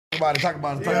about it. Talk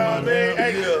about it. Talk Yeah, about man.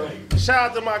 it. Hey, shout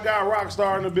out to my guy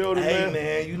Rockstar in the building, Hey,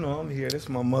 man. you know I'm here. This is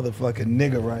my motherfucking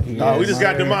nigga right here. Oh, we just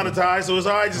got Man. demonetized, so it's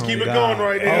all right. Just keep it God. going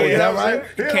right now. Oh, is You know that what I'm right?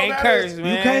 saying? Can't curse,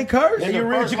 man. You can't curse. In the You're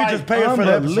rich. first, You can like, just pay her for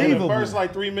the episode. in the Unbelievable. first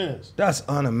like 3 minutes. That's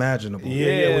unimaginable.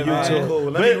 Yeah, well, man. Too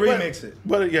cool. Let me remix it.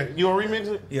 But yeah, you want to remix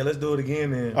it? Yeah, let's do it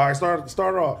again then. All right,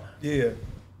 start off. Yeah.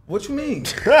 What you mean?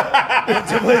 I'm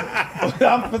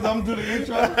do the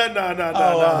intro. No.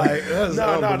 all right. That's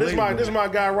No. This unbelievable. is my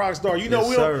guy Rockstar. You know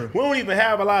Yes, we don't even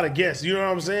have a lot of guests. You know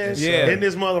what I'm saying? Yeah. In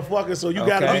this motherfucker, so you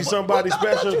got to Okay. be somebody I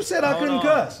thought special. you said I couldn't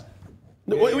cuss.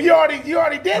 You already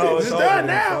did it. Oh, It's it's done over.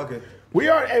 now. Fuck it. We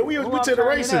already we Who I'm to the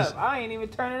turning races. up? I ain't even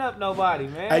turning up nobody,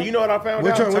 man. Hey, you know what I found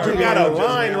Which out? one- which We one got you a got?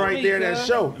 line right Me, there that cuz.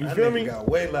 show. You That feel nigga me? got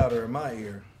way louder in my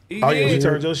ear. He Oh yeah, we did.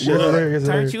 turned your shit Yes, up. sir. Yes,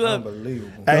 sir. Turned you up.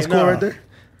 Unbelievable. That's Hey, cool nah. right there.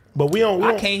 But we don't.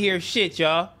 I can't hear shit,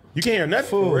 y'all. You can't hear nothing.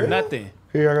 For real? Nothing.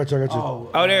 Here, I got you. Oh,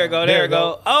 there it go. There it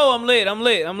go. Oh, I'm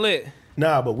lit.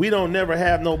 Nah, but we don't never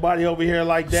have nobody over here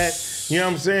like that. You know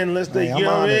what I'm saying? Unless they, Hey, you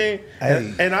know I'm what I on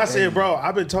mean? it. And I said, Hey. bro,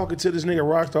 I've been talking to this nigga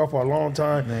Rockstar for a long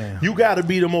time. Man. You got to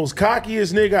be the most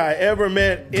cockiest nigga I ever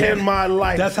met in my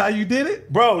life. That's how you did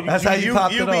it? Bro, That's how you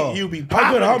popped it off. You be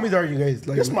How good popping. homies are you guys?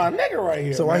 Like, This my nigga right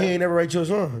here. so why man. he ain't never write your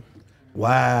song?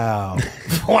 Wow.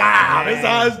 Wow. That's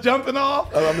how it's jumping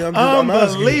off? I mean, I'm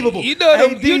asking. Unbelievable. You know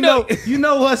them- Hey, you know- you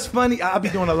know what's funny? I be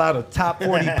doing a lot of top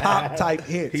 40 pop type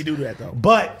hits. He do that though.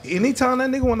 But anytime that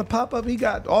nigga want to pop up, he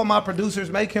got all my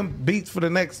producers make him beats for the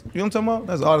next. You know what I'm talking about?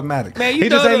 That's automatic. Man, you he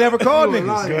just know ain't the- never called You a niggas.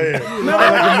 liar. Go ahead.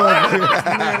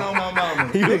 Man on my mama.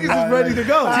 Niggas is ready to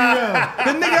go.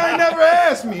 The nigga ain't never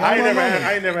asked me. I On ain't my never, mama.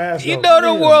 I ain't never asked. You though.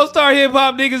 know the world star hip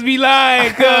hop niggas be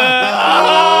lying, cuz.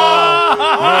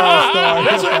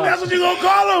 That's what you gonna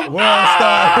call him. World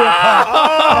star hip hop.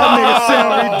 That nigga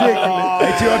sound ridiculous.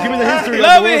 Hey, T.R., give me the history. of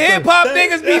Loving the World hip hop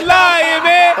niggas be lying,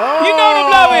 man. You know them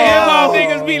loving hip hop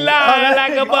niggas be lying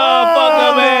like a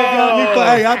motherfucker, man.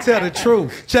 Hey, I tell the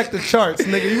truth. Check the charts,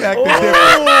 nigga. You acting different.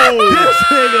 This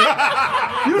nigga.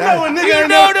 You know when nigga You ain't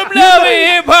know never, them loving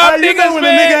hip hop Hey, you know niggas, when a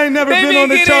man. nigga ain't never They been be on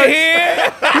the getting charts.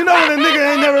 here. You know when a nigga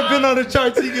ain't never been on the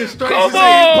charts, he get straight Come to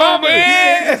on,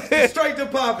 man. Yeah, straight to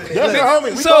popping. That's the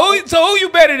homie. So who you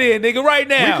better than, nigga, right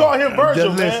We now? call him Virgil,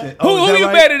 Just listen. man. Oh, is Who that you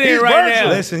right? better than He's right Virgil. now?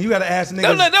 Listen, you gotta ask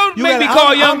niggas. Don't you make me gotta- call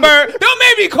I'm- Young I'm- Bird. Don't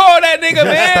make me call that nigga,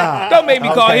 man. Stop. Don't make me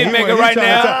call Okay, Hitmaker he right trying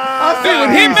now. to I see what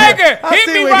Hit he maker, said. I hit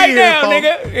see me what right he now, is,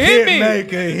 nigga. folks. Hit me.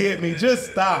 Hitmaker, hit me.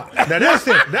 Just stop. Now that's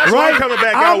Listen, that's why I'm coming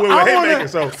back out with I Hitmaker. wanna-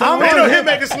 So I ain't no wanna-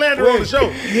 Hitmaker slander on the show.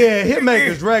 Yeah,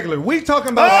 Hitmaker's regular. We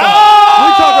talking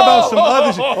about some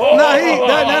other shit. Nah,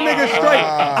 that nigga straight.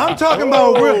 I'm talking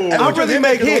about real. I really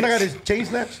make Hit. I got hits. his chain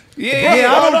snatch. Yeah,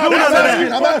 I don't do none of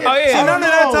that. Oh, yeah. See, none of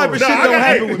that type of shit Nah, don't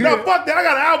happen with me. no, fuck that. I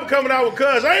got an album coming out with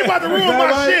Cuz. I ain't about to ruin that my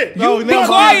right? shit. No, You no, be no,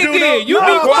 quiet dude, then. no. You be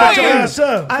No, quiet. Fuck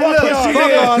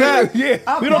all that.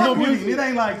 Yeah. We don't do it. It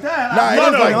ain't like that. Nah,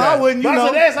 it is like I that. wouldn't, you But I said,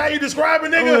 know. that's how you describe a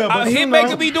nigga. Yeah, but you Hitmaker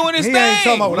know, be doing his he thing. ain't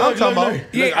talking about what I'm talking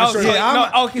about. Yeah, I'm okay. saying,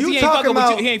 No, okay, you he ain't talking fucking with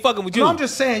about- you. He ain't fucking with you. No, I'm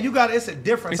just saying, you got it's a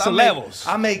difference. It's the levels.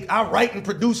 I write and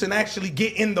produce and actually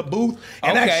get in the booth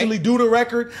and Okay. actually do the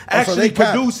record, so actually they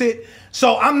cap. produce it.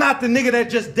 So I'm not the nigga that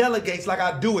just delegates, like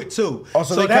I do it too. Oh,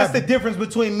 so so they that's cap. the difference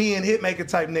between me and Hitmaker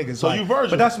type niggas. So you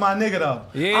Virgil. But that's my nigga though.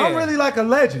 Yeah. I'm really like a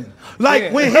legend. Like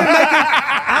Yeah. when Hitmaker,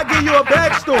 I give you a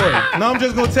backstory. No, I'm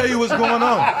just gonna tell you what's going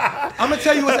on. I'm gonna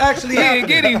tell you what's actually Yeah, happening.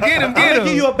 get him. I'm gonna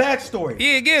give you a backstory.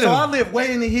 Yeah, get So him. I live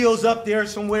way in the hills up there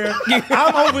somewhere.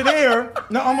 I'm over there.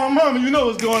 Now, on my mama, you know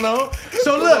what's going on.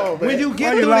 So look, when you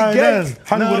get through the gates,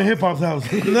 Hollywood and hip hop's house.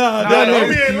 no,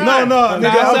 homie ain't lying. nigga,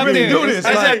 it's I up really there. do this.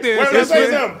 It's Like, up there. Wait, let me it's say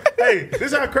really- something. Hey,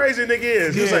 this is how crazy a nigga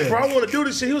is. He was Yeah. like, bro, I want to do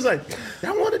this shit. He was like,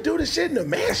 I want to do this shit in the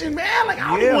mansion, man. Like, I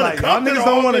don't Yeah, want like to y'all come to niggas the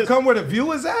don't want to office. come where the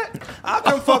view is at. I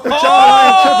come fuck with y'all. I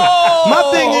ain't tripping. My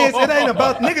thing is, it ain't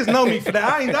about niggas know me for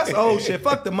that. That's old shit.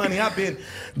 Fuck the money. I've been.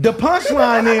 The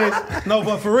punchline is no,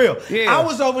 but for real, Yeah. I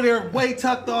was over there way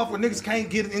tucked off where niggas can't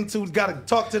get into. Got to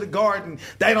talk to the guard and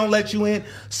they don't let you in.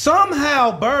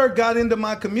 Somehow Bird got into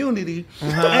my community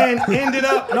and ended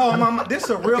up. No, this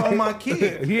a real on my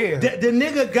kid. Yeah. The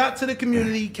nigga got to the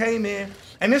community, he came in,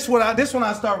 and this when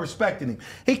I start respecting him.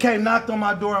 He came, knocked on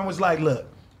my door, and was like, "Look,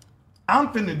 I'm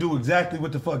finna do exactly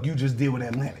what the fuck you just did with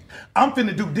Atlantic. I'm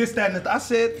finna do this, that, and that." I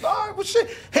said, all right, well, shit.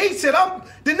 He said,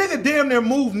 the nigga damn near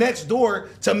moved next door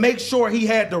to make sure he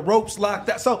had the ropes locked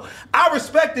out. So I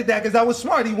respected that because I was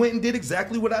smart. He went and did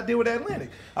exactly what I did with Atlantic.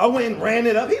 I went and ran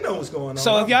it up. He know what's going on.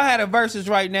 So if y'all had a versus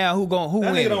right now, who that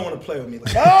win? nigga don't want to play with me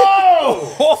like that.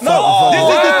 Oh! No,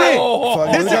 this is the thing.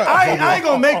 Fuck, This is, fuck, I ain't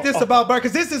gonna make this about Bird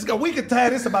because this is we could tie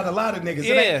this about a lot of niggas. It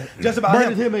Yeah. ain't just about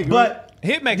Bird him. is Hitmaker, But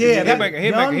Hitmaker. Yeah, Hitmaker.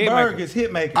 Young Berg is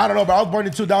Hitmaker. I don't know, but I was born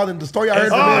in 2000. The story I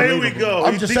heard. Oh, here we go.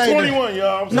 I'm He's just saying. 21,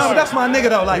 y'all. No, but that's my nigga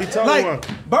though. Like He 21.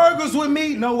 Berg was with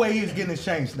me. No way he's getting his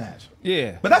chain snatched.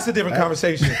 Yeah. But that's a different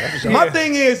conversation. My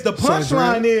thing is, the Sounds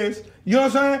punchline is, you know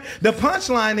what I'm saying? The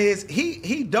punchline is,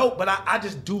 he dope, but I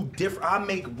just do different.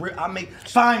 I make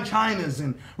fine chinas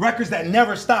and records that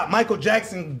never stop. Michael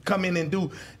Jackson come in and do,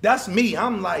 that's me.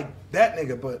 I'm like that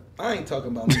nigga, but I ain't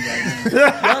talking about me right now.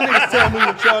 Y'all niggas tell me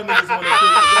what y'all niggas want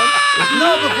to do.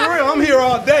 No, but for real, I'm here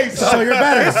all day. So you're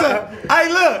better.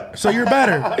 Hey, look. So you're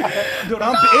better. Dude,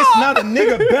 it's not a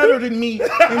nigga better than me in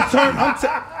terms.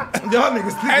 Y'all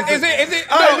niggas. Is it?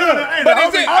 Hey, No, look, but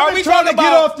is it? Are I've we been trying to talking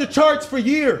get about? off the charts for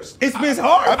years. It's been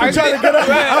hard. I've been trying to get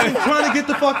I've been trying to get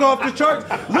the fuck off the charts.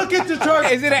 Look at the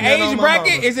charts. Is it an Yeah, no, age my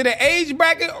bracket? mama. Is it an age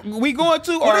bracket we going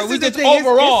to, or Well, are this we is the just thing.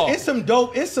 overall? It's some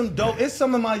dope. It's some dope. It's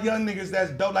some of my young niggas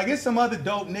that's dope. Like it's some other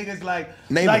dope niggas like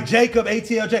Name like them. Jacob,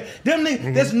 ATLJ. Them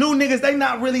niggas, there's new niggas. They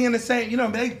not really in the same. You know,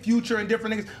 they Future and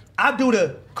different niggas. I do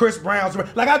the Chris Browns.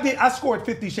 Like I scored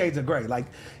 50 Shades of Grey. Like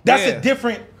that's Yeah. a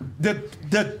different. The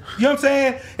you know what I'm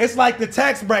saying? It's like the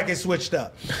tax bracket switched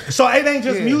up. So it ain't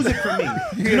just music for me.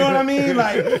 You know what I mean?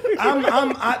 Like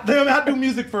I do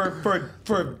music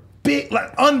for big,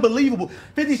 like unbelievable.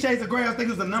 50 Shades of Grey. I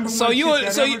think is the number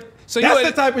one. That's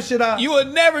the type of shit you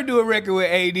would never do a record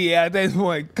with AD at this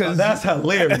point, because that's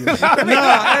hilarious. Nah,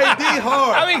 AD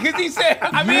hard. I mean, because he said,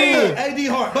 I mean, AD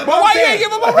hard. But why you ain't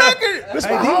give him a record?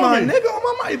 AD my nigga on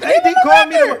my mind. If AD called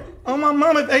me on my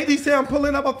mama, if AD say I'm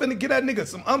pulling up, I'm finna get that nigga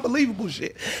some unbelievable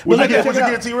shit. Was But you look, check it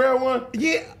get out. T-Rail one?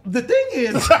 Yeah, the thing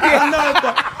is, I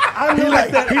know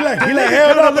that. He like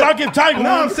hell no, but I'll give Tiger No,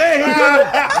 I'm one. saying he kinda,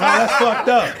 that's fucked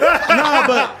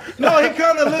up. He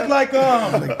kind of looked like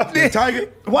Tiger.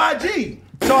 YG.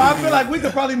 So I feel like we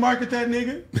could probably market that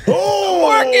nigga.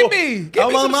 Market me. Give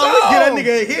me some songs. Get that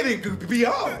nigga a hit and be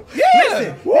on. Yeah.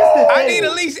 Listen, I need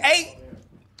at least 8.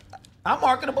 I'm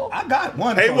marketable. I got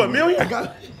one. Hey, for what, him. million?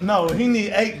 No, he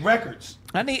need 8 records.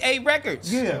 I need 8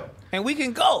 records. Yeah. And we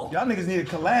can go. Y'all niggas need a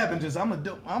collab and just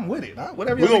I'm with it. Huh?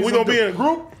 Whatever We y'all gonna be do. in a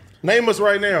group? Name us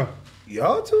right now.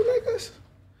 Y'all two niggas?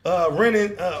 Ren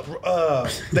and the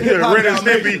Yeah, hip hop Ren and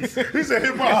Dalmatians. Snippy. He said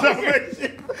hip hop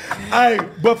Dalmatians. Hey,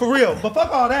 but for real, but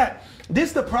fuck all that.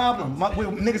 This the problem. With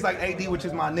niggas like AD, which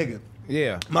is my nigga.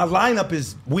 Yeah. My lineup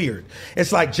is weird.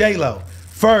 It's like J-Lo,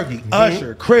 Fergie,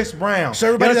 Usher, Chris Brown. So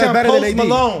everybody You that's understand? better Post than AD.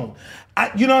 Malone.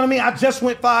 You know what I mean? I just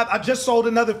went 5. I just sold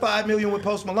another 5 million with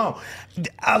Post Malone.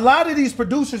 A lot of these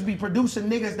producers be producing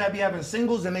niggas that be having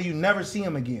singles and then you never see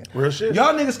them again. Real shit.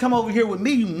 Y'all niggas come over here with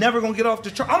me, you never gonna get off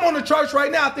the chart. I'm on the charts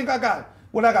right now. I think I got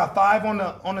 5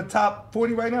 on the top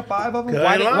 40 right now. 5 of them.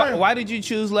 Good. Why did you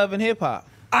choose Love and Hip Hop?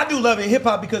 I do Love and Hip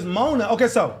Hop because Mona. Okay,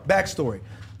 so backstory.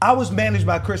 I was managed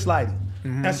by Chris Lighty.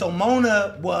 And so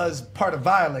Mona was part of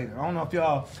Violator. I don't know if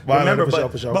y'all Violator, remember,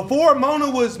 but for sure. before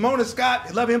Mona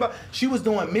Scott, Love and Hip Hop, she was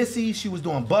doing Missy, she was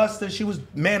doing Busta, she was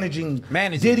managing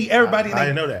Diddy, everybody. I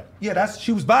didn't know that. Yeah,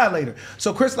 she was Violator.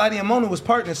 So Chris Lighty and Mona was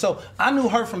partners. So I knew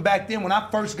her from back then when I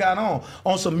first got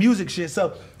on some music shit.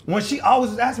 So when she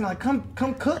always was asking me, like, come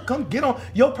cook, come get on.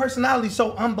 Your personality's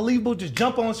so unbelievable, just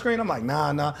jump on screen. I'm like,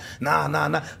 nah.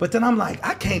 But then I'm like,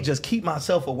 I can't just keep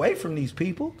myself away from these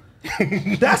people.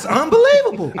 That's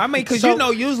unbelievable. I mean, because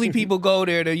usually people go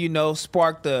there to,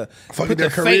 spark Fucking put their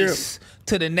the career. face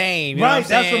to the name. You Right, know what I'm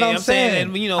that's saying? what I'm saying.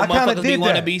 And, I kinda motherfuckers did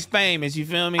want to that. be famous, you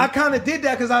feel me? I kind of did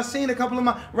that because I seen a couple of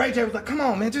my Ray J was like, "Come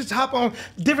on, man, just hop on."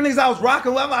 Different things I was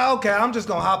rocking with. I'm like, okay, I'm just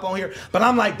gonna hop on here. But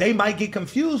I'm like, they might get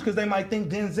confused because they might think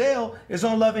Denzel is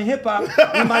on Love and Hip Hop.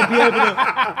 We might be able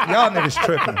to. Y'all niggas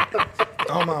tripping.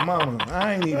 Oh my mama,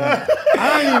 I ain't even.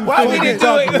 Why we didn't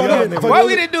do it? Why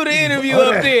we didn't do the interview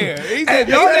up there? He said,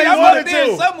 y'all I'm niggas up wanted there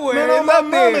to. somewhere. Man, It's on my up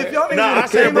mama, there. if y'all niggas Nah, I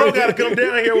would've said came bro in- gotta come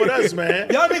down here with us, man.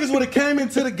 Y'all niggas would have came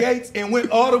into the gates and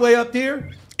went all the way up there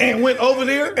and went over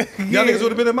there. Y'all niggas would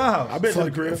have been in my house. I've been to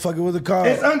the crib. Fucking with the car.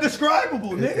 It's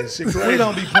undescribable, nigga. shit crazy. We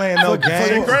don't be playing no Shit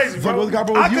games. crazy, Fucking bro. with the car,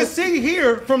 bro. I You- could see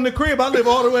here from the crib. I live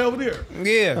all the way over there.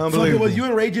 Yeah. Fucking with you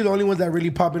and Ray J the only ones that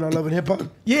really popping on Love and Hip Hop.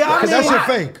 Yeah, I Cause mean, that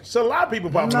shit fake. So a lot of people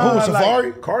popping Nah, on. like-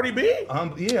 Safari? Cardi B? Yeah, you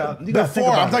gotta think Before,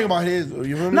 about I'm it. talking about his.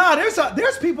 You feel me? Nah,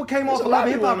 there's people came off a of lot Love of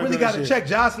Hip people Hop on really that got a shit. check.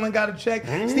 Jocelyn got a check.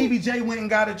 Stevie J went and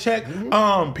got a check.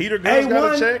 Peter Gunz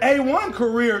got a check. A1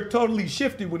 career totally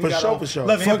shifted when he For got sure, on for sure.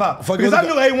 Love and Hip Hop. fuck Because with I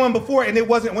knew A1 before, and it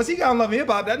wasn't. Once he got on Love and Hip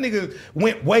Hop, that nigga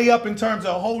went way up in terms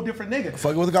of a whole different nigga.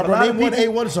 Fucking with the So car, a bro. lot of Name one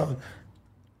people- A1 song.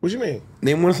 What you mean?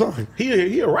 Name one song.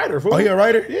 He a writer, fool. Oh, he a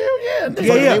writer? Yeah.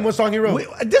 Yeah, yeah. Name one song he wrote.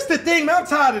 This the thing, man. I'm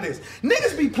tired of this.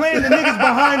 Niggas be playing the niggas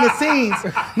behind the scenes.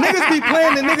 Niggas be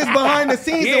playing the niggas behind the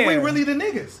scenes, and we Yeah. really the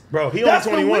niggas. Bro, he only That's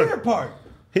 21. the weird part.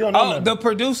 He don't know Oh, nothing. the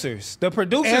producers. The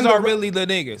producers And are really the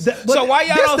niggas. but So why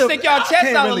y'all this don't the- stick y'all I chest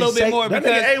can't out a really little say- bit more? That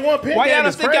Because nigga A1 pin why game y'all don't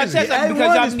is stick y'all crazy. chest out? A1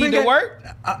 Because y'all is need big to as- work?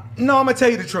 No, I'm gonna tell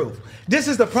you the truth. This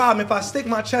is the problem. If I stick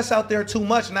my chest out there too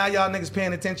much, now y'all niggas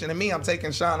paying attention to me. I'm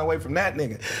taking shine away from that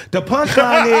nigga. The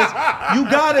punchline is you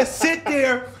gotta sit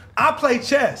there. I play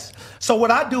chess. So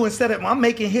what I do instead of I'm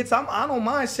making hits, I don't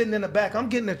mind sitting in the back. I'm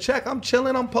getting a check. I'm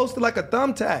chilling. I'm posted like a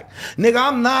thumbtack.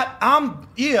 Nigga,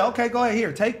 yeah, okay, go ahead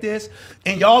here. Take this.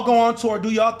 And y'all go on tour, do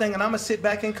y'all thing, and I'm gonna sit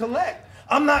back and collect.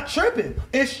 I'm not tripping.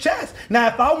 It's chess. Now,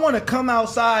 if I want to come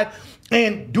outside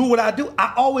and do what I do,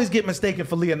 I always get mistaken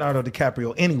for Leonardo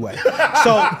DiCaprio anyway.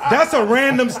 So that's a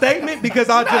random statement because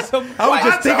I was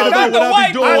just thinking about what I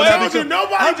be doing. I told you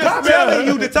nobody I'm just copied telling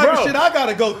her. you the type of Bro. shit I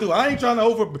gotta go through. I ain't trying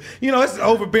to it's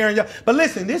overbearing y'all. But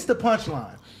listen, this the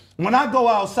punchline. When I go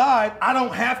outside, I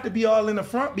don't have to be all in the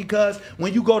front because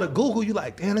when you go to Google, you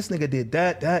like, damn, this nigga did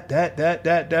that.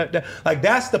 Like,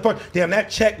 that's the part. Damn, that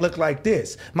check looked like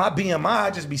this. My BMI,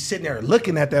 I just be sitting there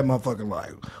looking at that motherfucker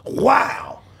like,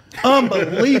 wow.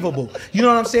 Unbelievable. You know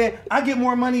what I'm saying? I get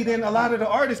more money than a lot of the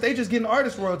artists. They just getting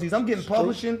artist royalties. I'm getting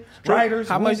publishing, writers.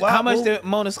 How much did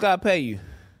Mona Scott pay you?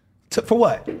 For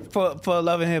what? For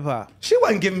Love and Hip Hop? She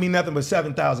wasn't giving me nothing but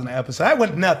 $7,000 an episode. That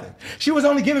wasn't nothing. She was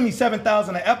only giving me $7,000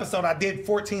 an episode. I did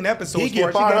 14 episodes. He for get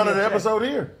her. She gave me a 500 an check. episode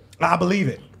here. I believe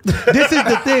it. This is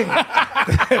the thing.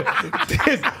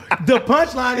 The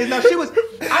punchline is now she was.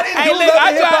 I didn't do Love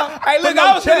and Hip Hop.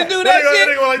 I was finna do that shit.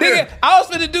 nigga like Nigga, this. I was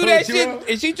finna do that you shit, want?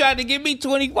 and she tried to give me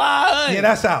 2,500. Yeah,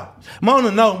 that's out.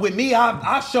 Mona, no, with me,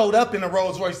 I showed up in a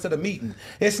Rolls Royce to the meeting.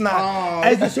 It's not.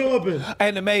 As you show up in.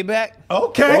 And the Maybach.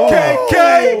 Okay,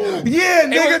 KK. Yeah,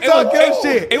 nigga, talk your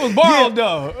shit. It was borrowed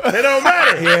though. It don't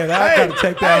matter. Yeah, I gotta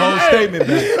take that whole statement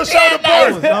back. You still show the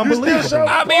part. was unbelievable.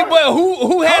 I mean, but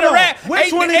who had Hold a on. rack?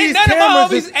 Which one of these none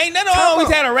cameras is- ain't none of Time my homies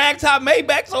out. had a rack top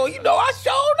Maybach, so you know I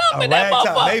showed up A in that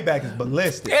ragtop motherfucker. Maybach is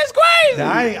ballistic. It's crazy.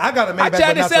 I got a Maybach, I tried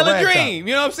but to not sell the a ragtop. dream.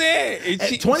 You know what I'm saying? And At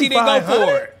she didn't go for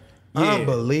 $2,500? it. Yeah.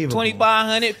 Unbelievable.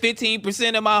 2,500,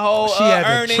 15% of my whole She had to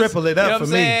earnings. triple it up you know for what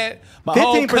I'm me. saying? My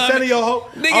whole 15% of company- your whole.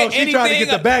 Nigga, She tried to get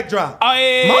the backdrop. Oh,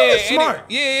 yeah. Mona's smart.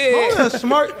 Yeah. Mona's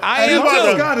smart. I Hey, am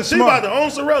Mona too. Scott is She about smart. to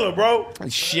own Sorella, bro.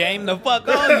 Shame the fuck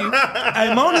on you.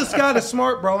 Hey, Mona Scott is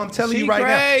smart, bro. I'm telling She you right now.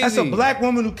 That's a crazy. black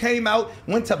woman who came out,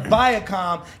 went to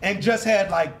Viacom, and just had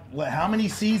like how many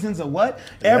seasons of what?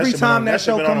 Every shit been time on- that that shit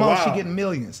show been come on a on, she while. getting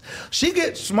millions. She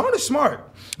gets smart as smart.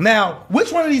 Now,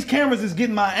 which one of these cameras is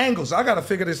getting my angles? I gotta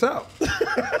figure this out.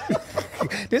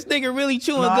 This nigga really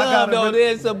chewing No, I gum gotta though. really-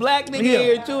 There's a black nigga Yeah.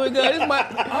 here chewing gum. This my,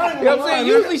 you know what I'm saying?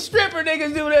 lie, Usually stripper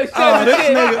niggas do that shit. Oh, this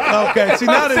shit. nigga. Okay, see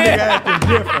now this I'm saying- nigga acting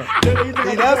different.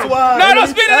 See, that's why. No, don't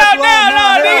spit it that's out why- now, no,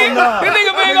 hell nigga. nah. This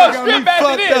nigga That ain't gonna got strip me after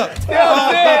fucked this. up. You know what I'm I'm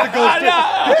saying? about to go I strip. know.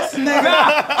 This nigga.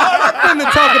 I'm finna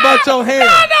talk about your hair.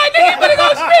 Nah, nigga, you finna go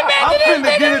strip after I'm this, finna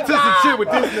nigga. get into some shit with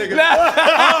this nigga. Nah.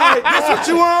 Alright, that's what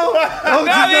you on? Oh,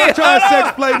 just yeah, not trying to hold on.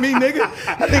 sex play me, nigga.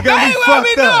 That nigga got me Hey, well, I fucked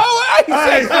mean, no, up. I ain't Hey,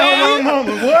 sex playing my you.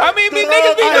 mama, what? I mean, me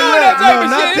niggas be Hey, doing look, that type no, of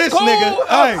not shit. this It's cool. nigga.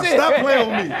 Oh, Hey, shit. stop playing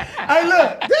with me. Hey, look,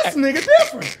 this nigga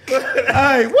different.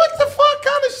 Hey, what the fuck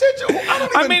kind of shit you?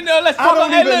 I mean, no, let's I talk don't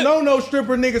about- hey, even look. know no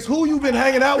stripper niggas. Who you been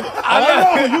hanging out with? I know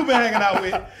who you been hanging out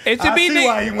with. It should I be see nigg-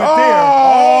 why he went there.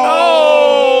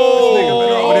 Oh. Nigga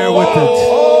been over there with the.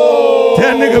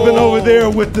 That nigga been over there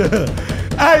with the.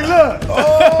 Hey, look. It's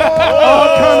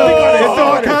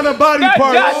all kind of body That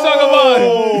parts. Josh talking about it.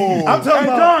 I'm talking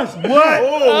about what?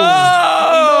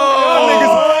 Oh.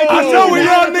 Niggas, I know where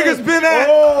y'all niggas been at.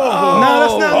 Nah,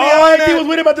 that's not me. I ain't He was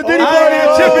with him at the Diddy I party ain't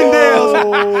at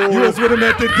Chippendales. You was with him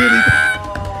at the Diddy.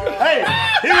 Hey,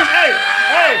 he was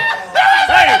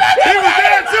he was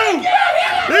there too.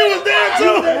 He was there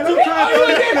too.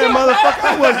 That motherfucker, I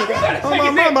wasn't. Oh my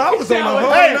mama, I was on a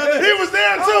whole Hey, nother. he was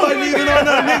there I wasn't too. even on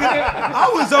that nigga. I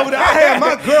was over there. I had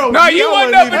my girl. No, with me. you I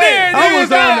wasn't wasn't up there. even- I You was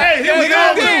was on out. there. Hey, he was Nigga, I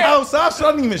out there. outside. I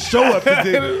didn't even show up to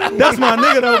Diddy. That's my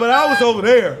nigga though, but I was over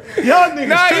there. Y'all niggas.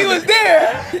 Nah, he tripping. was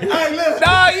there. Hey, look.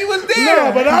 Nah, he was there.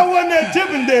 No, but I wasn't at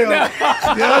Chippendale.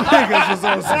 Y'all niggas was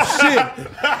on some shit.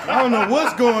 I don't know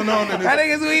what's going on in this. That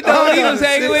niggas we know he was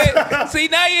hanging with. See,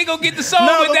 now you ain't gonna get the song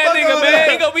Nah, with but that fuck nigga, all man. that.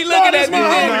 He gonna be looking this at my this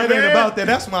No, homie, no, nigga. it ain't about that.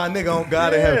 That's my nigga on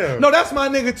God in Yeah. heaven. No, that's my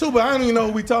nigga too, but I don't even know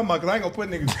who we talking about because I ain't gonna put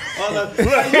niggas all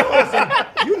that.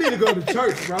 You need to go to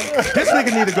church, bro. This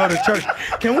nigga need to go to church.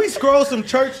 Can we scroll some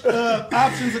church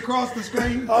options across the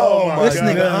screen? Oh, my this God.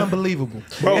 nigga unbelievable.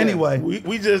 Bro, Anyway,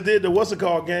 we just did the what's it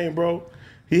called game, bro.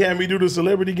 He had me do the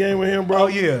celebrity game with him, bro. Oh,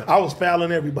 yeah. I was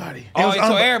fouling everybody. Oh, was so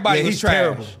unbe- everybody yeah, was he's trash.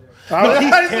 terrible. No, he's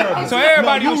terrible. So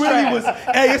everybody no, was you really trash.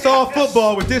 was. Hey, it's all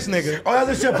football with this nigga. Oh,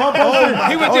 that's shit. Pump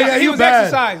He was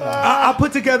exercising. I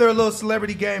put together a little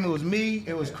celebrity game. It was me.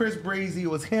 It was Chris Breezy. It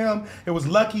was him. It was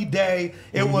Lucky Day.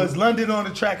 It was London on the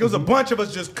track. It was a bunch of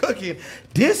us just cooking.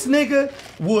 This nigga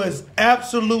was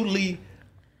absolutely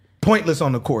pointless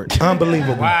on the court.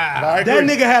 Unbelievable. Wow. That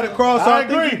nigga had a cross. I I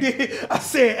think he did. I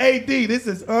said, AD, this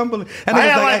is unbelievable. And I they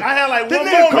was had like this one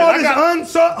nigga moment.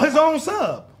 called I his own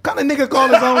sub. What kind of nigga call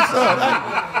his own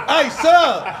sub? Hey,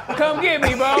 sub. Come get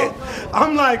me, bro.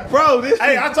 I'm like, bro, this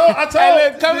Hey, nigga. I told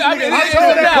Hey, look, come, this I nigga- mean, I it's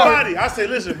told out. everybody. I said,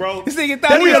 listen, bro. This nigga thought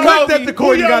Then he we was looked at Kobe. the Who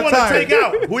court and y'all got want to take tired.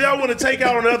 out? Who y'all want to take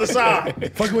out on the other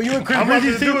side? Fuck with you and Chris I'm about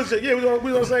Breezy to do too. it. Yeah,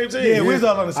 we on the same team. Yeah, we was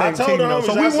all on the same I told team, the though. homies,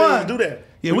 So I we said, won. do that.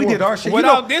 Yeah, we did our shit.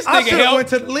 Without this I nigga should have help. went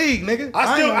to the league, nigga.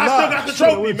 I still ain't got gonna the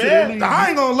trophy, man. lie. I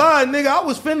ain't gonna lie, nigga. I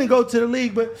was finna go to the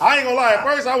league, but I ain't gonna lie. At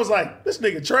first, I was like, this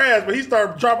nigga trash, but he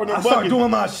started dropping them I buckets. started doing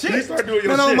my shit. He started doing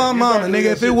your Man, shit. on my He mama, started doing nigga.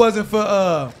 your If it shit. wasn't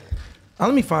for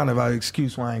let me find out an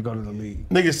excuse why I ain't go to the league.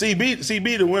 Nigga,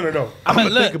 CB the winner, though. I'm gonna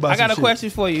Look, think about I got some a shit. question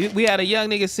for you. We had a young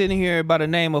nigga sitting here by the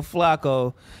name of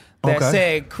Flacco that Okay.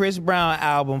 said Chris Brown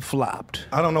album flopped.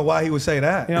 I don't know why he would say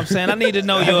that. You know what I'm saying? I need to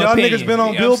know Have your y'all opinion. niggas been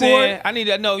on You know what I'm Billboard? saying? I need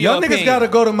to know your Y'all niggas opinion. gotta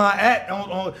go to my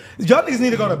on y'all niggas need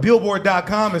to go to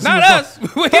billboard.com and see Not what's us.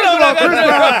 up. We First don't of all, know Chris what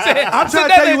Brown, I'm saying. I'm So trying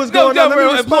to tell you that what's is no going on. Let me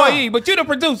jump respond. employee, but you're the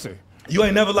producer. You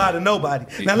ain't never lied to nobody.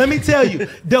 Now let me tell you,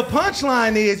 the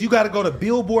punchline is you got to go to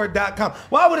billboard.com.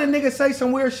 Why would a nigga say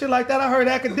some weird shit like that? I heard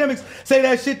academics say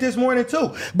that shit this morning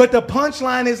too. But the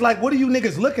punchline is like, what are you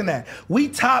niggas looking at? We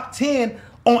top 10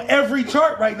 on every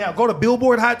chart right now. Go to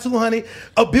Billboard Hot 200,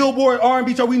 a Billboard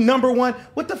R&B chart. We #1.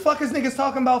 What the fuck is niggas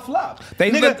talking about flop? They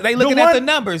Nigga, looking the at one- the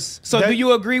numbers. So That- do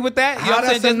you agree with that? You know How what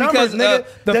I'm saying? that's Just the because numbers,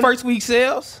 nigga? the Then- first week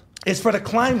sales? It's for the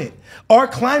climate. Our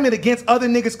climate against other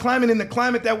niggas climbing in the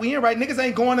climate that we in, right? Niggas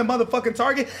ain't going to motherfucking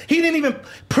Target. He didn't even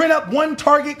print up one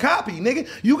Target copy, nigga.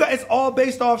 You got it's all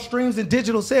based off streams and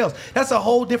digital sales. That's a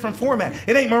whole different format.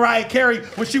 It ain't Mariah Carey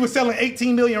when she was selling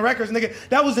 18 million records, nigga.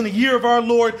 That was in the year of our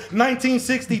Lord,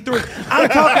 1963.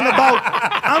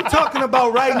 I'm talking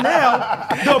about right now,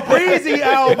 the Breezy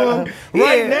album.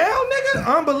 Right Yeah. now,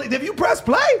 nigga, unbelievable. If you press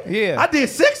play, Yeah. I did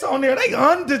 6 on there. They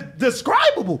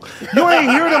undescribable. You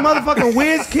ain't hear the motherfucking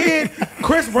WizKid,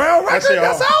 Chris Brown record shit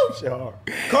that's hard. out? Shit hard.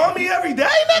 Call me every day,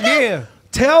 nigga. Yeah.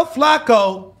 Tell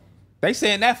Flacco, They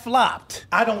saying that flopped.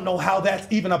 I don't know how that's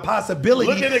even a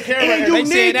possibility. Look at the camera And and you they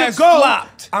say need to that's go.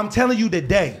 flopped. I'm telling you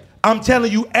today. I'm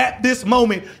telling you at this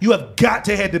moment, you have got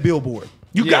to head to Billboard.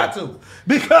 You Yeah. got to.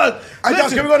 Because Hey, Josh,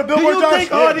 listen, can we go to Billboard, do you Josh?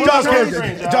 think all these Josh,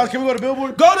 crazy- can we go to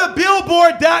Billboard? Go to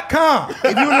billboard.com.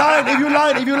 If you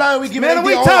lying, we give Man, AD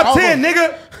we all top album. 10,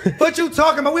 nigga. What you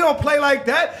talking about? We don't play like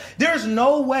that. There's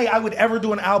no way I would ever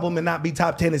do an album and not be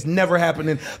top 10. It's never happened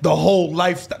in the whole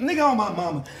lifestyle. Nigga, on my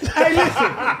mama. Hey, listen.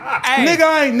 Hey. Nigga,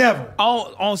 I ain't never.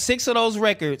 On 6 of those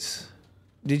records,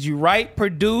 did you write,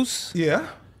 produce? Yeah.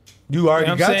 You already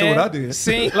You know got what I'm to what I saying? did.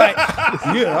 Sing, like,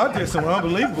 Yeah, I did some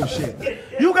unbelievable shit.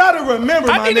 You got to remember,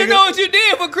 my I need nigga. to know what you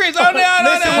did for Chris. Listen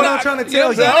what I'm trying to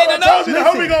tell you. I need to I told you know. the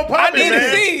homie gonna pop I need it, to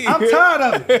man. see. I'm tired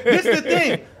of it. This is the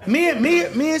thing. Me and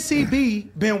CB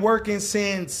been working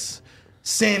since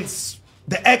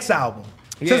the X album.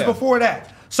 Since Yeah. before that.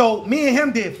 So me and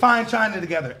him did Fine China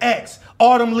together, X,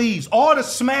 Autumn Leaves, all the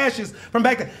smashes from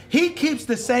back then. He keeps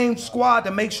the same squad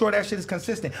to make sure that shit is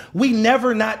consistent. We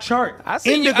never not chart. I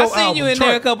seen you album, in there a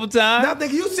chart. couple times. Now,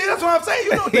 nigga, you see, that's what I'm saying.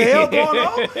 You know what the hell going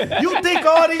on. You think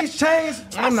all these chains?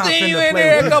 I'm not seen finna you play in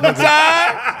there with a these couple niggas.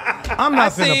 times. I'm I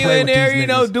not finna seen you play in with there, these you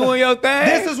know, niggas. doing your thing.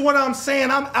 This is what I'm saying.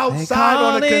 I'm outside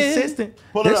on a calling. consistent.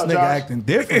 Pull it This up, nigga Josh. acting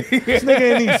different. This nigga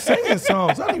ain't even singing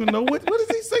songs. I don't even know what is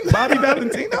he singing. Bobby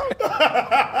Valentino?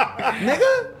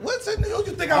 Nigga, what's it? Who you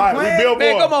think All I'm right, we playing? Billboard.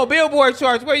 Man, come on, Billboard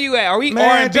charts. Where you at? Are we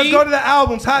Man, R&B? just go to the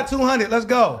albums. Hot 200. Let's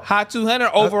go. Hot 200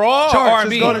 overall or Charts.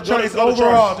 R&B? Just go to charts. Go to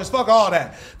Overall. charts. Just fuck all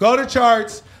that. Go to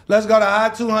charts. Let's go to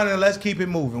Hot 200 and let's keep it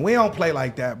moving. We don't play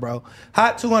like that, bro.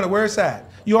 Hot 200, where it's at?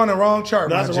 You on the wrong chart,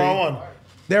 That's my the G. wrong one.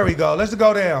 There we go. Let's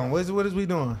go down. What is we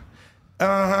doing?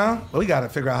 Well, we got to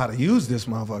figure out how to use this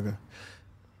motherfucker.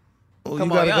 Oh, Come you on,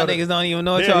 gotta y'all go to- niggas don't even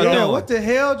know what There y'all you go. Yeah, doing. what the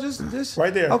hell? Just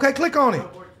Right there. Okay, click on it.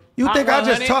 You Hot think I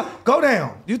just 100? talk? Go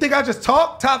down. You think I just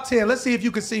talk? Top 10. Let's see if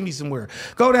you can see me somewhere.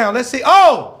 Go down. Let's see.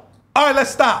 Oh! All right, let's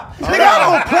stop. Nigga, I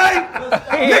don't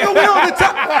play. Nigga, we on the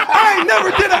top. I ain't never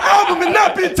did an album and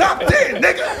not been top 10,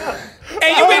 nigga.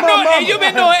 And you been Oh, my doing, mama. and you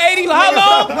been doing 80 how Nigga,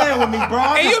 stop long? playing with me, bro.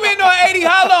 And you been doing 80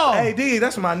 how long? AD,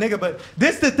 that's my nigga, but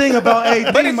this the thing about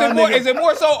AD, But is my it more? nigga. Is it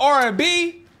more so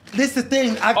R&B? This the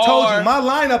thing. I told Or- you, my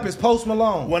lineup is Post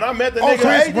Malone. When I met the Oh, nigga, so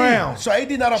Chris AD, Brown. So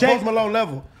AD not on Jake- Post Malone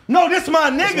level. No, this my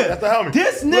nigga. That's the homie.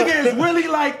 This nigga is really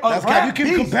like a That's rap you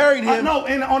keep beast. comparing him. No,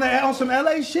 and on some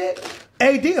LA shit.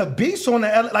 AD a beast on the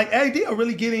LA, like AD will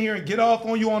really get in here and get off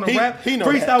on you on the rap, he know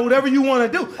freestyle, that. whatever you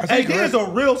want to do. AD correct. is a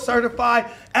real certified,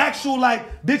 actual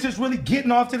like bitches really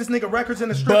getting off to this nigga records in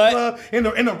the strip But- club, in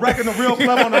the real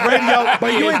club on the radio.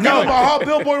 But you ain't talking about Hot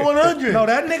Billboard 100. No,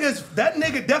 that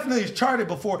nigga definitely is charted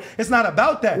before. It's not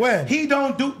about that. When? He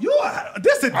don't do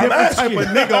this a different type asking. of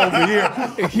nigga over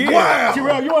here. Wow.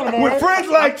 Terrell, you want him With friends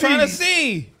like Trying to these.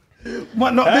 see.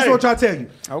 Well, no, this is what I'm trying to tell you.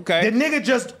 Okay. The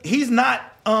nigga he's not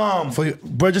For you,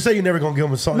 bro, just say you never gonna give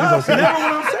him a song. No, You that's gonna never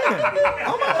say, what I'm saying.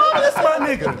 On my mama, that's my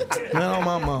nigga. Man, on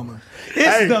my mama. It's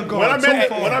Hey, done gone when too I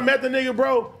far. met the nigga,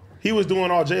 bro, he was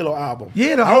doing all J-Lo album.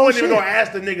 Yeah, the I whole wasn't even shit. gonna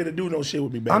ask the nigga to do no shit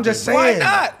with me back I'm just then. saying. Why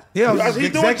not? Yeah, I was Because just he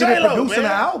doing executive J-Lo, producing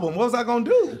man. the album. What was I gonna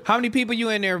do? How many people you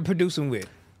in there producing with?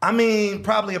 I mean,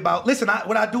 probably about. Listen,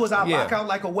 what I do is I Yeah. rock out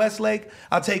like a Westlake.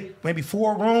 I'll take maybe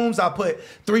 4 rooms. I'll put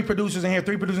 3 producers in here,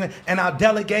 3 producers in here, and I'll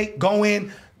delegate, go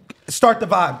in, start the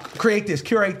vibe, create this,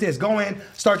 curate this, go in,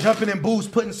 start jumping in booths,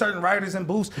 putting certain writers in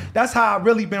booths. That's how I've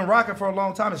really been rocking for a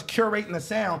long time, is curating the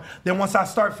sound. Then once I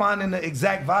start finding the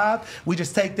exact vibe, we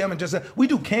just take them and just, we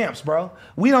do camps, bro.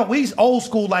 We old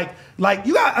school, like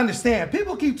you gotta understand,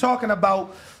 people keep talking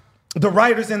about the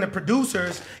writers and the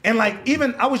producers, and like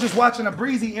even I was just watching a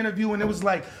Breezy interview and it was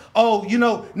like, oh, you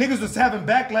know, niggas was having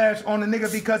backlash on the nigga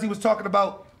because he was talking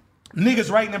about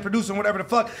niggas writing and producing whatever the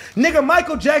fuck. Nigga,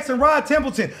 Michael Jackson, Rod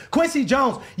Templeton, Quincy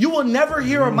Jones. You will never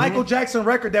hear a Michael Jackson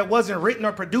record that wasn't written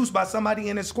or produced by somebody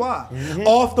in his squad.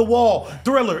 Off the Wall,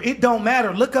 Thriller, it don't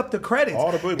matter. Look up the credits.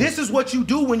 All the boobies. This is what you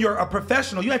do when you're a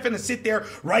professional. You ain't finna sit there,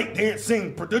 write, dance,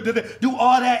 sing, do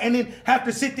all that, and then have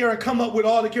to sit there and come up with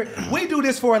all the. We do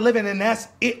this for a living, and that's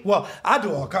it. Well, I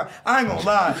do all kinds. I ain't gonna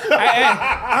lie.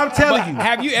 I'm telling But you.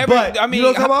 have you ever- But, I mean, you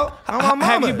know what I'm talking about? have My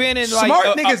mama. you been in, like,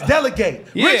 smart niggas delegate?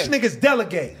 yeah. Rich niggas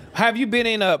delegate. Have you been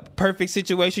in a perfect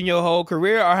situation your whole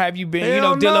career, or have you been,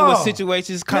 Hell dealing with no.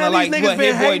 situations kind of Man, like these niggas what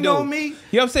been Hit Boy hating do? on me. You know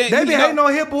what I'm saying? They You been know- hating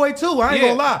on Hit Boy too. I ain't Yeah.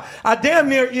 gonna lie. I damn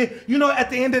near, at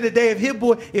the end of the day,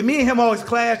 if me and him always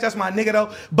clash, that's my nigga though.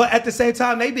 But at the same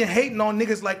time, they been hating on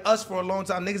niggas like us for a long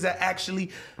time. Niggas that actually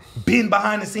been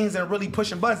behind the scenes and really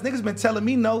pushing buttons. Niggas been telling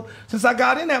me no since I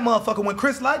got in that motherfucker. When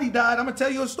Chris Lighty died, I'm gonna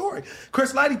tell you a story.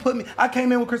 Chris Lighty I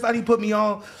came in with Chris Lighty, put me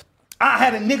on. I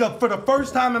had a nigga for the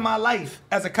first time in my life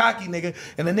as a cocky nigga,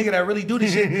 and a nigga that really do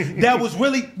this shit, that was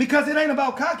really, because it ain't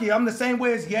about cocky. I'm the same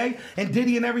way as Ye and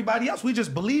Diddy and everybody else. We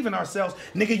just believe in ourselves.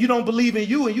 Nigga, you don't believe in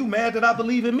you, and you mad that I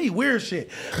believe in me. Weird shit.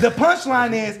 The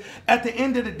punchline is, at the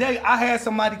end of the day, I had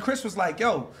somebody, Chris was like,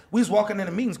 yo, we was walking in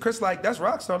the meetings. Chris like, that's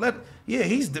Rockstar. Yeah,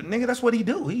 he's the nigga, that's what he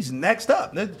do. He's next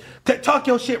up. Talk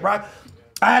your shit, Rock.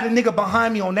 I had a nigga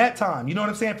behind me on that time. You know what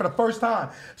I'm saying? For the first time.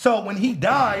 So when he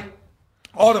died,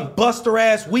 all them buster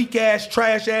ass, weak ass,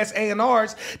 trash ass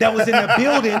A&Rs that was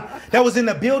in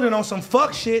the building on some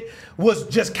fuck shit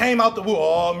just came out the woo.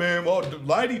 Oh man,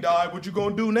 Lighty died. What you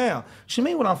gonna do now? What you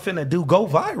mean what I'm finna do? Go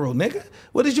viral, nigga.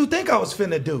 What did you think I was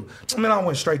finna do? Man, I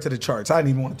went straight to the charts. I didn't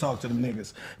even want to talk to them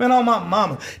niggas. Man, on my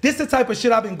mama. This the type of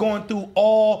shit I've been going through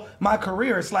all my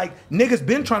career. It's like niggas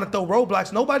been trying to throw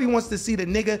roadblocks. Nobody wants to see the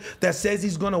nigga that says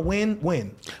he's gonna win.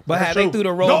 But That's have true. they through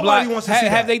the Nobody roadblock? wants to see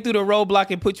Have that. they through the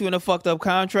roadblock and put you in a fucked up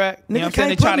contract? You know what I'm saying?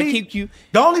 They can't try put to me- keep you.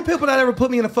 The only people that ever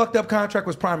put me in a fucked up contract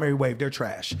was Primary Wave. They're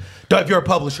trash. If you're a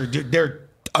publisher, they're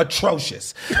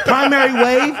atrocious. Primary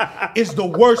Wave is the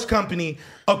worst company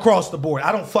across the board.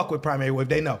 I don't fuck with Primary Wave.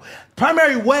 They know.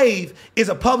 Primary Wave is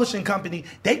a publishing company.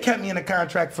 They kept me in a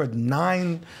contract for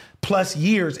 9+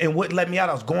 years and wouldn't let me out.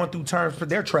 I was going through terms for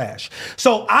their trash.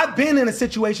 So I've been in a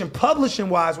situation publishing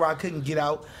wise where I couldn't get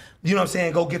out. You know what I'm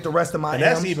saying? Go get the rest of my And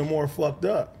that's M's. even more fucked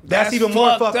up. That's That's even more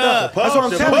fucked fucked up. up. That's what I'm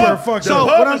The telling pub- you. the So pub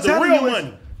what I'm is the telling real you is,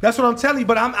 money. that's what I'm telling you.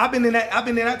 But I've been in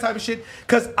that type of shit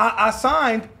because I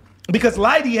signed because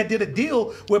Lighty had did a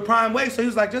deal with Prime Wave, so he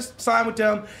was like, just sign with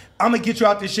them. I'm gonna get you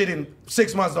out this shit in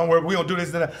 6 months. Don't worry, we gonna do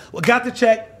this and that. Well, got the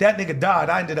check. That nigga died.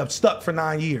 I ended up stuck for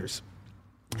 9 years.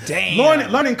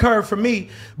 Damn. Learning curve for me,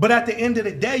 but at the end of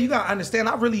the day, you gotta understand.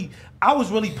 I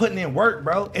was really putting in work,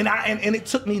 bro, and it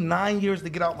took me 9 years to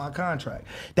get out my contract.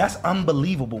 That's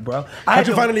unbelievable, bro. How'd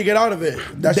you finally get out of it?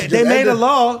 That shit They just made a ended?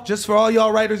 law just for all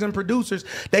y'all writers and producers.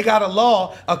 They got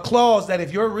a clause that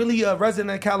if you're really a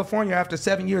resident of California after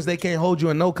 7 years, they can't hold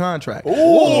you in no contract.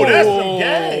 Ooh, that's some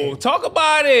game. Talk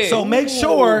about it. So make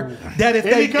sure that if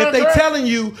Any they contract? telling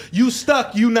you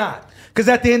stuck, you not. Because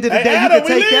at the end of the Hey, day, Adam, you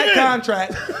can we take that leaving.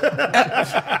 contract.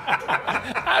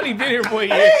 I only been here for a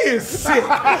He year. is sick.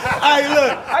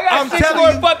 look. I got I'm 6 telling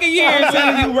more you, fucking years. I'm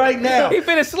telling you right now. He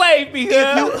finna slave me,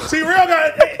 huh? See, real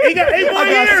got 8 more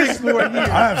I got years. 6 more years.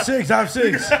 I have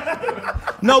six.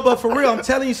 No, but for real, I'm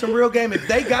telling you some real game. If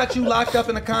they got you locked up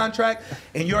in a contract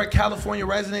and you're a California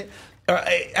resident,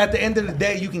 at the end of the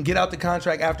day, you can get out the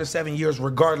contract after 7 years,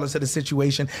 regardless of the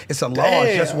situation. It's a law.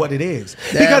 It's just what it is.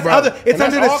 Because bro. it's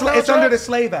And that's it's all under the contracts?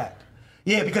 Slave Act.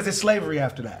 Yeah, because it's slavery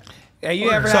after that. Hey,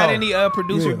 you ever So, had any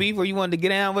producer yeah. beef where you wanted to get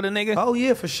down with a nigga? Oh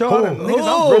yeah, for sure. Who? Niggas,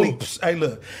 I'm really. Hey,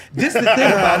 look. This the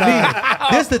thing about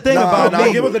me. This the thing about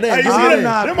me. Give us the name. Hey, you see I'm that?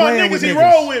 not Them my playing niggas with he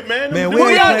niggas. roll with, man. Man, Them we Who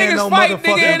ain't y'all playing niggas no fight, nigga,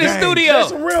 motherfucking in the games. studio? That's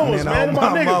some real ones, man. oh,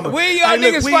 My niggas. Where y'all Hey,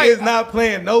 look, niggas we fight? is not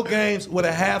playing no games with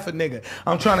a half a nigga.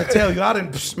 I'm trying to tell you,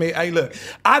 hey, look,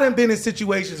 I done been in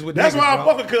situations with That's niggas, why I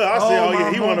bro. fuck a cuz. I say, oh, yeah,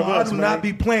 my he one of mama, us, I do man. not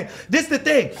be playing. This the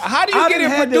thing. How do you I get done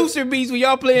in had producer beats when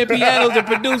y'all playing pianos and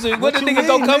producers? What the you niggas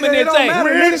gonna mean, come in nigga? there It and say? don't matter.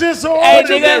 We're just so Hey,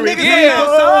 ordinary. nigga, Niggas yeah. ain't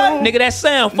outside. Nigga, that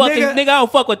sound fucking. Nigga. Nigga, I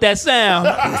don't fuck with that sound.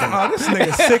 Oh, this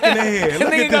nigga sick in the head. Look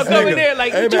Nigga at gonna this come in nigga. there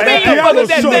like, Hey, what you man, mean that you don't fuck with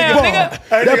that piano sound, suck, nigga?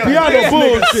 Hey, That nigga, piano nigga,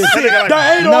 bullshit. nigga,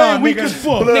 That 808 Nah, weak nigga. as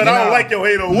fuck. Blood, I Nah. don't like your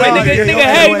hate on Nah, weight. Nigga, yeah, nigga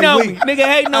yeah, hating wait, on wait. me. Nigga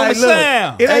hating on Hey, the look,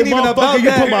 sound. It Hey, ain't even about motherfucker, you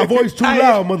that. put my voice too Hey,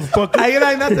 loud, motherfucker. Hey, it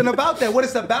ain't nothing about that. What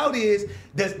it's about is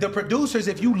the producers.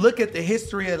 If you look at the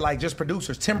history of like just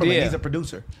producers, Timberland, Yeah. he's a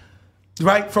producer.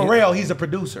 Right? Pharrell, he's a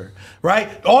producer. Right?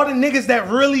 All the niggas that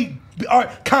really are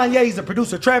Kanye's a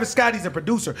producer. Travis Scott, he's a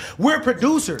producer. We're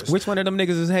producers. Which one of them niggas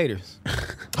is haters?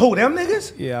 Who, them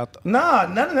niggas? Yeah, Nah,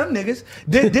 none of them niggas.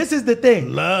 This is the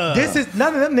thing. Love. This is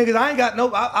none of them niggas. I ain't got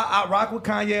no. I rock with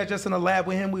Kanye. Just in the lab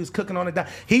with him. We was cooking on it.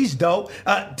 He's dope.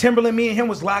 Timberland, me and him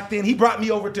was locked in. He brought me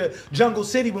over to Jungle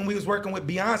City when we was working with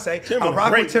Beyonce. Timberland, I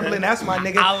rock great, with Timberland. man. That's my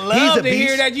nigga. I He's love a to beast.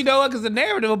 hear that, you know what? Because the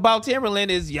narrative about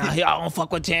Timberland is, y'all don't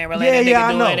fuck with Timberland. Yeah, that yeah, nigga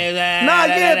I know. doing it, Nah,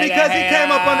 yeah, because he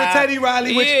came up under Teddy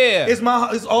Riley, which Yeah.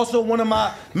 is also one of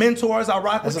my mentors. I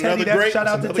rock with That's Teddy. another great- Shout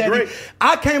out that's to another Teddy. great.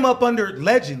 I came up under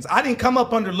legends. I didn't come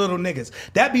up under little niggas.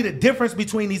 That be the difference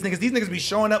between these niggas. These niggas be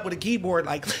showing up with a keyboard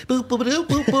like boop boop boop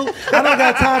boop boop. I don't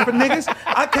got time for niggas.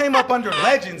 I came up under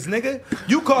legends, nigga.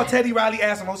 You call Teddy Riley,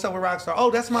 ask him what's up with Rockstar.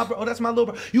 Oh, that's my bro. Oh, that's my little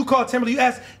bro. You call Timberland. You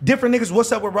ask different niggas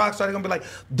what's up with Rockstar. They're gonna be like,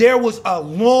 there was a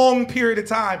long period of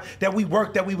time that we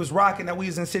worked, that we was rocking, that we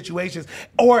was in situations,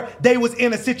 or they was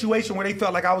in a situation where they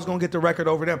felt like I was gonna get the record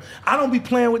over them. I don't be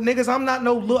playing with niggas. I'm not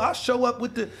no look. I show up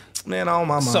with the man on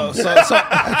my mom.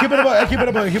 Keep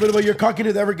it about your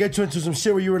cockiness ever get you into some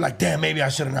shit where you were like, damn, maybe I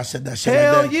should have not said that shit.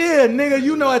 Hell like that. yeah, nigga.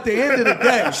 You know, at the end of the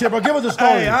day, Shit, bro, give us a story.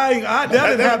 hey, that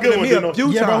didn't That's happen good to one, me you a know.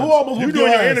 few Yeah, but times. who almost You whooped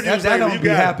doing your your ass? interviews, That baby, don't you be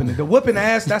got it. happening. The whooping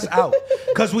ass, that's out.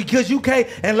 Cause you can't,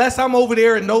 unless I'm over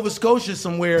there in Nova Scotia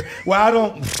somewhere where I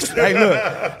don't. Hey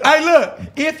look.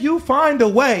 If you find a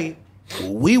way,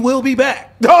 we will be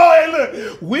back. Oh, hey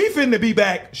look, we finna be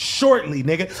back shortly,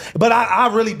 nigga. But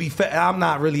I really be. I'm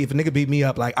not really. If a nigga beat me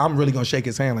up, like I'm really gonna shake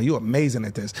his hand. Like you amazing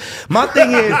at this. My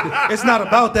thing is, it's not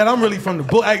about that. I'm really from the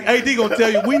book. AD gonna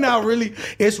tell you, we not really.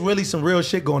 It's really some real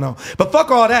shit going on. But fuck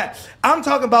all that. I'm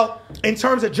talking about in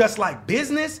terms of just like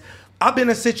business. I've been in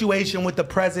a situation with the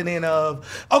president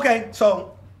of. Okay,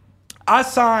 so. I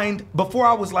signed before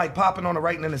I was like popping on the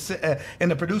writing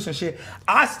and the producing shit.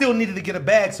 I still needed to get a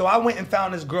bag, so I went and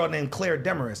found this girl named Claire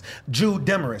Demarest, Jude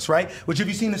Demarest, right? Which, if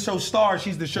you've seen the show Star,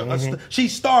 she's the show.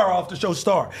 She's Star off the show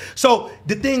Star. So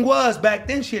the thing was, back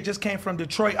then she had just came from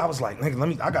Detroit. I was like,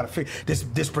 nigga, I gotta figure this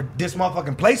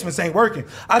motherfucking placements ain't working.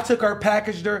 I took her,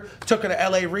 packaged her, took her to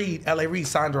L.A. Reid. L.A. Reid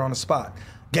signed her on the spot.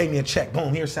 Gave me a check.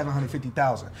 Boom, here's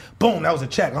 $750,000. Boom, that was a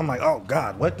check. I'm like, oh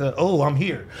God, what the? Oh, I'm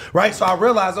here, right? So I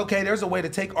realized, okay, there's a way to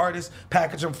take artists,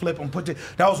 package them, flip them,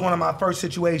 that was one of my first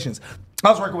situations. I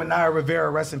was working with Naya Rivera,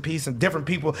 rest in peace, and different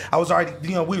people. I was already,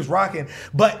 we was rocking.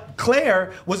 But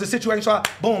Claire was a situation. So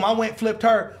boom, I went, flipped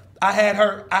her. I had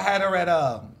her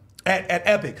at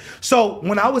Epic. So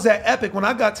when I was at Epic, when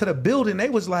I got to the building, they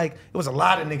was like, it was a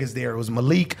lot of niggas there. It was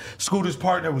Malik, Scooter's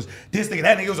partner, was this nigga,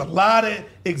 that nigga. It was a lot of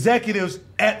executives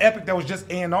at Epic that was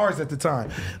just A&Rs at the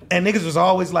time. And niggas was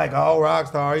always like, oh,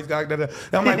 Rockstar, he's got that.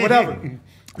 I'm like, whatever.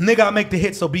 Nigga, I make the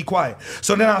hit, so be quiet.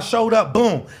 So then I showed up,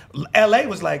 boom. LA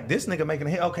was like, this nigga making a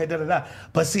hit, okay, da-da-da.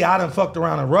 But see, I done fucked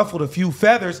around and ruffled a few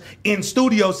feathers in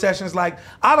studio sessions. Like,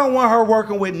 I don't want her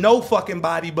working with no fucking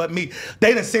body but me.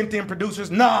 They done sent in producers,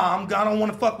 I don't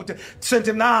want to fuck with you. Sent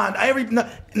him,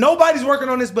 nobody's working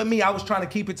on this but me. I was trying to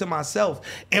keep it to myself.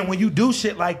 And when you do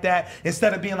shit like that,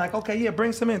 instead of being like, okay, yeah,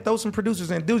 bring some in, throw some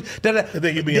producers in, do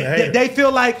think you being a hater. they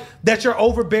feel like that you're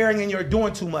overbearing and you're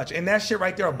doing too much. And that shit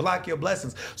right there will block your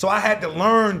blessings. So I had to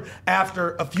learn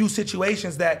after a few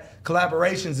situations that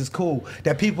collaborations is cool.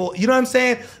 That people, you know what I'm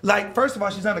saying? Like, first of all,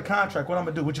 she's under contract. What I'm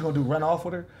gonna do? What you gonna do? Run off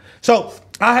with her? So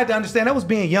I had to understand, that was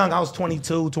being young. I was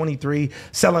 22, 23,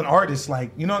 selling artists, like,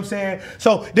 you know what I'm saying?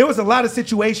 So there was a lot of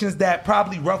situations that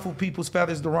probably ruffled people's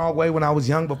feathers the wrong way when I was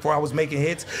young, before I was making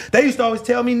hits. They used to always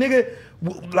tell me, nigga,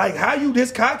 like, how you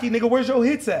this cocky, nigga, where's your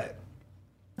hits at?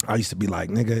 I used to be like,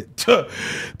 nigga,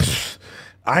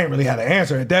 I ain't really had an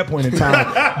answer at that point in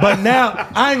time. But now,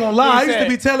 I ain't gonna lie, I used to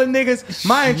be telling niggas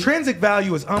my intrinsic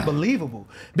value is unbelievable.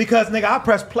 Because, nigga, I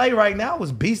press play right now,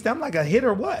 was beast. I'm like a hit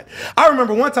or what? I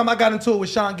remember one time I got into it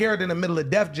with Sean Garrett in the middle of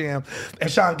Def Jam,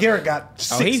 and Sean Garrett got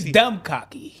 60. Oh, he's dumb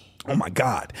cocky. Oh my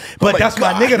God. But that's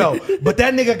my nigga though. But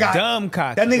that nigga got dumb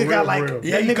cocky. That nigga got like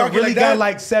Yeah, that he nigga cocky really like got that?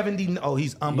 like 70. Oh,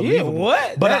 he's unbelievable. Yeah,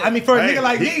 what? But That- I mean, for a Hey, nigga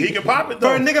like me, he can pop it,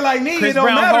 for a though. nigga like me, Chris it don't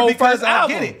Brown matter whole because first I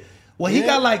album. get it. Well, he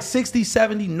got like 60,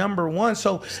 70 number one.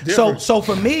 So different.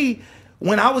 for me,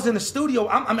 when I was in the studio,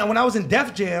 I mean, when I was in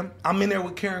Def Jam, I'm in there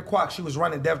with Karen Kwok. She was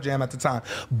running Def Jam at the time.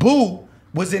 Boo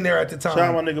was in there at the time.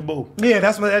 Shout out my nigga Boo. Yeah,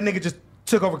 that's when that nigga just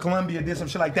took over Columbia, did some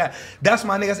shit like that. That's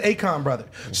my nigga's Akon brother.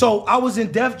 So I was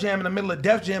in Def Jam, in the middle of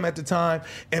Def Jam at the time,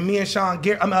 and me and Sean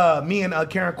Garrett, me and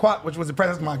Karen Kwok, which was the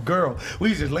president of my girl, we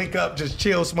used to just link up, just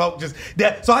chill, smoke, just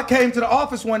that. So I came to the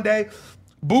office one day,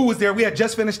 Boo was there, we had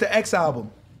just finished the X album.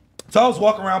 So I was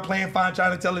walking around playing fine,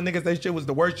 trying to tell the niggas that shit was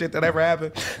the worst shit that ever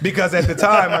happened. Because at the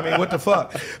time, I mean, what the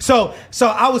fuck? So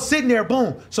I was sitting there,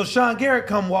 boom. So Sean Garrett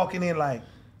come walking in like,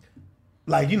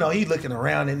 you know, he looking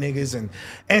around at niggas.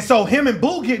 And so him and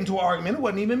Boo get into an argument. It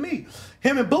wasn't even me.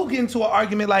 Him and Boo get into an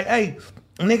argument like, hey,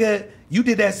 nigga, you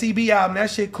did that CB album. That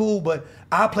shit cool, but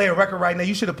I'll play a record right now.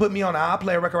 You should have put me on. I'll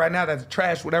play a record right now that's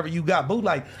trash, whatever you got. Boo,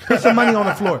 like, put some money on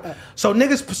the floor. So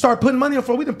niggas start putting money on the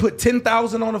floor. We done put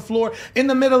 10,000 on the floor in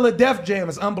the middle of Def Jam.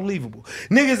 It's unbelievable.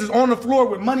 Niggas is on the floor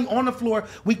with money on the floor.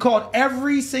 We called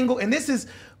every single, and this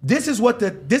is what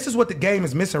the game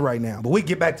is missing right now. But we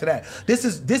get back to that. This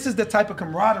is the type of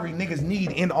camaraderie niggas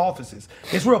need in offices.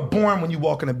 It's real boring when you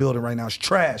walk in a building right now. It's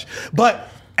trash. But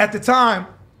at the time,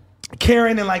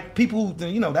 Karen and like people who,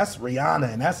 you know, that's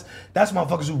Rihanna and that's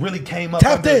motherfuckers who really came up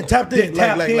Tapped in, tapped in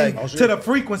like, to the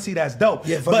frequency that's dope.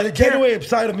 Yeah, but the genuine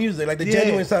side of music, like the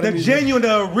genuine side of music.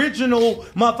 The original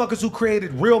motherfuckers who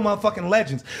created real motherfucking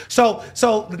legends. So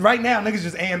right now niggas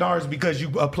just A&Rs because you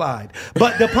applied.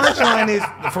 But the punchline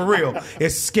is, for real,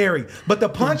 it's scary. But the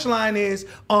punchline is,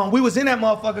 we was in that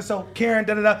motherfucker, so Karen,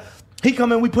 he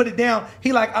come in, we put it down.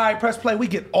 He like, all right, press play. We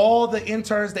get all the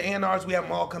interns, the A&Rs, we have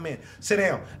them all come in. Sit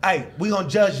down. Hey, we gonna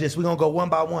judge this. We gonna go one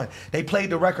by one. They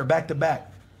played the record back to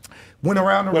back. Went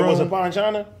around the room. Was it Fine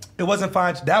China? It wasn't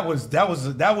fine. That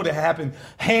would have happened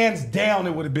hands down.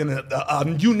 It would have been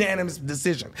a unanimous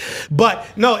decision. But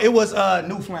no, it was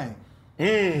New Flame.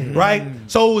 Right?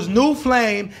 So it was New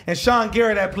Flame and Sean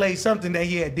Garrett that played something that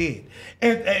he had did.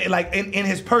 And like in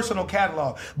his personal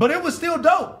catalog. But it was still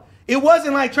dope. It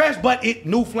wasn't like trash, but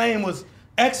New Flame was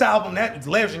X album, that was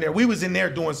legendary. We was in there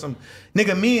doing some,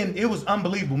 nigga, it was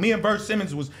unbelievable. Me and Bert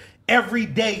Simmons was every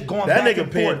day going That back nigga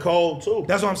and pen forth. cold too.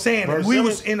 That's what I'm saying. Bert We Simmons.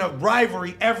 was in a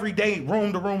rivalry every day,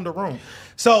 room to room to room.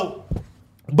 So,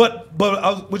 but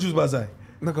what you was about to say?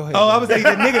 No, go ahead. Oh, I was like, the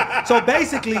nigga. So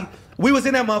basically, we was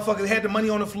in that motherfucker, had the money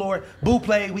on the floor, Boo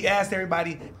played, we asked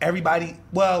everybody,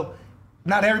 well,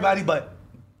 not everybody, but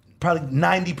probably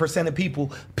 90% of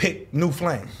people picked New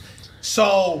Flame.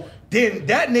 So then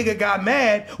that nigga got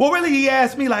mad. Well, really, he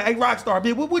asked me like, hey, Rockstar,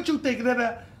 bitch, what you think of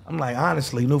that? I'm like,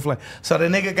 honestly, New Flame. So the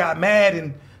nigga got mad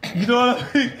and, you know what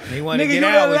I mean? He wanted to Nigga, get you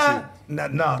out know with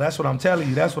what? No, that's what I'm telling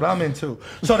you. That's what I'm into.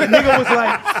 So the nigga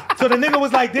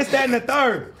was like, this, that, and the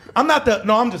third.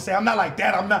 I'm just saying, I'm not like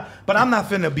that. I'm not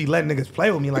finna be letting niggas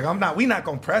play with me. Like, we not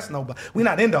gonna press nobody. We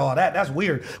not into all that. That's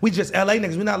weird. We just LA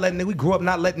niggas. We grew up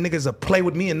not letting niggas play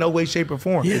with me in no way, shape, or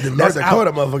form. Yeah, them That's North Dakota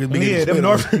out. motherfuckers be getting Yeah, them spit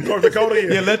North on. North Dakota,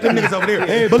 Yeah, let them niggas over there.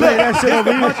 Hey, But play look, that shit this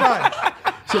over the here. punchline.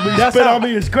 So when you That's spit how- on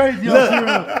me, it's crazy.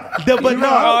 But no.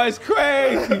 Oh, it's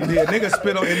crazy. Yeah, nigga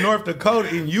spit on in North Dakota,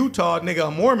 in Utah, nigga,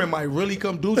 a Mormon might really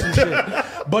come do some shit.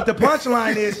 But the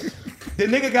punchline is, the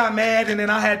nigga got mad, and then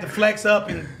I had to flex up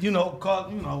and,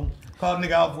 call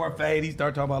nigga out for a fade. He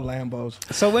started talking about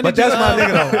Lambos. So when but did that's you, my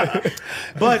nigga though.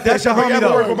 But that's your homie ever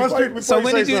work with though. Mustard? So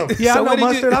when did you? Yeah, so I know when did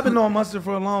Mustard. you- I've been knowing Mustard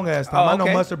for a long ass time. Oh, I know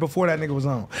okay. Mustard before that nigga was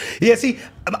on. Yeah, see,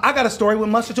 I got a story with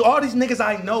Mustard too. All these niggas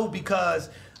I know because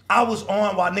I was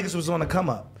on while niggas was on the come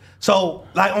up. So,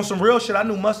 like, on some real shit, I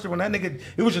knew Mustard when that nigga,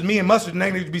 it was just me and Mustard, and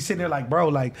that nigga would be sitting there like, bro,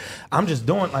 like, I'm just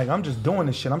doing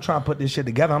this shit. I'm trying to put this shit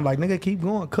together. I'm like, nigga, keep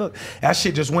going, cook. That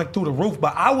shit just went through the roof.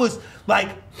 But I was, like,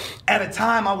 at a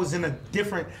time, I was in a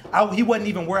different, he wasn't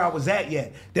even where I was at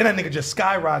yet. Then that nigga just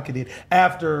skyrocketed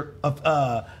after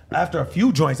a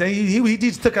few joints. He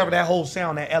just took over that whole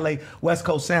sound, that LA West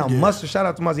Coast sound. Yeah. Mustard, shout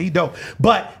out to Mustard, he dope.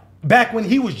 But back when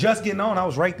he was just getting on, I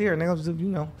was right there.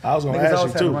 Nigga, I was gonna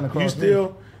ask you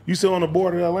too. You still on the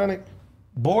board of Atlantic?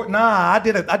 Nah, I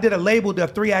did a label, a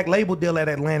 3-act label deal at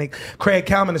Atlantic. Craig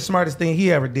Kalman, the smartest thing he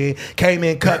ever did, came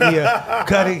in and cut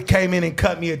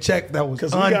me a check that was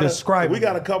undescribable. We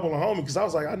got a couple of homies, because I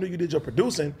was like, I knew you did your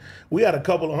producing. We had a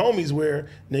couple of homies where,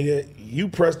 nigga, you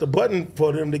pressed the button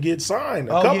for them to get signed.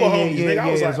 A couple of homies, nigga.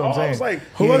 I was like,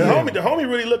 the homie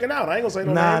really looking out. I ain't gonna say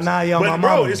no names. Yo, but my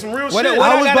bro, mama. it's some real shit. What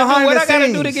I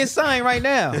gotta do to get signed right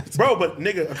now? Bro, but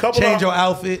nigga, a couple Change your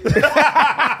outfit.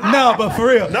 No, but for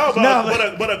real.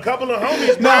 But a couple of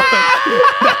homies, bro.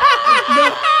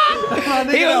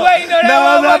 He was waiting on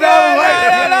that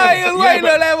motherfucker. He was waiting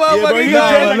on that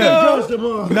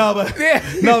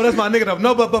motherfucker. No, that's my nigga though.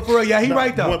 No, but for real, yeah, he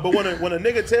right though. But when a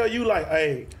nigga tell you like,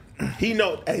 hey, he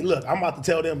know, hey, look, I'm about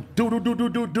to tell them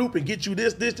doop and get you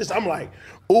this. I'm like,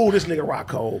 ooh, this nigga rock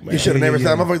cold, man. You should have never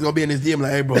said, motherfucker's gonna be in his DM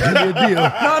like, hey, bro, give me a deal.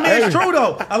 No, I mean, it's true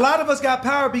though. A lot of us got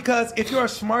power because if you're a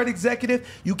smart executive,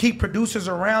 you keep producers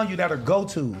around you that are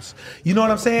go-tos. You know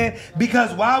what I'm saying?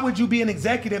 Because why would you be an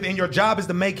executive and your job is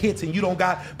to make hits and you don't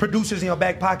got producers in your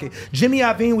back pocket? Jimmy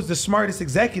Iovine was the smartest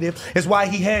executive. It's why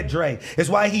he had Dre. It's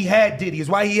why he had Diddy. It's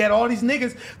why he had all these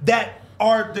niggas that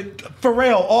are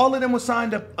Pharrell. All of them was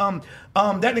signed to that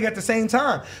nigga at the same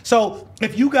time. So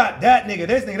if you got that nigga,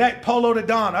 this nigga, that Polo the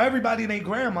Don, everybody and their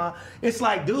grandma, it's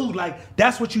like, dude, like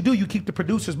that's what you do. You keep the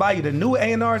producers by you. The new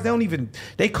A&Rs,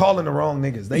 they calling the wrong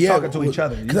niggas. They talking to each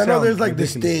other. Because I know there's like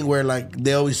this thing where like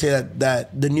they always say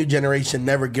that the new generation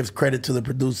never gives credit to the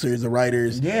producers, the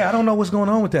writers. Yeah, I don't know what's going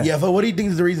on with that. Yeah, but what do you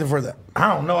think is the reason for that?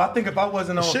 I don't know. I think if I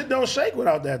wasn't on shit don't shake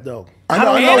without that though. I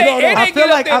don't know. I feel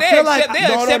like they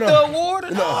accept the award.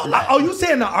 Oh, you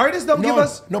saying the artists don't give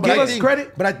us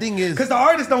credit? But I think is because the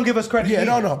artists don't give us credit. Yeah,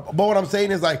 no. But what I'm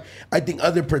saying is like I think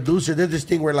other producers, there's this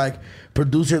thing where like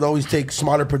producers always take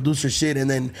smaller producer shit and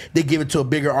then they give it to a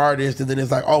bigger artist and then it's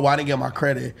like, oh, well, I didn't get my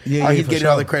credit. Yeah, he's getting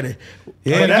all the credit.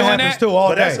 Yeah, that happens too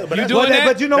all day. But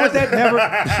you know what? That never.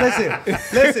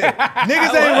 Listen.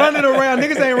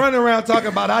 Niggas ain't running around talking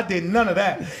about I did none of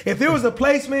that. If there was a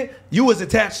placement, you was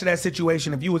attached to that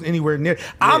situation. If you was anywhere near,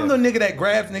 I'm the nigga that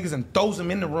grabs niggas and throws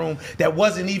them in the room that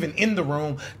wasn't even in the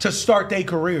room to start their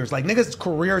careers. Like niggas'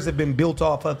 careers have been built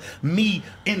off of me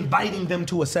inviting them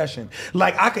to a session.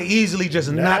 Like I could easily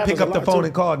just not pick up the phone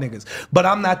and call niggas, but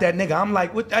I'm not that nigga. I'm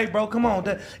like, hey bro, come on.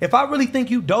 If I really think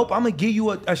you dope, I'm gonna give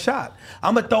you a shot.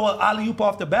 I'm gonna throw an alley-oop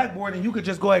off the backboard and you could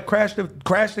just go ahead and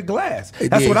crash the glass.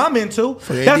 That's what I'm into.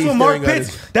 That's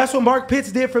what Mark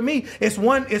Pitts did for me. It's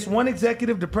one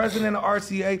executive, the president of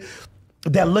RCA,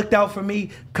 that looked out for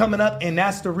me coming up, and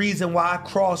that's the reason why I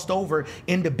crossed over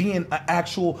into being an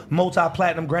actual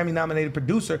multi-platinum Grammy-nominated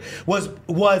producer was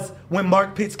when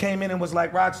Mark Pitts came in and was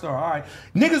like, Rockstar, all right.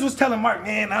 Niggas was telling Mark,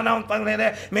 man, I don't fucking like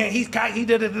that. Man, he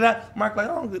da-da-da-da. Mark like,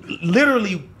 oh,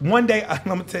 literally one day, I'm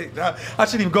going to tell you, I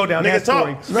shouldn't even go down that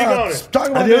story. Speak on it.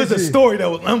 There was a story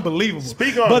that was unbelievable.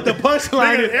 Speak on it. But the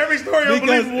punchline is... Every story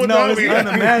unbelievable. No, it's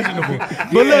unimaginable.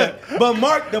 But look, but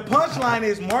Mark, the punchline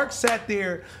is Mark sat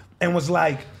there and was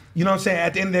like, you know what I'm saying?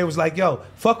 At the end of the day, was like, yo,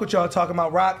 fuck what y'all talking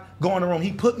about, Rock, go in the room.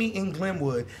 He put me in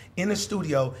Glenwood, in the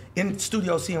studio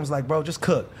C, and was like, bro, just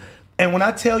cook. And when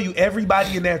I tell you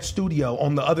everybody in that studio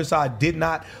on the other side did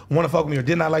not want to fuck with me or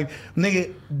did not like,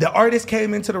 nigga, the artist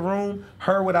came into the room,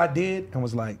 heard what I did, and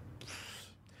was like,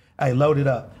 hey, load it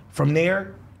up. From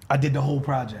there, I did the whole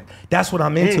project. That's what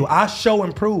I'm into. I show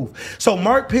and prove. So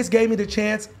Mark Pitts gave me the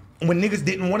chance when niggas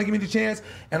didn't want to give me the chance,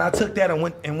 and I took that and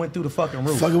went through the fucking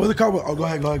roof. Fuck it, what's the car? Oh, go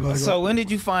ahead. So when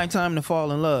did you find time to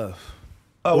fall in love?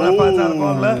 Oh, when I find time to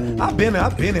fall in love, I've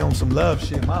been on some love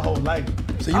shit my whole life.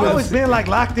 So I've always been like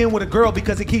locked in with a girl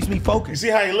because it keeps me focused. You see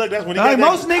how he look? That's when he got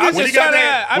most that, niggas. When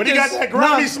he got that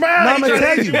grimy smile, I'm gonna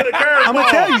tell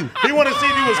you. He want to see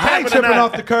if you was I ain't tripping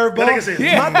off the curveball.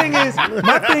 My thing is,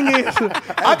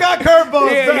 I got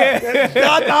curveballs back.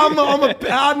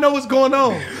 I know what's going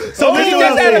on. So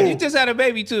you just had a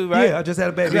baby too, right? Yeah, I just had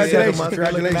a baby.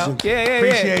 Congratulations. Yeah.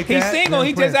 Appreciate He's that. single.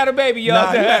 He just had a baby, y'all.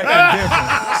 Nah, you acting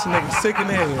different. This nigga sick in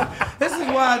the head. This is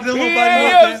why I don't You know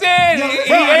what I'm saying?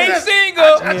 He ain't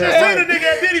single. I just seen a nigga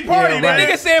at Diddy party, Yeah, man. That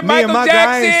nigga said Me and Michael my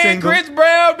guy ain't Jackson, single. Chris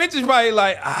Brown. Bitches probably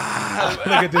like,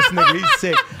 Look at this nigga. He's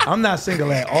sick. I'm not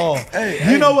single at all.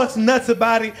 You know what's nuts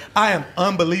about it? I am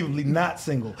unbelievably not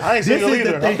single. I ain't single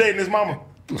either. I'm dating his mama.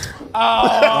 oh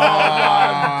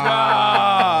my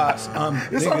God.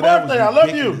 It's her birthday. I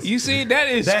love you. You see, that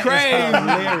is That crazy. is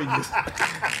hilarious.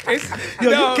 It's, Yo,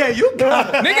 you can't. You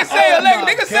got it.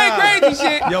 Nigga say crazy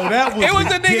shit. Yo, that was It was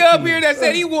a nigga up here that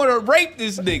said he want to rape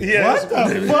this nigga. Yeah, What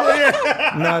the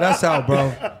fuck? Nah, that's out,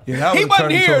 bro. Yeah, that He was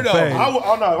wasn't here, though.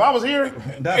 oh no, if I was here,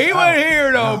 He wasn't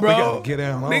here though, We bro. gotta get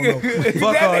down. I Nigga, don't know.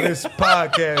 Fuck that all nigga- this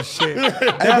podcast shit.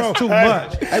 That's too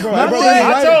much. Hey, bro, Not bro,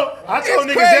 that- I told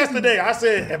It's niggas crazy. yesterday. I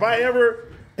said if I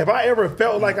ever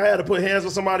felt like I had to put hands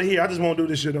on somebody here, I just won't do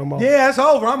this shit no more. Yeah, it's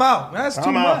over. I'm out. That's too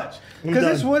I'm out. much. I'm Because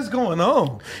done. this what's going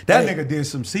on. That nigga did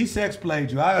some C-sex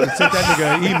played you. I gotta send that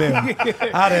nigga an email.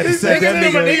 I had to send that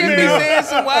nigga an Niggas be email. saying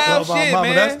some wild Well, my shit, mama,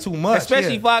 man. that's too much,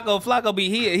 Especially yeah. Flacco. Flacco be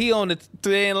he on the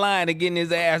thin line of getting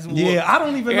his ass whooped. Yeah, I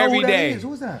don't even know every who that day. is.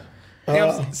 Who's that?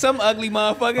 Some ugly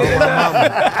motherfucker.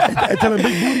 I tell him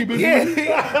big booty, Yeah,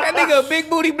 that nigga a big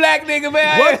booty black nigga,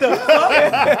 man. What the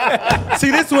fuck? See,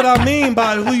 this is what I mean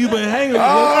by who you been hanging with.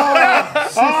 Nah,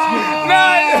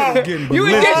 Getting you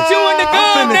was belligerent. just chewing the I'm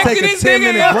gum finna next take to a this 10-minute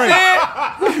nigga. You know what break. I'm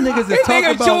saying? These niggas This that talk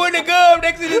nigga about. chewing the gum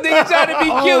next to this nigga trying to be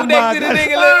Oh cute my next to the God.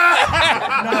 nigga. Look.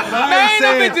 I ain't no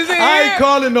bitches in I ain't here.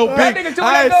 calling no That big. nigga chewing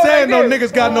I ain't that gum saying no like this.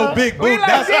 niggas got no big We boot. like,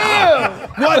 That's damn.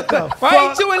 what the Why you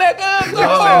fuck. chewing that gum so Oh,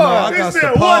 hard? I got He to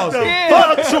said, pause. what the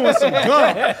Yeah. Fuck chewing some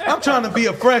gum. I'm trying to be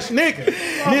a fresh nigga.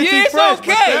 Minty Yeah, it's fresh,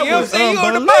 okay. but that You know what I'm was saying? You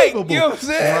on the bike. unbelievable. You know what I'm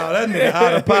saying? Wow, that nigga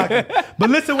out of pocket. But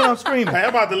listen what I'm screaming. Hey, I'm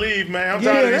about to leave, man. I'm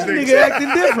Yeah, tired that of these nigga niggas. acting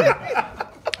different.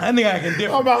 That nigga acting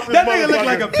different. I'm about this That nigga look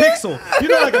like a pixel. You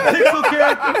know, like a pixel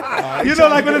character. You know,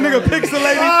 like when a nigga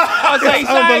pixelated. I was like,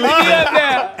 sizing me up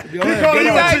now. He calling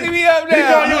you a Sizing me up He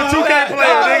calling you now. a 2K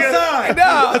player, nigga. No.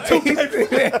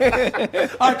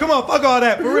 All right, come on, fuck all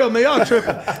that. For real, man, y'all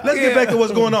tripping. Let's get back to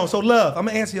what's going on. So, love, I'm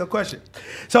gonna answer your question.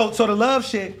 So the love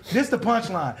shit, this the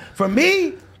punchline. For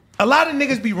me, a lot of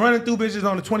niggas be running through bitches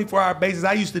on a 24-hour basis.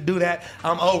 I used to do that.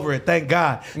 I'm over it, thank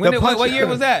God. What year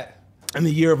was that? In the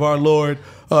year of our Lord,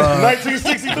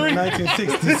 1963.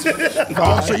 1960s.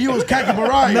 Oh, so you was Kaki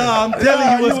Mariah. No, I'm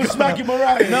telling you, was smacking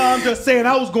Mariah. No, I'm just saying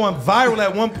I was going viral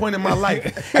at one point in my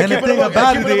life. And the Keep it thing up,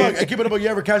 about keep it up, is, keep it up. You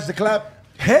ever catch the clap?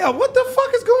 hell, what the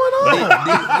fuck is going on? He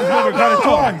caught it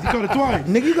twice. He caught it twice.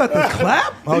 Nigga, you got the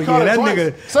clap? Oh yeah, caught it that twice.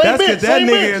 nigga. Same That's bitch, because that same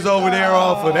nigga bitch. is over there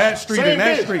off of that street Same and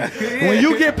that bitch. street. When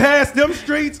you get past them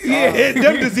streets,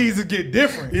 them diseases get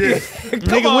different. Yeah.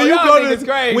 Nigga, on, when you y'all go niggas to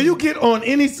crazy. when you get on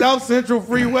any South Central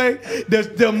freeway, the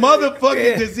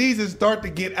motherfucking diseases start to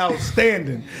get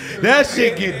outstanding. That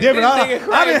shit get different. This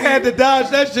nigga I done crazy. had to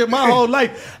dodge that shit my whole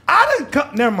life. I done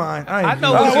come. Never mind. I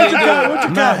know what what you you got. do. What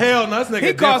you got? Hell no, this nigga.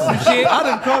 He caught some different. shit. I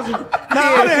done caused some. Nah,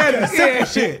 I done had the simple Yeah.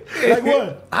 shit. Like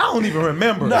what? I don't even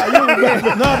remember. Nah, you remember?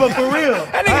 No, but for real.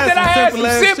 That nigga said I had some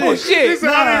ass simple shit.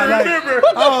 Nah, I don't like, remember.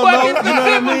 What the I don't fuck know, is you know what I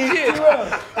some mean? simple shit?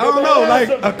 I don't know, like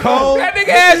a cold. That nigga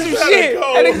had some shit.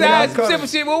 cold. That nigga had I some caught simple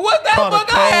shit. Well, what the caught a fuck I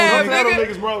cold. had, Don't tell them nigga?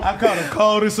 niggas, bro. I caught a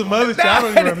cold and some other shit. I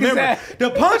don't Nah, even remember. exactly.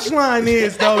 The punchline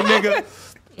is though, nigga.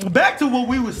 Back to what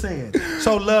we were saying.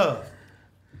 So love.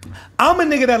 I'm a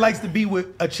nigga that likes to be with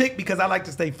a chick because I like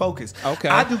to stay focused. Okay.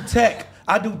 I do tech.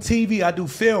 I do TV, I do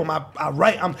film, I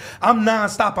write, I'm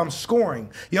nonstop, I'm scoring.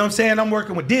 You know what I'm saying? I'm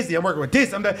working with Disney, I'm working with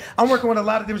this, I'm working with a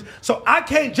lot of different. So I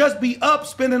can't just be up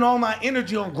spending all my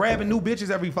energy on grabbing new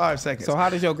bitches every 5 seconds. So how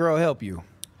does your girl help you?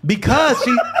 Because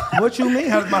she, what you mean?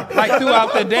 How's my Like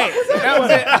throughout the day.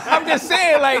 I'm just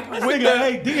saying, like with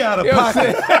nigga the AD out of You know what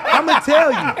I'm pocket. I'm gonna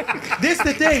tell you, this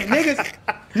the thing, niggas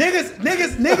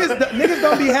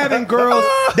don't be having girls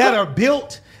that are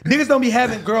built. Niggas don't be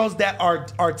having girls that are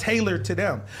tailored to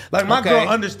them. Like my girl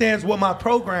understands what my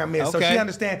program is, so she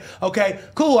understands. Okay,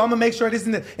 cool. I'm gonna make sure this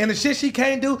and the shit she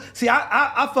can't do. See,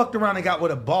 I fucked around and got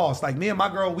with a boss. Like me and my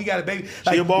girl, we got a baby.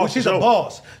 Like, a boss, she's sure. a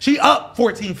boss. She up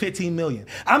 14, 15 million.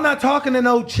 I'm not talking to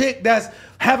no chick that's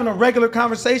having a regular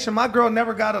conversation. My girl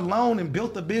never got a loan and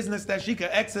built a business that she could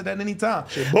exit at any time.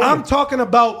 I'm not talking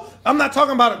about a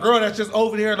girl that's just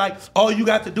over there like all you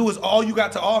got to do is all you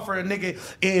got to offer a nigga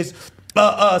is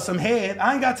some head.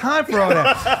 I ain't got time for all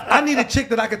that. I need a chick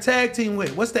that I could tag team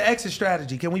with. What's the exit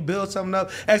strategy? Can we build something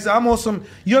up? Actually, I'm on some.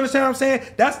 You understand what I'm saying?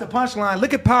 That's the punchline.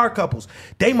 Look at power couples.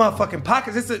 They motherfucking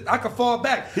pockets. I could fall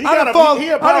back.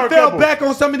 I fell back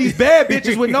on some of these bad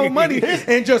bitches with no money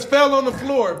and just fell on the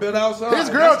floor. Built outside. His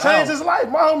girl changed his life.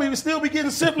 My homie would still be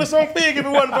getting syphilis on Fig if it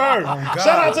wasn't for her. Shout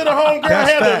out to the homegirl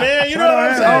Heather, man. You know what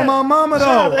I'm saying? Oh my mama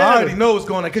though. I already know what's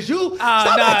going on. Cause you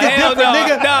stop acting different,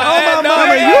 nigga. Oh my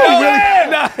mama, you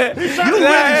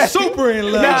really super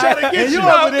in love. And you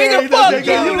over there, fuck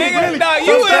you, nigga. Nah,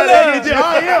 you in love,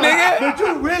 nigga. But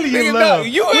you really in love.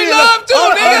 You in love too,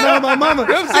 nigga. No, my mama.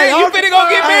 Hey, you finna go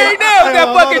get married now with that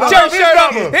fucking church shirt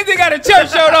on. This nigga got a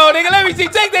church shirt on, nigga. Let me see.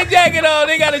 Take that jacket on.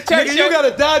 They got a church shirt. You got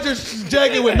a Dodgers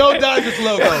jacket with no Dodgers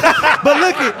logo. But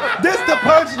look at this, the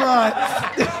punchline.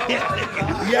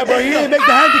 Yeah, bro, he didn't make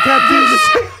the handicap team.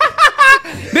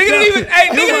 Nigga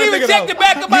didn't even check the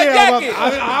back of my jacket.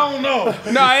 I don't know.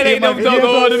 No, it ain't no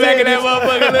logo on the back of that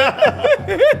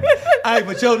motherfucker. Hey,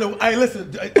 but yo, hey,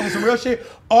 listen, on some real shit.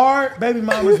 Our baby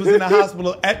mamas was in the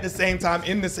hospital at the same time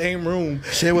in the same room.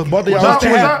 Shit, was both of y'all was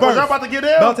y'all about to get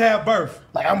ill? About to have birth.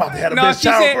 Like, I'm about to have a bitch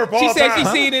child birth. She said she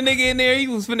seen the nigga in there. He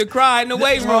was finna cry in the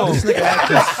weight room. This nigga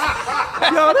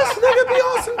yo, this nigga be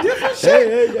on some different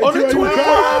shit. On the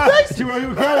 24-hour basis.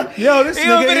 Yo, this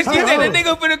nigga. She said the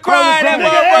nigga finna cry that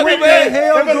motherfucker, man.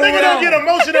 If a nigga don't get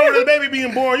emotional over the baby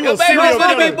being born, you a serial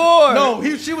killer. No,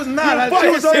 she was not. She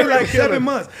was only like 7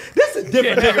 months. This is a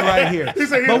different nigga right here.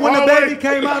 But when the baby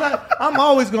came out, I'm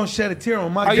always gonna shed a tear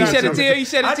on my. Oh, you shed a tear? You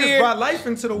shed a tear? I just brought life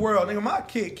into the world, nigga. My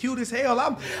kid, cute as hell.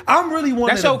 I'm really one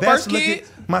of the best looking.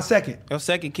 My second. Your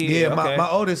second kid. Yeah, my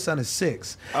oldest son is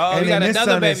 6. Oh, you got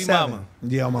another baby mama.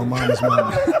 Yeah, my mama's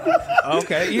mama.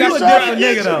 Okay, you got a different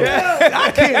nigga though.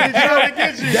 I can't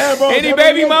get you. Any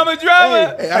baby mama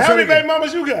drama? How many baby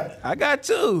mamas you got? I got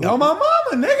 2. Yo, my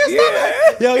mama, nigga.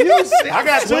 Stop. Yo, you. I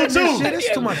got 2 too. Shit,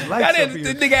 it's too much life.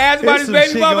 The nigga asked about his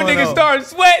baby mama. Nigga started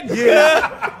sweating. Yeah.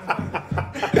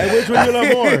 Hey, which one you love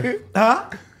more? Huh?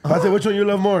 I said, which one you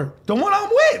love more? The one I'm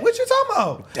with. What you talking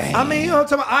about? Damn. I mean, you know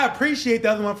what I'm talking about? I appreciate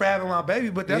the other one for having my baby,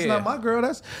 but that's not my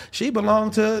girl. She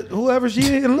belonged to whoever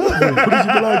she in love with. Who does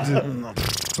she belong to?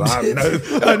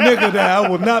 A nigga that I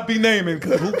will not be naming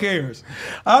because who cares?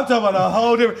 I'm talking about a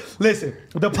whole different. Listen,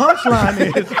 the punchline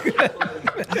is.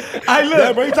 I look.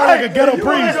 Yeah, bro, you talking like a ghetto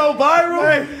priest. You go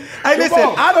viral? Hey, listen,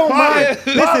 I don't mind.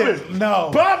 Listen,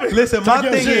 no. Listen, my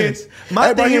thing is.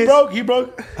 Hey, bro, he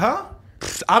broke. Huh?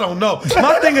 I don't know.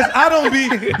 My thing is, I don't be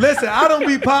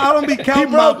counting. He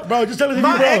broke, bro. Just tell us if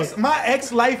he broke. My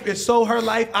ex life is so her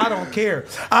life. I don't care.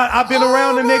 I've been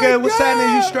around the nigga. What's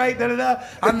happening? You straight? Da da da.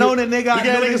 I know the nigga. I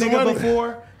know the nigga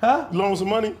before. Huh? You loan some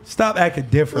money? Stop acting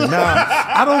different. Nah,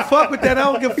 I don't fuck with that. I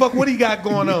don't give a fuck what he got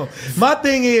going on. My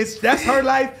thing is, that's her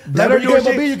life. Let her do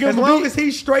shit. As long as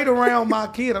he's straight around my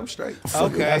kid, I'm straight.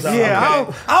 Okay.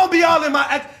 Yeah, I don't be all in my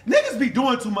ex. Niggas be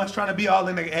doing too much trying to be all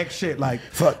in the ex shit. Like,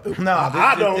 fuck. Nah,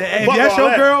 I don't. If that's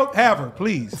your girl, have her,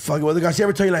 please. Fuck, well, guys, she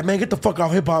ever tell you like, man, get the fuck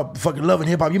off hip hop, fucking loving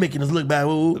hip hop. You making us look bad.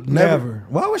 Never.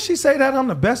 Why would she say that? I'm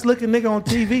the best looking nigga on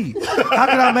TV. How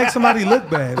can I make somebody look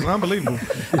bad? It's unbelievable.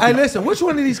 Hey, listen, which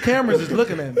one of these cameras is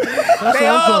looking at me? They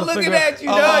all looking at you,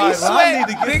 dog. You sweat,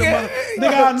 nigga.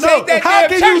 I know. Take that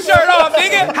damn church shirt off,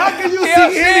 nigga. How can you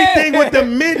see anything with the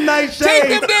midnight shade?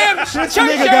 Take them damn church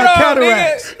shirt got off,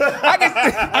 cataracts.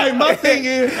 nigga. Hey, my thing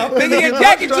is, nigga, your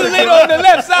jacket too little on the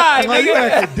left side, nigga.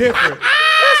 That's different.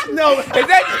 No, is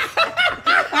that?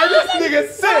 This nigga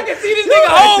sick. I can see this nigga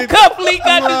whole cup leak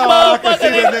out this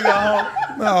motherfucker.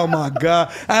 Oh my God.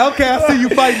 Okay, I see you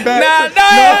fighting back.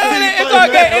 It's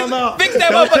okay. Fix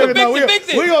that motherfucker. Fix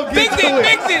it.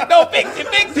 Fix it. No, fix it.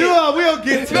 We'll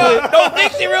get to it. No,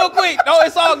 fix it real quick. No,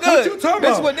 it's all good. What you talking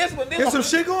about? This one. There's some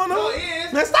shit going on? Oh,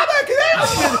 yeah. Man, stop acting out.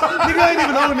 Nigga ain't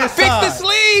even on this Fix side. the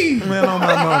sleeve. Man, on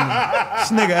my mama.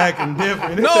 This nigga acting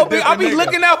different. No, I be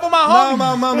looking out for my homies. No,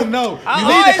 my mama, no. I You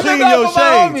need to clean your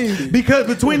shades. shades. Because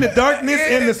between the darkness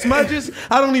and the smudges,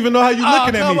 I don't even know how you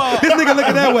looking at me. This nigga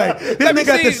looking that way. This nigga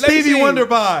got the Stevie Wonder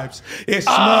vibes. It's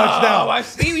smudged out. I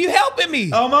see you helping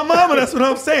me. Oh, my mama, that's what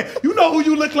I'm saying. You know who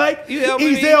you look like? You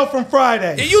helping me? Ezel from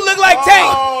Friday. Yeah, you look like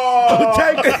Tank.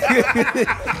 Tank.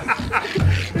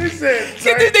 He said,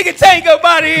 get this nigga Tank up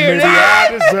out of here, nigga.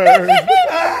 I deserve.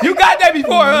 You got that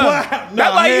before, huh? Wow.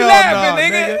 That's why you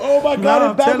laughing, nigga. Oh my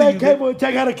God, if Batman came and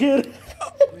Tank had a kid.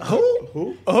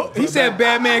 Who? He said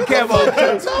Batman Camo.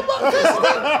 This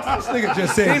nigga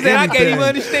just said He said, I can't even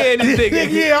understand this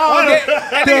nigga. Yeah,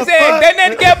 that nigga said, that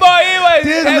nigga Camo anyway.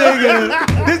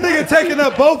 This nigga nigga taking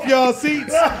up both y'all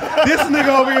seats. This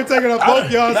nigga over here taking up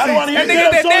both y'all seats. I don't want to hear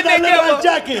that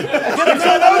jacket.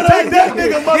 Take that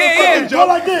nigga motherfucking Go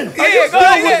like this. Hey,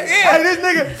 this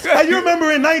nigga. Hey, you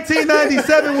remember in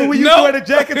 1997 when we used to wear the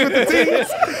jackets with the teams?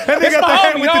 That nigga got the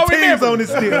hat with the teams on it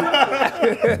still.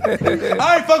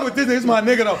 I ain't fucking with this nigga. It's my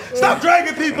nigga though. Stop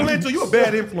dragging people into you. A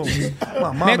bad influence.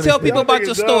 Man, tell people about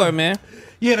your store, man.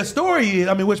 Yeah, the story is,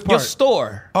 I mean, which part? Your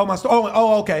store. Oh, my store.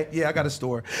 Oh, okay. Yeah, I got a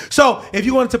store. So, if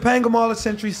you want to Topanga Mall or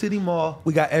Century City Mall,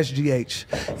 we got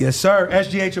SGH. Yes, sir.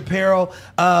 SGH Apparel,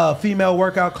 female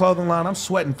workout clothing line. I'm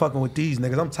sweating fucking with these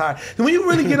niggas. I'm tired. And when you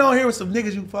really get on here with some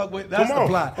niggas you fuck with, that's the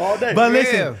plot. All day. But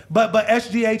listen, but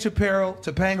SGH Apparel,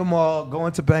 Topanga Mall,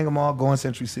 going Topanga Mall, going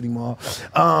Century City Mall.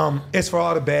 It's for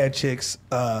all the bad chicks,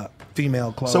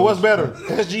 female clothes. So what's better,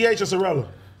 SGH or Sorella?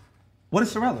 What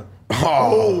is Sorella?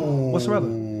 Oh. What's Sorella?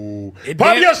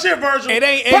 Pop your shit, Virgil. It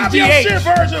ain't Pop your SGH. shit,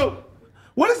 Virgil.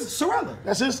 What is Sorella?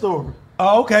 That's his story.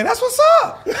 Oh, okay. That's what's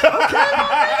up. Okay.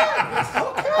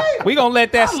 We gonna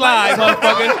let that slide,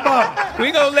 motherfucker.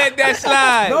 We gonna let that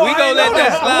slide. No, we gonna let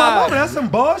that slide. That's some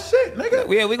bullshit, nigga.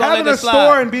 Yeah, we gonna having let that a slide.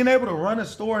 store and being able to run a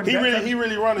store. And He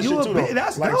really running shit too, though.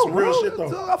 That's like dope, some real bro. shit,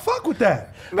 though. I fuck with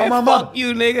that. Man, my fuck mama.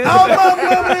 you, nigga. Oh, my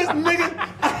mama, this nigga.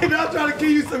 I'm not trying to give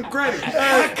you some credit.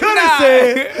 I could have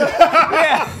said.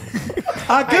 Yeah.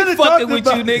 I could have fucking with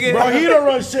you, nigga. Bro, he don't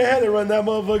run shit. Had to run that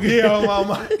motherfucker. Yeah,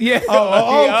 mama. Yeah.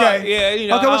 Oh, okay. Yeah, you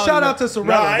know. Okay, well, shout out to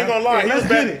Sorella. Nah, I ain't gonna lie.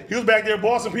 Yeah, He was back there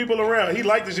bossing people around. He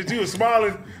liked the shit. He was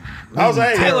smiling. I was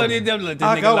like, Taylor hey, did them let this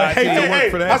I nigga go lie. hate to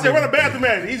work for that I said, nigga. where the bathroom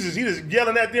at? He just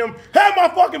yelling at them. Have my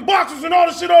fucking boxes and all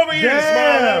the shit over here. And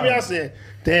smiling at me. I said,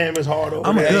 damn, it's hard over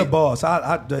I'm there. a good boss.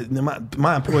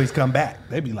 My employees come back.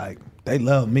 They be like, they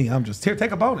love me. I'm just here.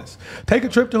 Take a bonus. Take a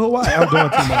trip to Hawaii. I'm doing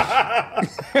too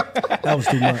much. That was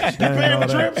too much. You paying for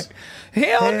trips?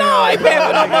 Hell no, I ain't paying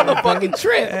for no motherfucking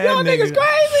trip. Y'all niggas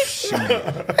crazy.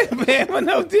 I ain't paying for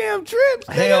no damn trips.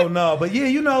 Hell no. But yeah,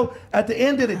 you know, at the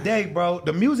end of the day, bro,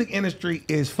 the music industry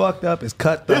is fucked up. It's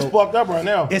cutthroat. It's fucked up right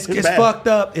now. It's bad. fucked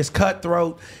up. It's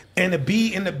cutthroat. And to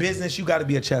be in the business, you got to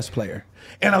be a chess player.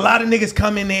 And a lot of niggas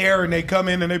come in there and they come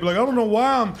in and they be like, I don't know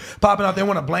why I'm popping out. They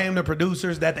want to blame the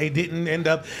producers that they didn't end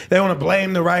up. They want to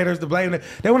blame the writers. They want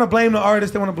to blame the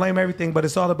artists. They want to blame everything. But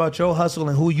it's all about your hustle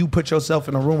and who you put yourself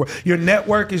in a room with. Your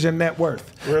network is your net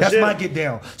worth. That's my get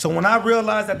down. So when I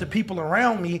realized that the people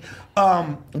around me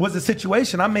was a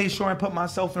situation, I made sure and put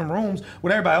myself in rooms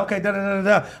with everybody. Okay,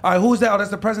 da-da-da-da-da. All right, who's that? Oh,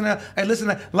 that's the president. Hey, listen,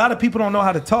 a lot of people don't know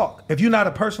how to talk. If you're not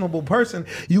a personable person,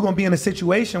 you're going to be in a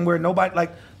situation where nobody,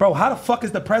 like, bro, how the fuck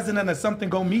is the president of something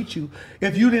go meet you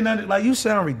if you didn't like? You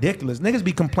sound ridiculous. Niggas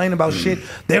be complaining about shit.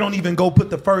 They don't even go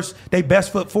put they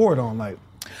best foot forward on. Like,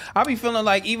 I be feeling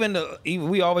like even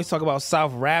we always talk about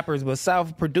South rappers, but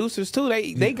South producers too.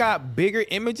 They got bigger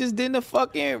images than the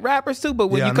fucking rappers too. But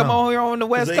when you come on here on the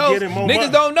West Coast,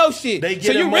 niggas don't know shit.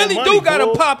 So you really do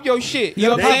gotta pop your shit. You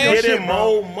know what I'm saying? They getting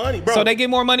more money, bro. So they get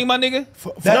more money, my nigga.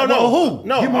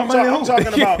 No. I'm talking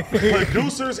who? about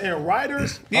producers and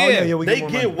writers. Yeah, they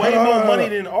get way more money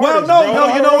than artists. Well,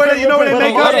 no, you know where they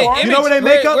make up. You know where they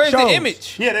make up Where's shows. the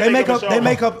image? Yeah, they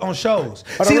make up on shows.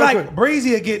 See, like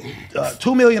Breezy will get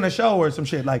 $2 million a show or some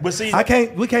shit. Like, but see,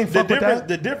 we can't fuck with that.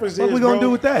 The difference is, what we gonna do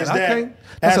with that?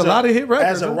 That's a lot of hit records.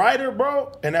 As a writer,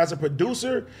 bro, and as a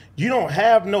producer, you don't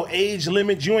have no age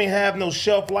limit. You ain't have no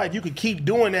shelf life. You could keep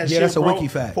doing that shit, that's a bro, wiki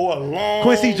fact. for a long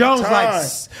Quincy Jones time. like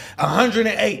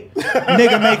 108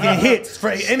 nigga making hits for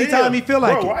anytime he feel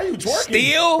like bro, it. why you twerking?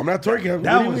 Still? I'm not twerking.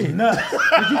 That was nuts.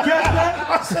 Did you catch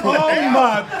that? Oh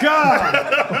my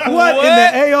God. What in the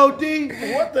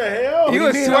AOD? What the hell? You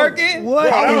was twerking? What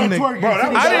Bro, in the bro,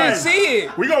 that was I didn't nice. see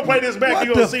it. We gonna play this back. What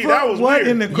You gonna the see fuck? that was What weird.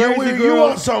 in the crazy You girl?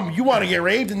 want some? You want to get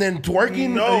raped and then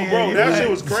twerking? No, bro, that shit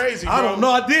was crazy, bro. I don't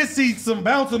know. I did see some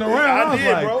bouncing around. I was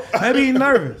did, like, bro. Maybe he's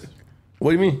nervous.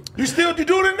 What do you mean? You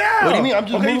doing it now? What do you mean? I'm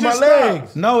just moving you my stopped.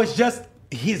 legs. No, it's just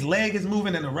his leg is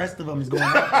moving and the rest of him is going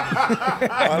up. No,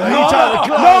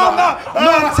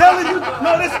 I'm telling you. No,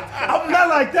 I'm not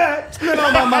like that. Spit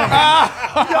on my mouth.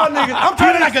 Y'all niggas. I'm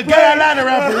trying to like a gay Atlanta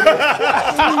rapper.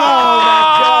 Oh my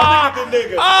God. Look at the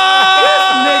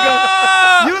nigga.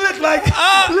 You look like.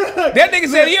 That nigga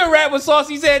said he a rap with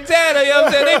Saucy Santana. You know what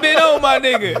I'm saying? They been on my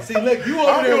nigga. See, look, you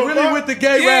over there really with the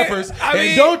gay rappers, I mean,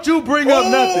 and don't you bring up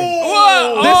nothing.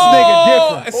 What? This nigga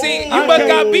different. See, you must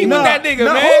got beef with that nigga,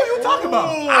 man. Who you talking about?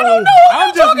 I don't know who I'm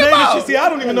you just talking naming about. shit. See, I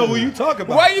don't even know who you talking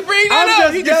about. Why you bring that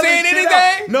up? He just saying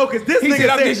anything? No, because this He said, nigga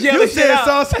I'm said, just yelling you shit said out.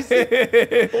 saucy. I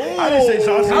didn't say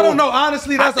saucy. I don't know.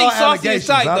 Honestly, I that's think all Saucy allegations. is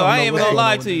tight, though. I ain't even gonna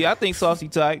lie you. to you. I think Saucy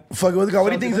tight. Fuck it, what do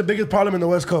you think is the biggest problem in the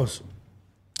West Coast?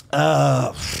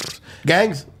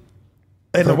 Gangs.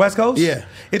 In the West Coast? Yeah.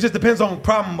 It just depends on the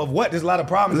problem of what. There's a lot of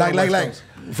problems. Like. What's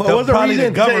the probably the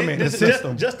government, the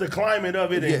system. Just the climate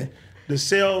of it and the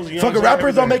sales. You know fucking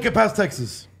rappers don't make it past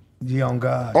Texas. Yeah, on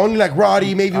God. Only like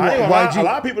Roddy, maybe YG. A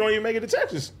lot of people don't even make it to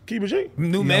Texas. Keep it G.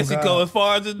 New Mexico, as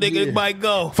far as the nigga might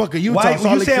go. Fucking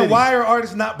Utah. You saying why are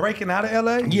artists not breaking out of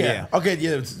LA? Yeah. Okay,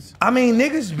 yeah. I mean,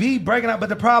 niggas be breaking out, but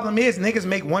the problem is niggas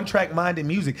make one-track minded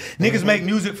music. Niggas make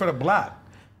music for the block.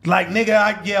 Like, nigga,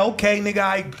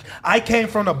 I came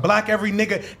from the block.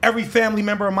 Every family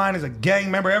member of mine is a gang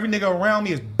member. Every nigga around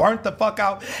me is burnt the fuck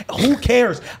out. Who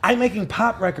cares? I'm making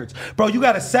pop records. Bro, you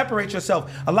gotta separate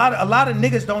yourself. A lot of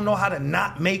niggas don't know how to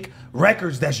not make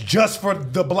records that's just for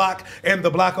the block and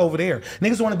the block over there.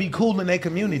 Niggas wanna be cool in their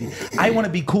community. I wanna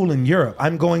be cool in Europe.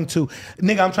 I'm trying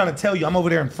to tell you, I'm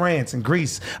over there in France and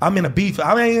Greece. I'm in a beef.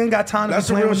 I ain't got time to be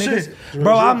playing with niggas.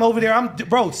 Bro, I'm over there.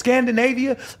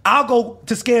 Scandinavia, I'll go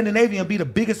to Scandinavia and be the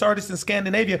biggest artist in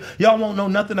Scandinavia. Y'all won't know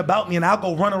nothing about me, and I'll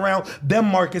go run around them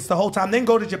markets the whole time. Then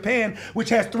go to Japan, which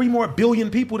has 3 more billion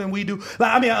people than we do.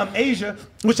 Asia,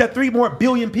 which has 3 more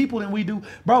billion people than we do.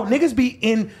 Bro, niggas be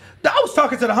in. I was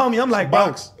talking to the homie. I'm like,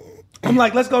 bro. I'm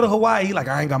like, let's go to Hawaii. He like,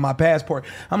 I ain't got my passport.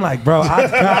 I'm like, bro, I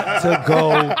got to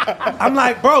go. I'm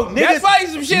like, bro, niggas. That's probably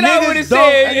some shit I would have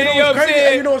said. You know what I'm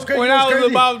saying? You know what's crazy? When I was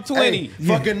about 20. Hey,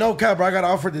 fucking no cap, bro. I got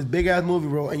offered this big ass movie,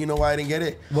 bro. And you know why I didn't get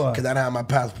it? What? Because I didn't have my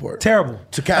passport. Terrible.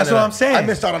 To Canada. That's what I'm saying. I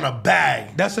missed out on a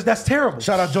bag. That's terrible.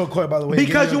 Shout out Joe Coy, by the way.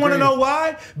 Because you want to know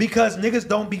why? Because niggas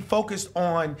don't be focused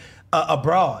on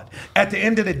abroad. At the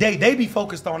end of the day, they be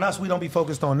focused on us. We don't be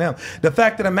focused on them. The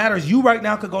fact of the matter is, you right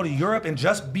now could go to Europe, and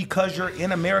just because you're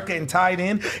in America and tied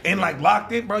in and like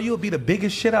locked in, bro, you'll be the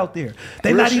biggest shit out there.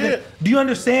 They not even. Do you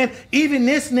understand? Even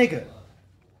this nigga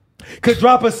could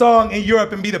drop a song in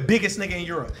Europe and be the biggest nigga in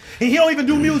Europe. And he don't even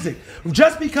do music.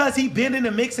 Just because he been in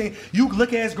the mix and you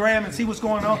look at his gram and see what's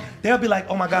going on, they'll be like,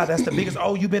 oh my God, that's the biggest.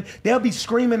 They'll be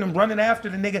screaming and running after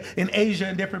the nigga in Asia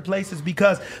and different places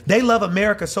because they love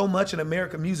America so much and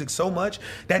American music so much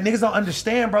that niggas don't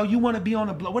understand, bro. You want to be on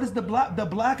the block. What is the block? The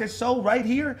block is so right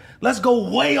here. Let's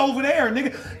go way over there,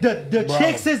 nigga. The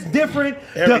chicks is different.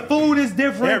 The food is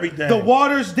different. Everything. The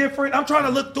water's different. I'm trying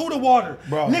to look through the water.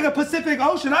 Bro. Nigga, Pacific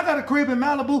Ocean, I got a crib in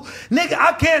Malibu. Nigga,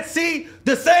 I can't see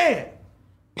the sand.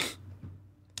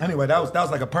 Anyway, that was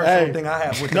like a personal thing I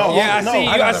have with you.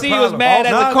 I see you was mad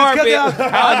at the carpet. I was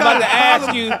about to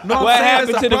ask you what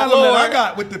happened to the floor. I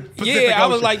got with the Pacific Ocean. I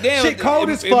was like, damn, shit cold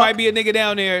as fuck. It might be a nigga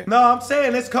down there. No, I'm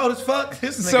saying it's cold as fuck.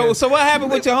 So what happened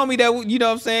with your homie that, you know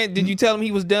what I'm saying? Did you tell him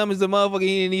he was dumb as a motherfucker,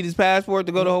 he didn't need his passport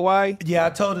to go to Hawaii? Yeah,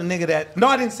 I told the nigga that. No,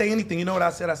 I didn't say anything. You know what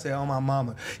I said? I said, oh my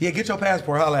mama. Yeah, get your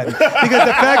passport, holla at me. Because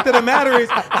the fact of the matter is,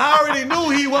 I already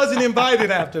knew he wasn't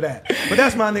invited after that. But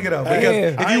that's my nigga though.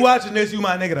 Because if you watching this, you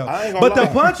my nigga though. But the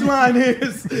punchline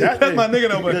is that's my nigga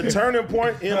though. The turning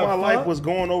point in my life was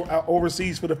going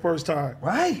overseas for the first time.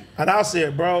 Right. And I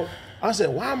said,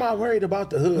 why am I worried about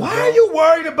the hood? Why are you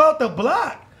worried about the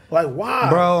block? Like, why?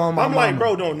 Bro, I'm like,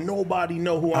 bro, don't nobody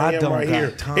know who I am right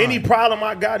here. Time. Any problem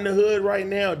I got in the hood right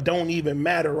now don't even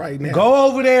matter right now. Go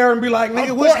over there and be like,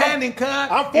 nigga, what's happening, cut?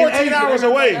 I'm 14 hours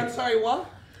away. I'm sorry, what?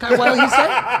 What he say?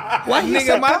 What he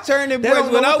said? My turning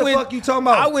point when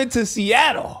I went to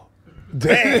Seattle.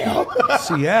 Damn.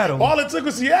 Seattle. All it took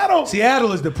was Seattle.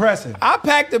 Seattle is depressing. I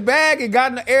packed a bag and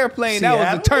got in the airplane. Seattle?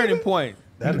 That was the turning point.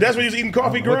 That's when you was eating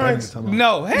coffee grinds?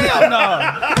 No, hell no.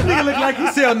 That nigga look like he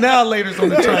sell now laters on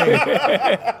the train.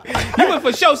 You went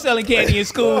for show selling candy in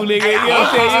school, nigga. You know what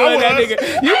I'm saying? You was that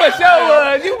nigga. You for sure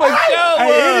was. You for sure was.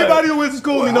 Hey, anybody who went to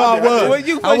school, you know I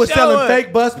was. I was selling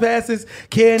fake bus passes,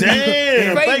 candy.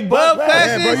 Damn, fake bus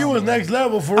passes. Bro, you was next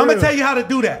level for real. I'm going to tell you how to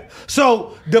do that.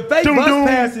 So, the fake bus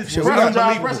passes was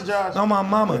unbelievable. On my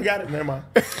mama. You got it, never mind.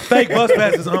 Fake bus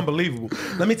passes is unbelievable.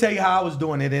 Let me tell you how I was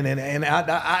doing it, and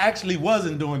I actually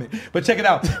wasn't doing it. But check it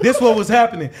out. This what was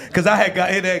happening. Because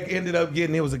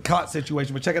it was a caught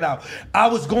situation. But check it out. I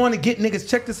was going to get niggas,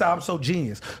 check this out, I'm so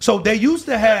genius. So they used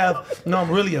to have, no,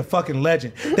 I'm really a fucking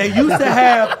legend. They used to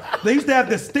have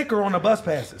the sticker on the bus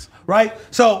passes, right?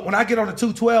 So when I get on the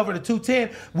 212 or the 210,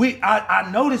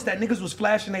 I noticed that niggas was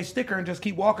flashing their sticker and just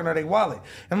keep walking or their wallet.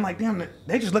 And I'm like, damn,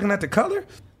 they just looking at the color?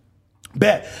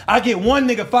 Bet. I get one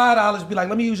nigga $5, be like,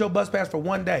 let me use your bus pass for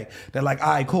one day. They're like,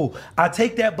 all right, cool. I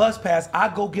take that bus pass, I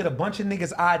go get a bunch of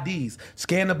niggas' IDs,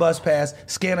 scan the bus pass,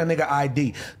 scan a nigga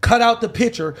ID, cut out the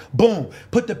picture, boom,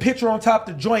 put the picture on top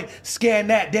of the joint, scan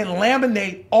that, then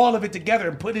laminate all of it together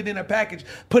and put it in a package,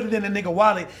 put it in a nigga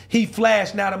wallet. He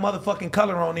flashed now the motherfucking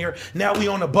color on there. Now we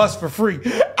on the bus for free.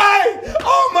 Hey!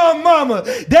 Oh my mama.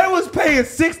 They was paying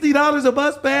 $60 a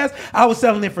bus pass. I was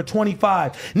selling it for $25.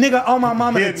 Nigga, oh my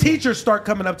mama, the teachers start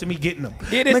coming up to me getting them.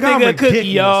 Get this nigga a cookie,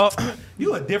 y'all.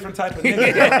 You a different type of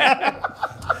nigga.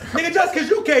 Nigga, just because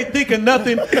you can't think of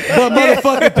nothing but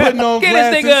motherfucking putting on Get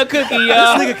glasses. Get this nigga a cookie,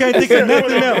 y'all. This nigga can't think of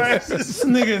nothing else. This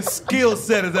nigga's skill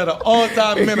set is at an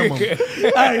all-time minimum.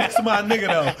 That's my nigga,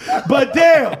 though. But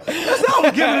damn, that's how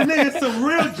we giving a nigga some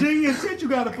real genius shit you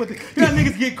gotta put. You got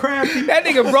niggas get crafty. That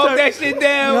nigga broke that shit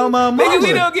down. No, my mama. Nigga,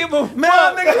 we don't give a fuck.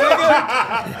 Man,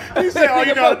 nigga. He said all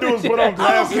you gotta do is put on glasses.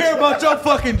 I don't care about your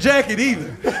fucking jacket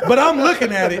either. But I'm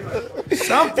looking at it.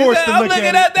 I'm forced to look at it. I'm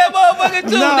looking at that motherfucker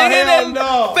too, nigga.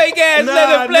 That fake ass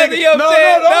leather flex. You know what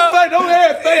I'm saying? Don't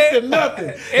have face to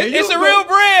nothing. It's a real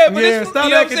brand, but it's, you know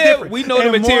what I'm saying? We know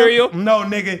the material. No,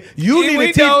 nigga. You need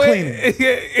a teeth cleaning. Listen,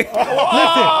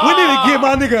 we need to get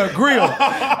my nigga a grill.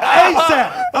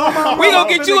 ASAP. We gonna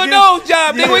get you a nose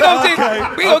job, nigga. We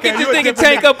gonna get this nigga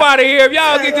Tank up out of here. If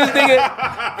y'all get this nigga,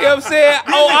 you know what I'm saying?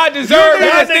 Oh, I deserve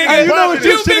this nigga. You know what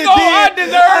you should have did? I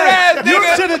deserve ass, nigga.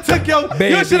 You should have took your,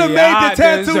 you should have made the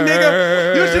tattoo, nigga.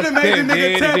 You should have made the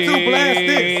nigga tattoo blast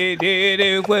this.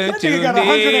 That nigga got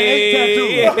 108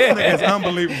 tattoos. That's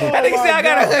unbelievable. That nigga said I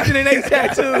got 108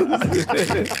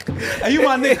 tattoos. Hey, you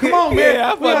my nigga. Come on,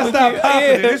 man. We gotta stop popping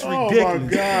it. It's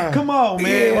ridiculous. Come on,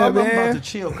 man. I'm about to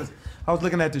chill because I was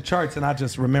looking at the charts and I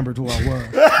just remembered who I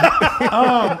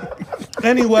was.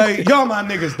 Anyway, y'all my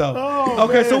niggas though.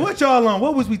 Okay, so what y'all on?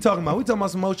 What was we talking about? We talking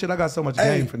about some more shit. I got so much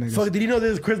game for niggas. Fuck, did you know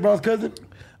this is Chris Brown's cousin?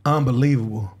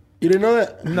 Unbelievable. You didn't know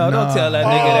that? No, don't tell that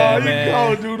nigga that,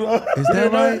 man. Is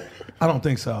that right? I don't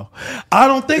think so. I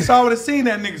don't think so. I would have seen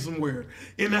that nigga somewhere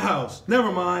in the house.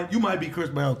 Never mind. You might be Chris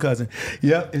Brown's cousin.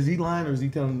 Yep. Is he lying or is he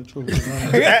telling the truth?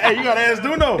 Hey, you gotta ask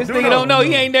Duno. This nigga don't know.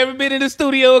 He ain't never been in the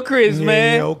studio with Chris,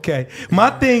 man. Yeah, okay.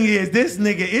 My thing is, this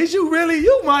nigga, is you really?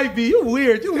 You might be. You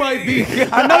weird. You might be.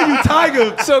 I know you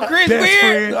Tiger. So Chris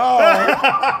weird?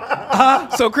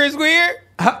 So Chris weird?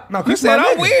 No, Chris you said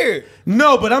I'm nigga. weird.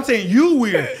 No, but I'm saying you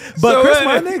weird. But so, Chris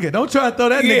my nigga. Don't try to throw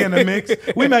that nigga in the mix.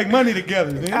 We make money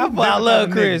together. I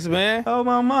love Chris, man. Oh,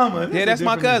 my mama. Yeah, that's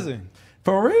my cousin.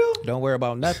 For real? Don't worry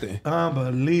about nothing.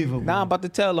 Unbelievable. Now I'm about to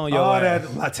tell on your ass.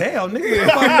 That, I tell, nigga.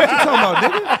 What you talking about,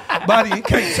 nigga? Body, you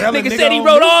can't tell nigga said he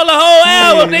wrote all the whole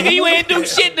album, nigga. You ain't do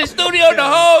shit in the studio, the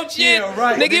whole shit. Yeah,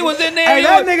 right. Nigga, he was in there. Hey,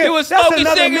 that nigga, he was smoking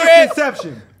cigarettes.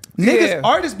 Misconception. Niggas,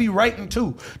 artists be writing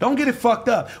too. Don't get it fucked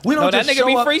up. We don't just that nigga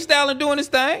be freestyling doing his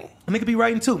thing. A nigga be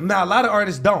writing too. Now, a lot of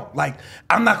artists don't. Like,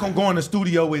 I'm not gonna go in the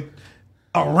studio with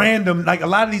a random, like a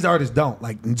lot of these artists don't,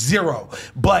 like zero.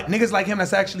 But niggas like him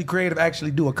that's actually creative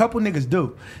actually do. A couple niggas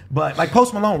do. But like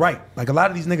Post Malone write. Like a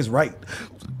lot of these niggas write.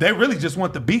 They really just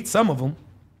want the beat, some of them.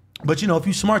 But you know, if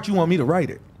you smart, you want me to write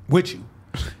it with you.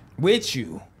 With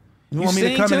you? You want me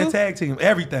to come in and tag team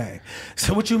everything?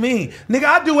 So what you mean, nigga?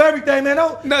 I do everything, man.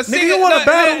 Don't, no, nigga, you want to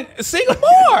battle? Sing a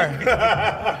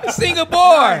bar. Sing a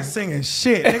bar. I ain't singing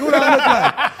shit, nigga. What I look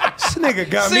like? This nigga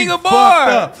got me fucked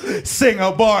up. Sing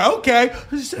a bar, okay?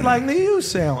 Like nigga, you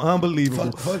sound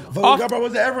unbelievable.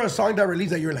 Was there ever a song that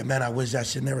released that you were like, man, I wish that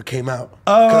shit never came out?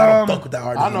 Because I don't fuck with that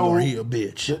artist anymore. He a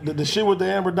bitch. The shit with the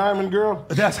Amber Diamond girl.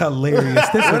 That's hilarious.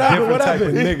 This is a different type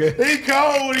of nigga. He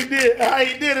cold what he did. How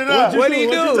he did it up. What he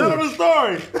do? The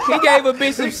story. He gave a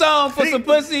bitch some song for some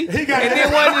pussy and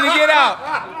then wanted to get out.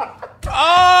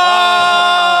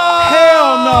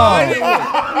 Hell no.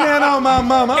 Man, oh my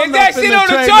mama. Is that shit on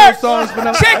the charts?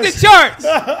 Check the charts.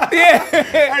 Yeah.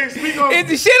 Hey, speak on Is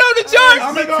the shit on the charts?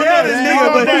 I'm gonna tell this nigga,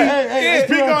 but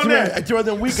speak on that. You're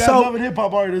the weak ass loving hip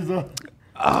hop artist. No,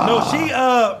 she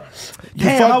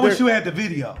damn, I wish you had the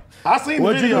video. I seen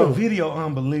the video. Video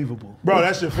unbelievable. Bro,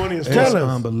 that shit funny as fuck. It's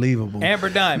unbelievable. Amber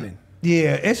Diamond.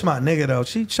 Yeah, it's my nigga though.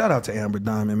 Shout out to Amber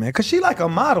Diamond, man, cause she like a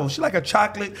model. She like a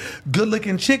chocolate,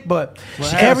 good-looking chick, but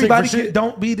everybody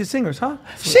don't be the singers, huh?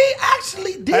 She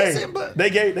actually decent, but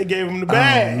they gave him the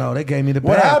bag. No, they gave me the bag.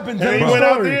 What happened? And he went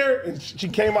out there and she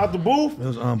came out the booth. It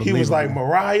was unbelievable. He was like,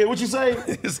 Mariah, what you say?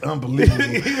 It's unbelievable.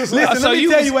 He was Listen, let me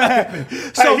tell you what happened.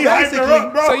 So he hyped her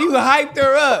up, bro. So you hyped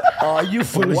her up. Oh, you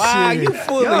full of shit. Wow, you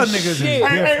full Y'all of niggas shit.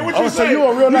 Hey, what you say? So you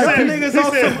a real nice niggas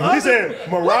He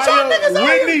said, Mariah,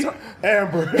 Whitney,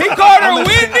 Amber. He called her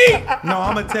Whitney? No,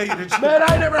 I'm gonna tell you the truth. Man,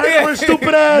 I never heard of her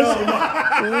stupid ass.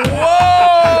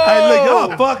 Whoa. Hey, look,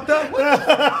 y'all fucked up.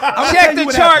 Check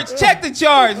the charts. Check the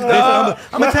charts, dog.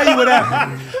 I'm gonna tell you what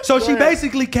happened. So she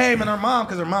basically came and her mom,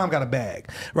 because her mom got a bag,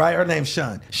 right? Her name's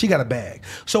Shun. She got a bag.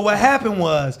 So what happened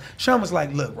was, Shun was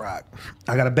like, look, Rock,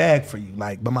 I got a bag for you.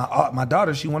 Like, but my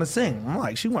daughter, she want to sing. I'm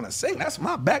like, she want to sing? That's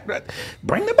my bag.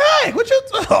 Bring the bag. What you?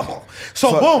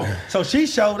 So boom. So she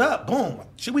showed up. Boom.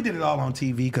 We did it all on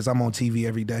TV because I'm on TV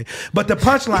every day. But the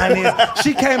punchline is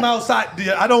she came outside.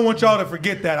 I don't want y'all to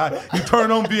forget that. You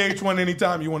turn on VH1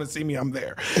 anytime you want to see me, I'm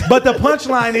there. But the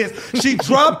punchline is she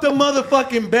dropped the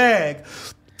motherfucking bag.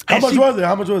 How much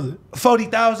was it?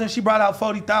 40,000. She brought out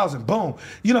 40,000. Boom.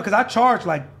 You know, because I charge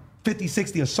like 50,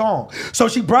 60 a song. So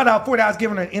she brought out 40. I was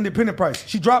giving her an independent price.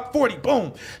 She dropped 40.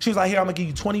 Boom. She was like, here, I'm going to give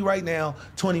you 20 right now,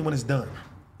 20 when it's done.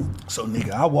 So,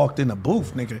 nigga, I walked in the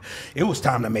booth, nigga. It was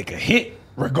time to make a hit.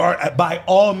 By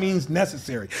all means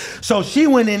necessary. So she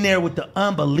went in there with the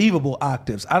unbelievable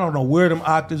octaves. I don't know where them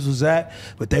octaves was at,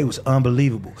 but they was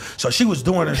unbelievable. So she was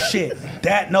doing her shit.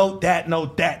 That note, that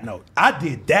note, that note. I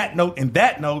did that note and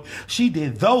that note. She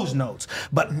did those notes.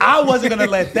 But I wasn't going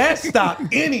to let that stop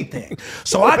anything.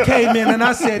 So I came in and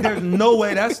I said, there's no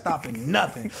way that's stopping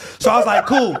nothing. So I was like,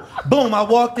 cool. Boom, I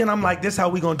walked in. I'm like, this is how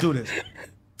we going to do this.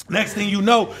 Next thing you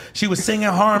know, she was singing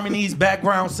harmonies,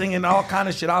 background singing, all kind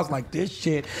of shit. I was like, this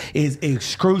shit is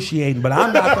excruciating, but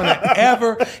I'm not gonna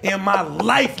ever in my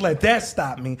life let that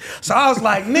stop me. So I was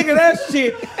like, nigga, that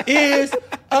shit is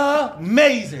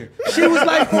amazing. She was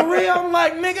like, for real? I'm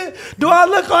like, nigga, do I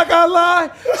look like I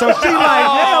lie? So she like,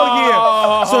 hell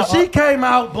yeah. So she came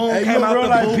out, boom, came out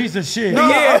the booth. Piece of shit. No,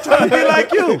 yeah, I'm trying to be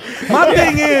like you. My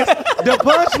thing is, the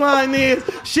punchline is,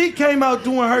 she came out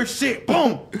doing her shit,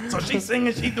 boom. So she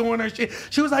singing, she doing her shit.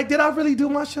 She was like, did I really do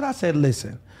my shit? I said,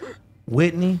 listen,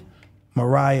 Whitney,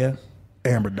 Mariah,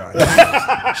 Amber Diamond.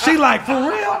 She like, for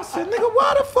real? I said, nigga,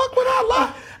 why the fuck would I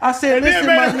lie? I said, listen,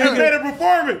 my nigga. Made her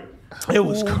perform it. It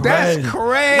was crazy. That's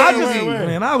crazy.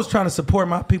 Man, I was trying to support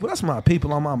my people. That's my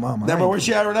people on my mama. But where's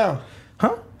she at right now?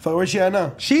 Huh? So where's she at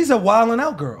now? She's a wildin'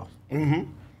 out girl. Mm-hmm.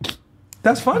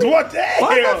 That's funny. What the hell?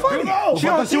 Why is that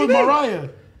funny? She was Mariah.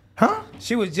 Huh?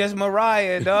 She was just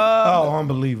Mariah, dog. Oh,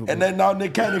 unbelievable. And then now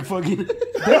Nick Cannon fucking.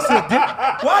 That's it.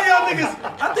 Why y'all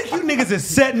niggas? I think you niggas is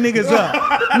setting niggas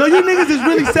up. No, you niggas is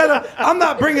really set up. I'm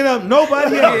not bringing up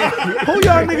nobody else. Who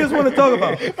y'all niggas want to talk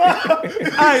about?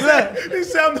 All right, look. He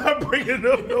said I'm not bringing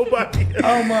up nobody else.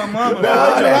 Oh, my mama.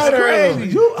 That's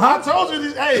crazy. I told you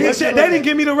this. Hey, they didn't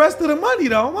give me the rest of the money,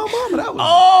 though. My mama, that was.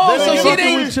 Oh, so she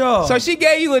didn't. So she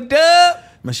gave you a dub?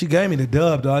 Man, she gave me the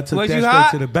dub, though. I took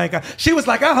that straight to the bank. She was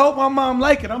like, I hope my mom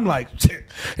like it. I'm like,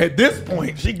 at this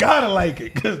point, she gotta like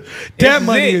it because that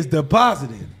money is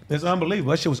deposited. It's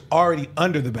unbelievable. That shit was already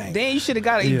under the bank. Then you should have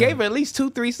got it. You gave her at least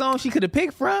 2-3 songs she could have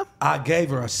picked from. I gave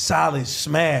her a solid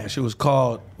smash. It was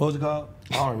called, what was it called?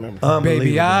 I don't remember.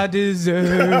 Baby, I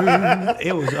deserve.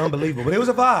 It was unbelievable. But it was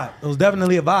a vibe. It was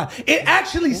definitely a vibe. It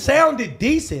actually sounded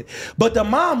decent, but the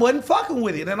mom wasn't fucking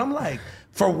with it. And I'm like,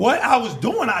 for what I was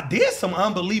doing, I did some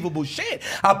unbelievable shit.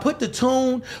 I put the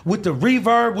tune with the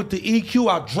reverb, with the EQ.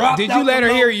 I dropped. Did you let her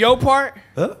hear your part?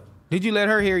 Huh? Did you let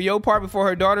her hear your part before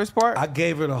her daughter's part? I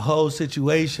gave her the whole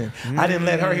situation. I didn't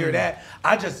let her hear that.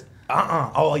 I just,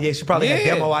 Oh, yeah, she probably had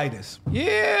demoitis.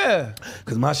 Yeah.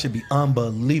 Because my shit be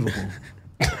unbelievable.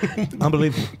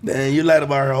 Unbelievable. Man, you lied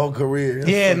about her whole career.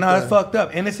 That's fucked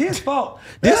up. And it's his fault.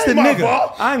 This the nigga.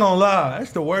 Fault. I ain't gonna lie.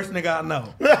 That's the worst nigga I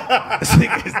know. This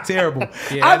nigga is terrible.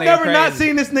 Yeah, I've never not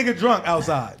seen this nigga drunk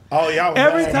outside. Oh, y'all.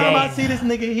 Every time I see this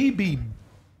nigga, he be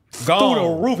gone through the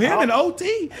roof. Him and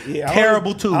OT. Yeah,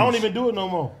 Terrible Twos. I don't even do it no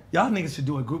more. Y'all niggas should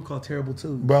do a group called Terrible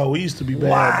Twos. Bro, we used to be bad,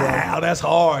 wow, that's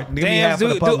hard. Damn,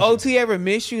 do OT ever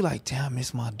miss you? Like, damn, I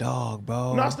miss my dog,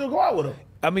 bro. No, I still go out with him.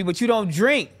 I mean, but you don't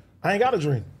drink. I ain't got to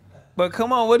drink. But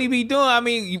come on, what he be doing? I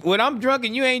mean, when I'm drunk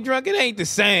and you ain't drunk, it ain't the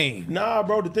same. Nah,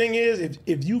 bro. The thing is,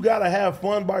 if you gotta have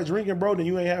fun by drinking, bro, then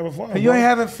you ain't having fun. You ain't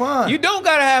having fun. You don't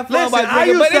gotta have fun by drinking. I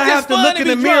used to have to look in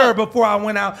the mirror before I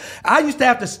went out. I used to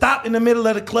have to stop in the middle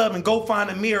of the club and go find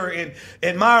a mirror and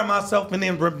admire myself, and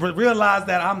then realize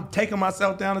that I'm taking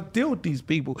myself down to deal with these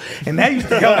people. And that used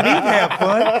to help me have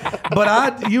fun.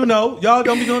 But y'all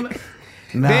don't be doing that.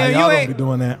 Nah, damn, y'all don't be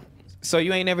doing that. So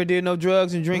you ain't never did no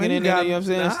drugs and drinking in there, you know what I'm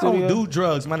saying? I don't do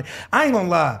drugs, man. I ain't gonna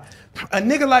lie. A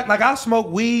nigga like I smoke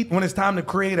weed when it's time to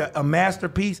create a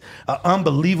masterpiece, an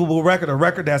unbelievable record, a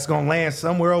record that's gonna land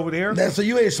somewhere over there. So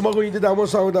you ain't smoke when you did that one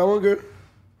song with that one girl?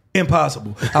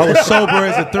 Impossible. I was sober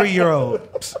as a 3-year-old.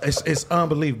 It's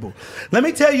unbelievable. Let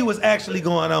me tell you what's actually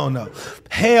going on, though.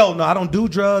 Hell no, I don't do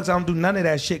drugs. I don't do none of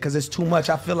that shit because it's too much.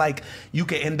 I feel like you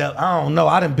can end up, I don't know.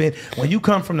 When you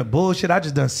come from the bullshit, I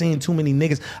just done seen too many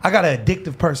niggas. I got an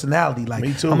addictive personality. Like,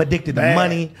 me too. I'm addicted to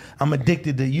money. I'm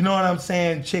addicted to, you know what I'm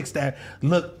saying? Chicks that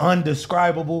look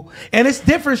undescribable. And it's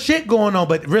different shit going on,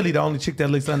 but really the only chick that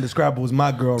looks undescribable is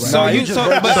my girl right now.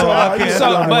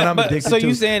 So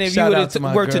you saying if you were to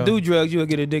work to do drugs, you would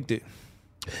get addicted?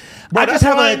 I just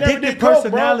have an addictive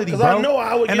personality, bro. I know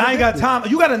I would, and I ain't got time.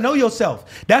 You got to know yourself.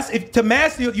 To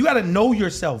master, you got to know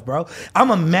yourself, bro.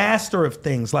 I'm a master of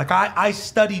things. Like I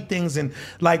study things, and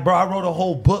like, bro, I wrote a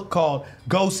whole book called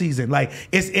Go Season. Like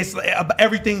it's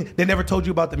everything they never told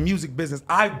you about the music business.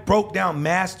 I broke down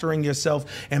mastering yourself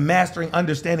and mastering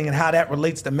understanding and how that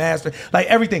relates to mastering. Like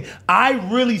everything. I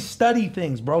really study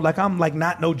things, bro. Like I'm like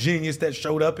not no genius that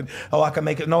showed up and I can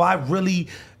make it. No, I really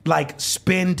like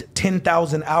spend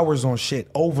 10,000 hours on shit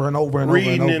over and over and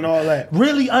reading over and over. And all that.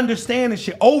 Really understanding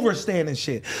shit, overstanding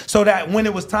shit. So that when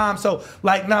it was time,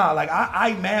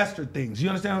 I mastered things. You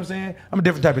understand what I'm saying? I'm a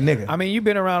different type of nigga. I mean, you've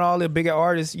been around all the bigger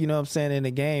artists, you know what I'm saying, in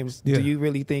the games. Yeah. Do you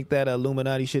really think that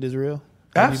Illuminati shit is real?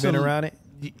 Have you been around it?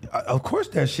 Of course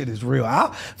that shit is real.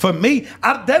 For me,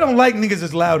 they don't like niggas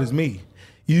as loud as me.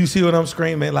 You see what I'm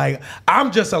screaming? Like,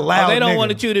 I'm just a loud nigga. They don't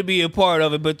want you to be a part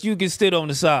of it, but you can sit on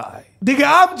the side. Nigga,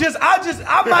 I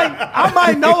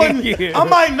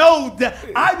might know that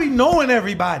I be knowing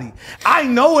everybody. I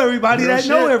know everybody that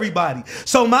know everybody.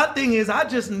 So my thing is, I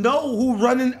just know who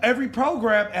running every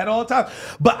program at all times.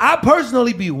 But I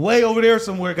personally be way over there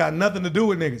somewhere, got nothing to do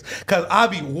with niggas, cause I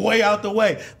be way out the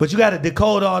way. But you got to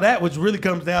decode all that, which really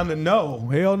comes down to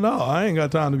hell no, I ain't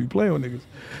got time to be playing with niggas.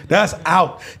 That's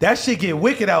out. That shit get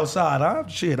wicked outside. I've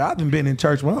been in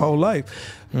church my whole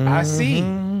life. Mm-hmm. I see.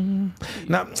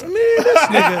 Now, man, this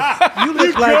nigga, you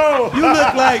look like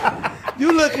that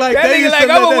nigga like,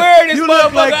 I'm gonna wear this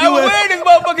motherfucker. Like I'm gonna wear this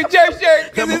motherfucking church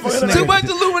shirt because it's too much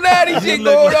Illuminati shit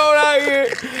going on out here.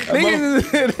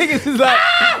 Niggas is like,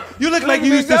 you look like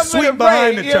you used to sweep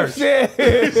behind the church.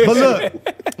 But look,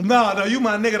 no, you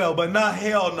my nigga though. But nah,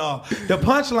 hell no. The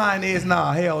punchline is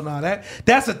hell no.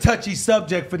 That's a touchy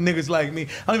subject for niggas like me. I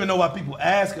don't even know why people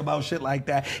ask about shit like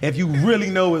that. If you really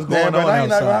know what's going on outside. I ain't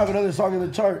not gonna have another song in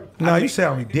the chart. No, you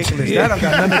sound ridiculous. That don't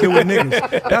got nothing to do with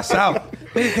niggas. That's out.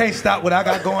 Nigga can't stop what I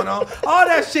got going on. All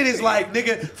that shit is like,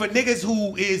 nigga, for niggas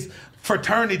who is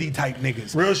fraternity type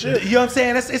niggas. Real shit. You know what I'm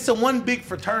saying? It's a one big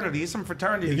fraternity. It's some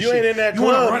fraternity if you shit. Ain't in that club,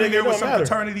 you want to run in there with some matter.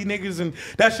 fraternity niggas, and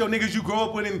that's your niggas you grow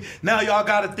up with, and now y'all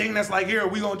got a thing that's like, here,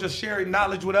 we gonna just share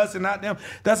knowledge with us and not them.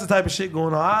 That's the type of shit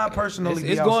going on. I personally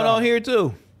It's going on here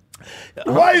too.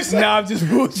 Why you say? Nah, I'm just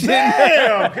bullshitting.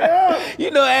 Damn, girl.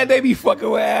 You know, they be fucking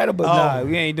with Adam, but nah,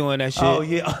 we ain't doing that shit. Oh,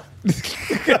 yeah. Hey,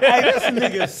 this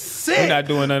nigga sick. We're not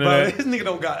doing none of that. This nigga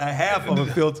don't got a half of a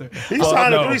filter. He's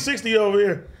signed a 360 over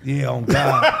here. Yeah, on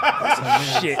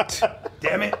God. Shit.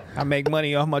 Damn it. I make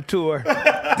money off my tour.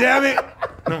 Damn it.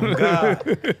 Oh God.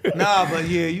 Nah, but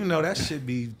yeah, you know that should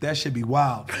be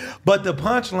wild. But the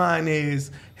punchline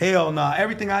is, hell nah.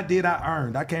 Everything I did, I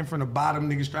earned. I came from the bottom.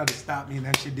 Niggas tried to stop me, and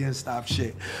that shit didn't stop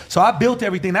shit. So I built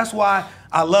everything. That's why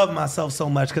I love myself so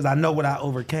much, because I know what I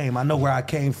overcame. I know where I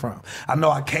came from. I know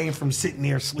I came from sitting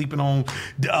there sleeping on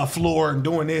the floor and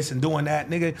doing this and doing that,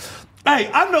 nigga.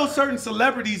 Hey, I know certain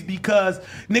celebrities because,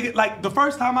 nigga, like the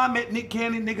first time I met Nick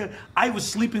Cannon, nigga, I was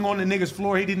sleeping on the nigga's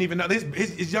floor. He didn't even know.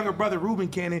 His younger brother, Ruben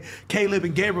Cannon, Caleb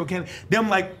and Gabriel Cannon, them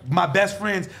like my best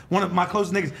friends, one of my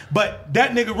closest niggas. But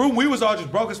that nigga, Ruben, we was all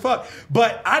just broke as fuck.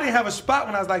 But I didn't have a spot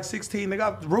when I was like 16,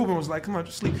 nigga. Ruben was like, come on,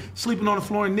 just sleeping on the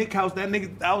floor in Nick's house. That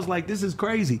nigga, I was like, this is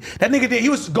crazy. That nigga, he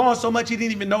was gone so much he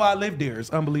didn't even know I lived there.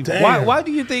 It's unbelievable. Why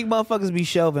do you think motherfuckers be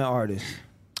shelving artists?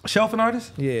 Shelving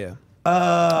artists? Yeah.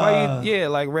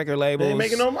 Like record labels. They ain't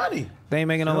making no money. They ain't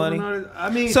making no money.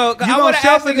 I mean, so you gonna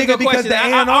shelf a nigga because the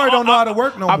A&R don't know how to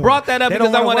work no more. I brought that up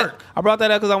because I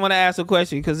want to ask a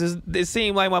question, because it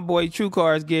seemed like my boy True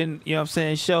Car is getting, you know what I'm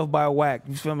saying, shelved by Wack.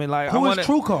 You feel me? Like, who is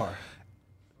True Car?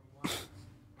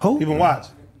 Who? Even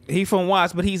Watts. He from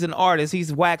Watts, but he's an artist.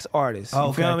 He's Wack's artist.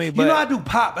 You feel me? But, you know I do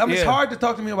pop. I mean, it's hard to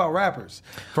talk to me about rappers.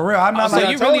 For real. I'm not so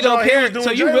you really don't care.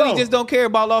 So you really just don't care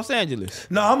about Los Angeles.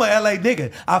 No, I'm a LA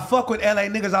nigga. I fuck with LA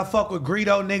niggas. I fuck with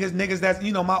Greedo niggas that's,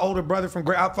 you know, my older brother from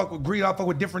Greedo. I fuck with Greedo. I fuck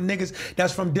with different niggas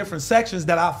that's from different sections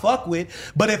that I fuck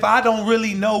with. But if I don't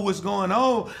really know what's going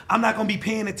on, I'm not gonna be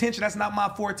paying attention. That's not my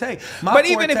forte.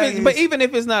 Even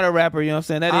if it's not a rapper, you know what I'm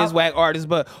saying? That is Wack artist.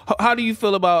 But how do you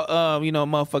feel about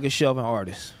motherfucking shelving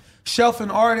artists? Shelving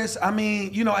artists, I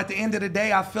mean, you know, at the end of the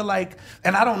day, I feel like,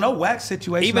 and I don't know Wack's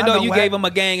situation. Even though you gave him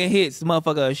a gang of hits, the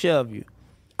motherfucker will shelve you.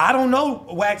 I don't know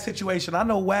Wack's situation. I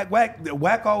know Wack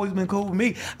always been cool with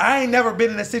me. I ain't never been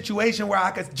in a situation where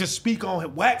I could just speak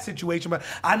on Wack's situation, but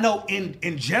I know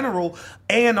in general,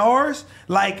 A&Rs,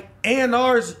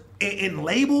 in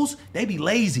labels, they be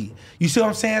lazy. You see what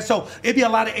I'm saying? So it'd be a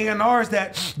lot of A&Rs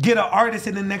that get an artist,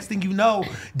 and the next thing you know,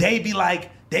 they be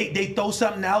like, they throw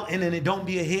something out and then it don't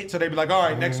be a hit, so they be like, all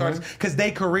right, next artist, because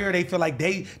they career, they feel like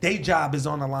they job is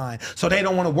on the line, so they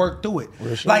don't want to work through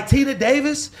it. Like Tina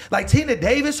Davis,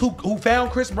 who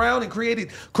found Chris Brown and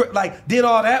created, like did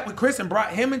all that with Chris and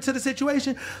brought him into the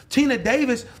situation. Tina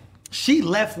Davis, she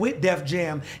left with Def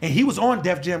Jam, and he was on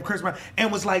Def Jam, Chris Brown, and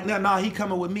was like, nah, he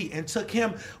coming with me, and took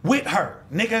him with her.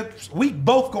 Nigga, we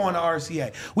both going to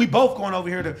RCA. We both going over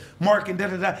here to Mark and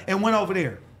da-da-da, and went over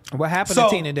there. What happened to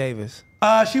Tina Davis?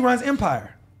 She runs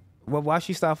Empire. Well, why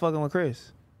she stop fucking with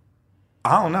Chris?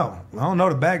 I don't know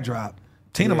the backdrop.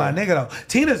 Tina, my nigga though.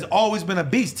 Tina's always been a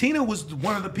beast. Tina was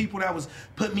one of the people that was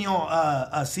put me on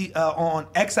on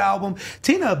X album.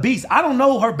 Tina a beast. I don't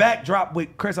know her backdrop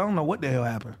with Chris. I don't know what the hell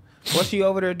happened. What's she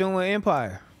over there doing with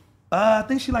Empire? I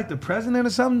think she like the president or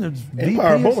something.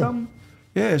 Empire VP or something.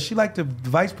 Yeah, she like the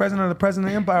vice president or the president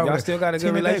of Empire. Y'all still got a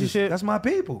good relationship? Davis. That's my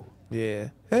people. Yeah.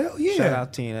 Hell yeah. Shout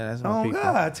out Tina. That's my people. Oh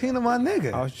God, Tina my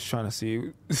nigga. I was just trying to see.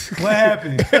 What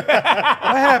happened? What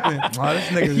happened? Oh, this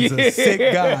nigga is a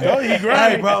sick guy. Oh, he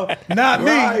grimy. Hey, bro. Not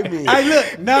me. Hey,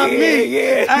 look. Not me.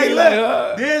 Yeah. Hey,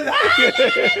 look. This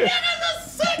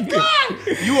sick guy.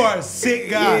 You are a sick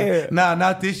guy. Yeah. Nah,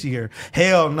 not this year.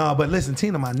 Hell no. But listen,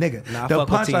 Tina, my nigga. Nah, the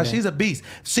punchline, she's a beast.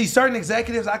 See, certain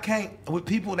executives, I can't, with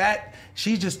people that,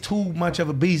 she's just too much of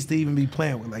a beast to even be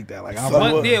playing with like that. Like,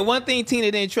 one thing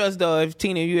Tina didn't trust though, if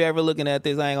Tina, you ever looking at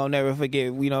this, I ain't gonna never forget,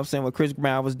 you know what I'm saying, when Chris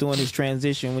Brown was doing his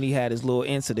transition, when he had his little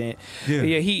incident.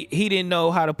 Yeah, he didn't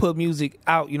know how to put music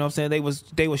out, you know what I'm saying?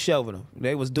 They was shelving him.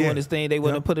 They was doing this thing, they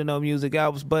wasn't putting no music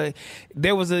out. But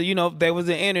there was there was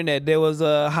the internet, there was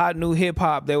a hot new hip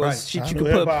hop, there was shit you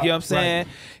could put, you know what I'm saying?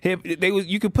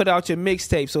 You could put out your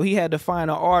mixtape. So he had to find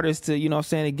an artist to, you know what I'm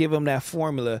saying, to give him that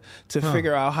formula to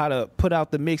figure out how to put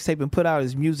out the mixtape and put out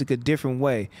his music a different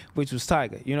way, which was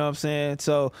Tyga. You know what I'm saying?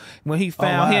 So when he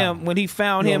found him, and he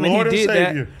did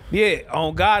that,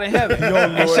 on God in heaven.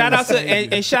 And shout out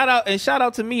to shout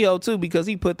out to Mio too, because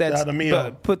he put that together.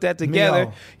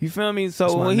 Mio. You feel me?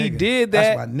 So when he did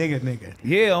that, that's my nigga.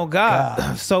 Yeah, on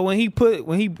God. So when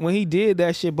he did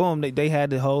that shit, boom, they had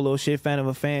the whole little shit fan of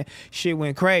a fan. Shit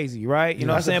went crazy, right? You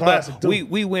know what I'm saying? But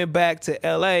we went back to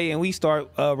LA and we start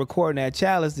recording that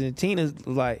Chalice, and Tina's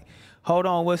like, hold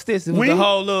on, what's this? It was the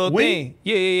whole little thing.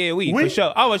 Yeah, we for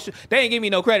sure. They ain't give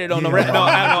me no credit on the rap. You know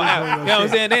what I'm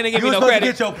saying? They didn't give me no credit. You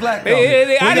were supposed to get your plaque, though.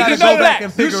 I didn't get no plaque.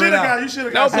 You should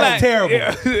have got no plaque. Terrible.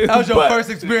 That was your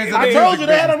first experience. I told you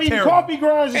they had them eating coffee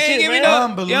grinds and shit, man.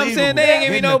 Unbelievable. You know what I'm saying? They didn't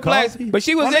give me no plaques. But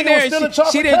she was in there and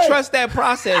she didn't trust that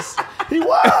process. He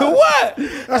was. What?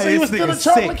 I said he was still a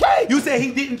chocolate cake. You said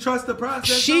he didn't trust the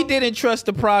process? She didn't trust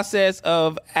the process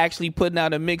of actually putting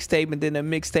out a mixtape and then a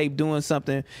mixtape doing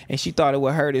something, and she thought it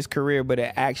would hurt his career, but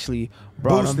it actually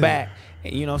brought him back.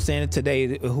 And you know what I'm saying?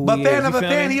 Today, fan of a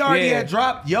fan, he already had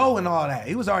dropped Yo and all that.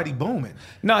 He was already booming.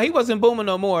 No, he wasn't booming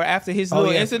no more. After his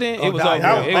little incident, it was over.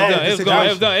 It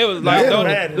was done. It was like,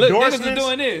 look, niggas is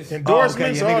doing this.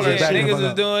 Endorsements, all that shit. Niggas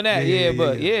is doing that. Yeah,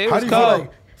 but it was cold.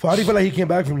 How do you feel like he came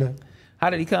back from that? How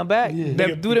did he come back? Do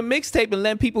the mixtape and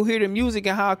letting people hear the music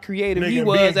and how creative he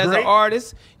was as an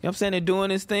artist. You know what I'm saying? And doing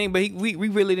his thing, but we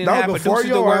really didn't have producers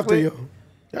to work with.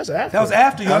 That's after. That was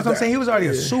after you. That's what I'm saying. He was already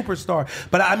a superstar.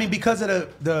 But I mean, because of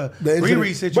the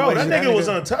Riri situation. Bro, that nigga was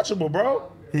untouchable,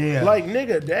 bro. Yeah. Like,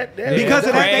 nigga, that because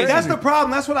of that, that's the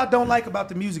problem. That's what I don't like about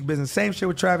the music business. Same shit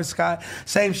with Travis Scott.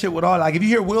 Same shit with all. Like, if you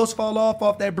hear Wheels Fall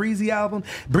Off that Breezy album,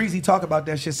 Breezy talk about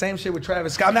that shit. Same shit with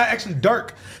Travis Scott. Not actually,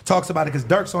 Dirk talks about it because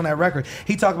Dirk's on that record.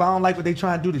 He talks about, I don't like what they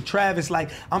trying to do to Travis.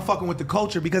 Like, I'm fucking with the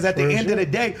culture because at the end of the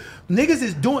day, niggas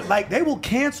is doing, like, they will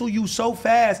cancel you so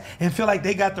fast and feel like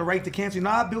they got the right to cancel you. No,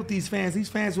 I built these fans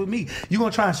with me. You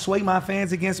gonna try and sway my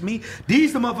fans against me?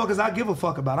 These the motherfuckers I give a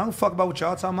fuck about. I don't fuck about what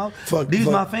y'all talking about. These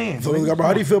my fans.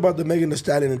 How do you feel about the Megan Thee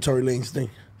Stallion and Tory Lanez thing?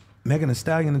 Megan Thee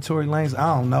Stallion and Tory Lanez?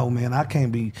 I don't know, man. I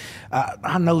can't be.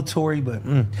 I know Tory, but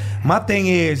my thing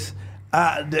is,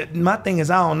 I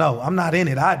don't know. I'm not in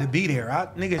it. I had to be there.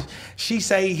 Niggas, she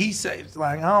say, he say.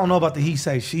 Like, I don't know about the he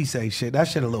say, she say shit. That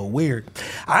shit a little weird.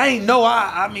 I ain't know.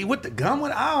 I mean, with the gun,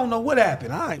 I don't know what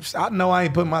happened. I know I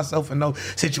ain't putting myself in no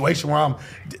situation where I'm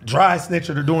dry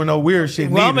snitching or doing no weird shit.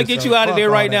 Well, I'm gonna get you out of there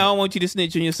right now. I don't want you to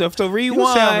snitch on yourself. So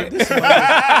rewind.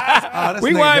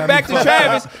 Rewind back to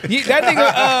Travis. That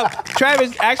nigga,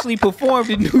 Travis actually performed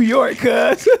in New York,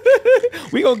 cuz.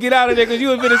 We gonna get out of there because you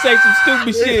was gonna say some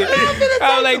stupid shit.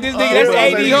 I was like, this nigga, that's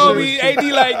AD, homie. AD,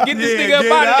 like, get this nigga up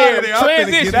out of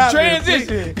there.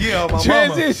 Transition. Yeah, my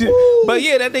transition. Mama. But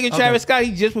yeah, that nigga Travis Scott,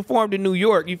 he just performed in New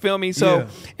York. You feel me? So,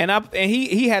 and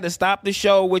he had to stop the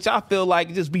show, which I feel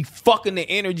like just be fucking the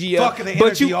energy up.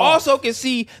 But you also can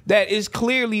see that it's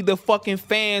clearly the fucking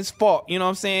fans' fault. You know what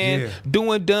I'm saying?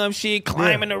 Doing dumb shit,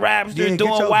 climbing the Raptors,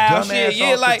 doing wild shit.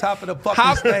 Yeah, like top of the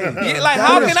fucking stage. Yeah, like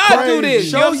how can I do this?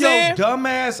 Show your dumb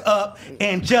ass up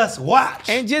and just watch.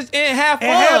 And have fun.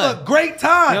 And have a great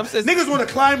time. You know Niggas want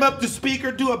to climb up the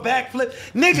speaker, do a backflip.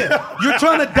 Nigga, you're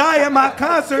trying to die at my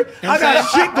concert. I got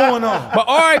shit going on. But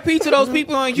R.I.P. to those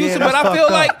people in Houston. But I feel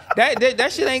like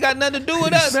that shit ain't got nothing to do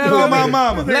with us. Man, my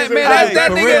mama. That nigga.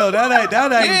 For real, that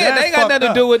ain't ain't got nothing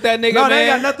to do with that nigga, man. No, they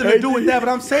ain't got nothing to do with that. But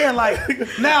I'm saying like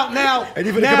now,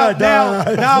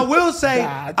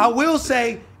 I will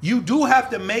say. You do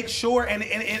have to make sure, and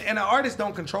the artists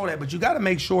don't control that, but you got to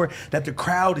make sure that the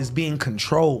crowd is being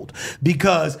controlled.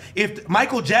 Because if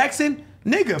Michael Jackson,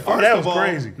 nigga, first of all,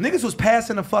 crazy. Niggas was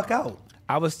passing the fuck out.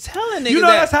 I was telling niggas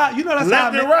that's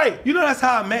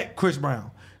how I met Chris Brown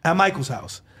at Michael's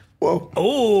house. Whoa.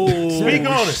 Oh, speak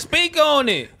on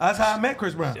it. That's how I met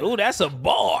Chris Brown. Oh, that's a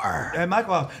bar. At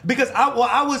Michael's house. Because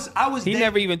I was He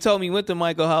never even told me he went to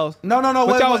Michael's house. No.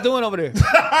 What y'all was doing over there?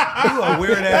 You a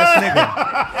weird ass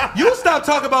nigga. You stop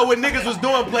talking about what niggas was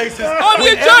doing places. I'm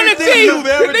just trying to see. The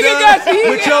nigga got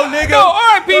with your nigga. No,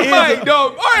 R.I.P. Mike,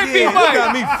 dog. R.I.P. Mike. You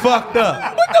got me fucked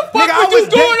up. What the fuck nigga, was you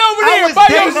doing over there by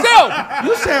yourself?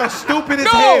 You sound stupid as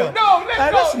hell. No,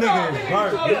 let's go.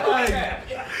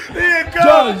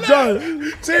 John.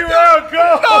 T-Rail,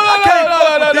 go.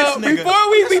 No. Before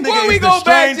we go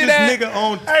back to that, hey,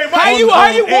 Mike, how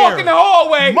you walk in the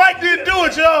hallway? Mike didn't do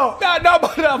it, y'all.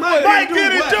 No. Mike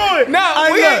didn't do it.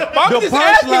 I'm just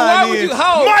asking, why would you?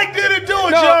 How? Mike didn't do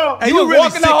it, y'all. You were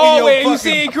walking the hallway and you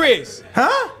seen Chris.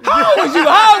 Huh? How old was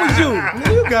you?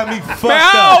 You got me fucked up. Man,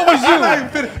 how old was you?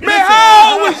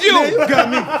 How old was you? You got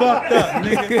me fucked up,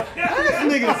 nigga. This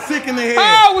nigga sick in the head.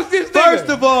 How old was this nigga? First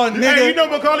of all, nigga, hey, you know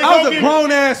Macaulay I was a grown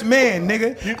ass man,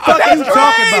 nigga. Fuck you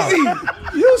talking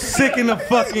about? You sick in the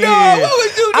fucking head. What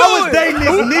was you doing? I was dating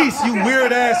his niece, you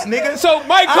weird ass nigga. So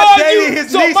Mike called you. I dated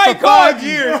his niece for 5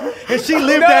 years, and she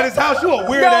lived at his house. You a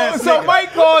weird ass nigga. So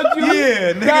Mike called you.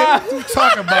 Yeah, nigga. What you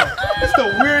talking about? It's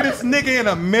the weirdest nigga in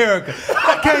America.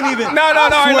 I can't even. No. All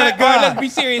right, let's be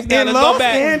serious now. Let's go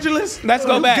back. In Los Angeles, let's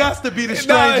go back. Got to be the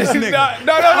strangest nigga.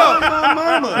 No. My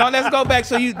mama. No, let's go back.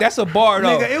 So that's a bar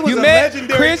though. Nigga, it was you a met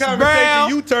legendary Chris conversation Brown.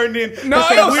 You turned in. No,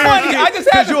 it was funny. I just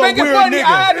had to make it funny. Nigga.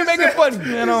 I had to make it funny.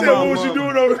 What was you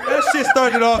doing over there? That shit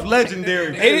started off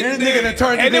legendary. This nigga that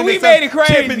turned and then we made it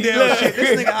crazy. Chippendale shit.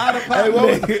 This nigga out of pocket. Hey,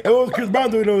 what was Chris Brown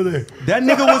doing over there? That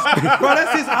nigga was, bro,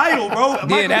 that's his idol, bro. Yeah, Michael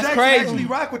that's Jackson crazy. Actually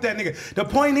rock with that nigga. The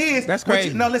point is, that's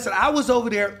crazy. No, listen, I was over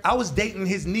there. I was dating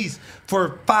his niece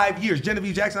for 5 years.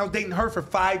 Genevieve Jackson. I was dating her for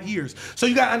 5 years. So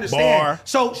you gotta understand. Bar.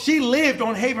 So she lived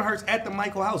on Havenhurst at the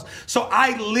Michael house. So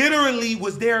I literally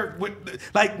was there with,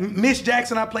 like, Miss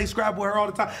Jackson. I play Scrabble with her all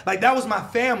the time. Like, that was my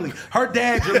family. Her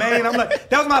dad, Jermaine. I'm like,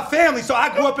 that was my family. So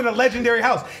I grew up in a legendary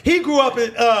house. He grew up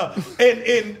in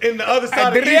the other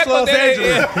side of East Los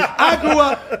Angeles.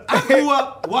 I grew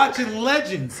up watching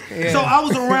legends. Yeah. So I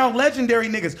was around legendary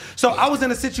niggas. So I was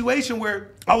in a situation where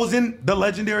I was in the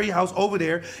legendary house over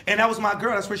there, and that was my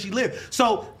girl. That's where she lived.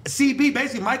 So CB,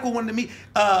 basically, Michael wanted to meet,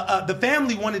 the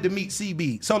family wanted to meet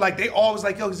CB. So, like, they all was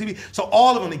like, yo, CB. So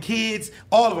all of them, the kids,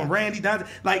 all of them, Randy, Dante,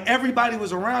 like, everybody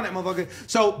was around that motherfucker.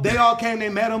 So they all came, they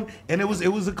met him, and it was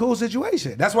a cool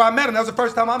situation. That's why I met him. That was the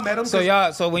first time I met him. So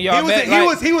when y'all met,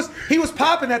 he was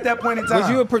popping at that point in time.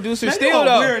 Was you a producer still,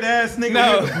 though? Weird ass nigga.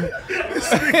 No.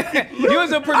 You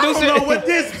was a producer. I don't know what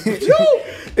this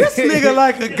nigga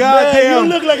like a goddamn. Man, you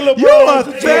look like LeBron. You a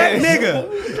fat nigga.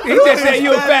 He just said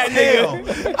you a fat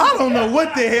nigga. I don't know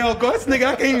what the hell goes. This nigga,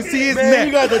 I can't even see his neck.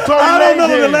 You got the I don't know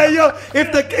what to let yo.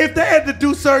 If they had to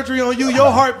do surgery on you,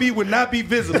 your heartbeat would not be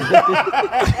visible.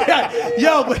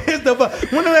 Yo, but here's the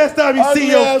when the last time you see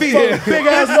your feet? Big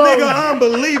ass nigga,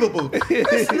 unbelievable.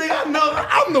 This nigga,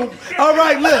 I'm the. All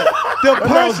right, look. The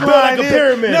punchline is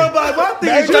nobody. My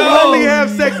thing is you only have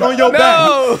sex on your back.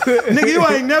 Nigga, you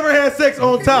ain't never had sex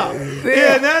on top.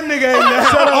 Yeah, that nigga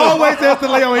ain't always has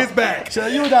to lay on his back.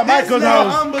 You was at Michael's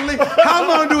house. Unbelievable. How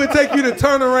long do it take you to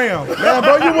turn around? Yeah,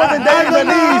 bro, you wasn't dating the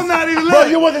niece. I'm not even bro,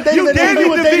 you wasn't dating the niece. You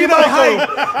was dating height.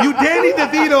 You Danny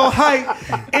DeVito height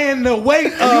and the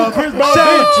weight of Chris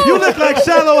Brown. You look like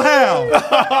Shallow Hal.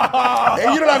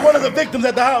 And you look like one of the victims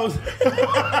at the house.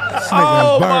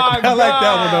 Oh my God. I like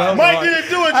that one though. Mike didn't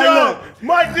do it, y'all.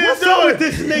 Mike didn't do it.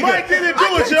 This nigga? Mike didn't do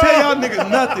it, y'all. Tell y'all niggas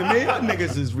nothing, man. Y'all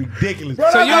niggas is ridiculous.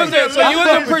 Bro, so you was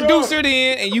a producer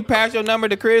then, and you passed your number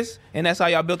to Chris, and that's how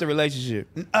y'all built a relationship.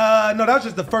 No, that was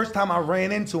just the first time I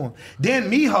ran into him. Then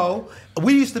Miho,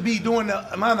 we used to be doing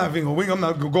I'm not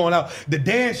going out the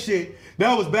dance shit.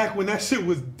 That was back when that shit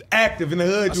was active in the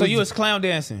hood. So you was clown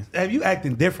dancing. Have you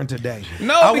acting different today?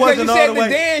 No, because you said the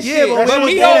dance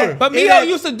shit. But Miho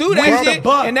used to do that shit,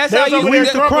 and that's how you.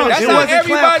 That's how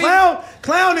everybody.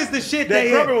 Clown is the shit they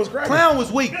had. Clown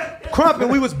was weak. Crump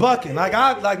and we was bucking. Like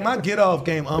my get off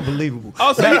game, unbelievable.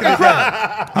 Oh, so you can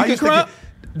crump? You can crump?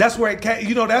 That's where it came.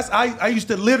 You know, I used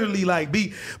to literally like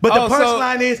be. But the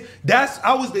punchline is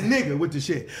I was the nigga with the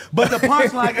shit. But the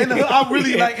punchline and I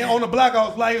really like on the block. I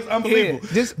was like, it was unbelievable.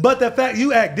 Yeah, but the fact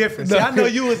you act different. See, I know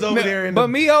you was over there. But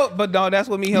Miho, but no, that's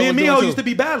what Miho. Me and Miho used to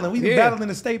be battling. We be battling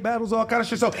the state battles, all kind of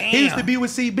shit. So he used to be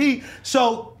with CB.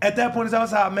 So at that point, that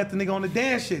was how I met the nigga on the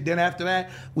dance shit. Then after that,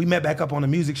 we met back up on the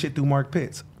music shit through Mark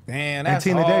Pitts. Damn, that's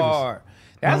and Tina Davis.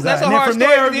 That's a hard from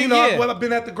story. There, you know, well, I've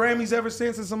been at the Grammys ever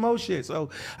since and some more shit.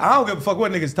 So I don't give a fuck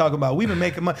what niggas talking about. We've been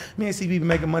making money. Me and CB been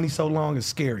making money so long, it's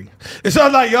scary. It's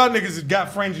not like y'all niggas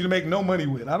got friends you to make no money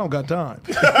with. I don't got time.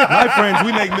 My friends,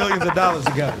 we make millions of dollars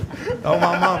together. Oh,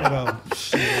 my mama, though.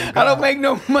 Shit, I don't make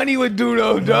no money with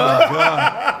Dudo, dog.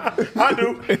 I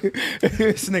do.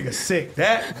 This nigga sick.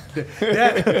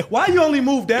 That. Why you only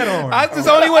move that arm? That's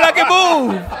the only one I can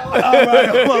move. All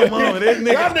right, oh, mama. This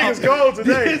nigga. Y'all niggas cold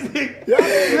today.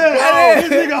 This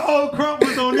nigga whole crump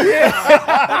was on this.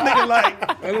 That nigga like,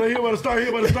 he about to start. He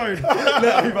about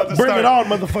to Bring it on,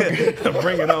 motherfucker.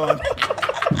 Bring it on.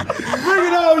 Bring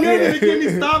it on. You ain't gonna get me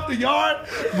stop the yard.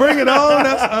 Bring it on.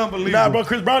 That's unbelievable. Nah, bro,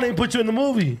 Chris Brown didn't put you in the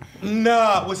movie.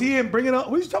 Nah, was he in Bring It On?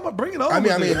 What you talking about? Bring It On? I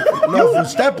mean, no, from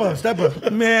Step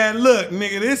Up. Man, look,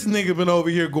 nigga, this nigga been over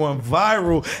here going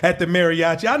viral at the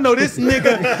mariachi. I know this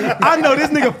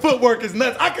nigga footwork is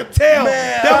nuts. I could tell.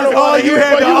 Man, that was all you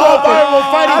had to offer.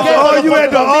 That's all you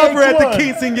had to offer at the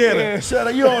quinceañera. Yeah, shut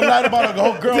up. You don't lie about a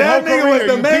whole girl. That nigga was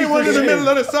the main one in the middle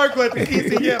of the circle at the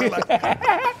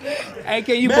quinceañera. Hey,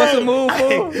 can you bust a move,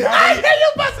 fool? Hey, can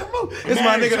you bust a move? It's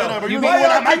my nigga though. You mean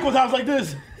when Michael's house like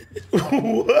this?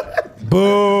 What?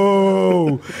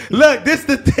 Boo. Look, this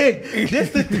the thing.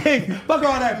 Fuck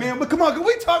all that, man. But come on, can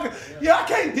we talking? Yeah, I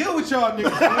can't deal with y'all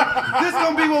niggas, man. This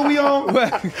gonna be what we on.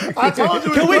 I told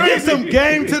you. Can we get some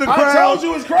game to the crowd? I told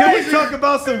you it's crazy. Can we talk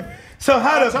about some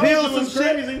how to build some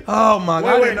shit? Crazy. Oh my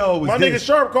God, I didn't know it was my this. nigga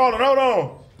Sharp calling. Hold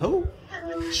on. Who?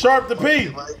 Sharp the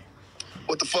P.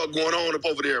 What the fuck going on up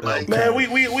over there, man? Man,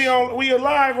 we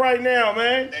alive right now,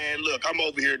 man. Man, look, I'm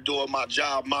over here doing my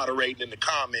job moderating in the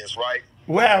comments, right?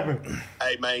 What happened?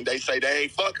 Hey, man, they say they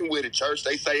ain't fucking with it, church.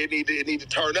 They say it need to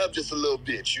turn up just a little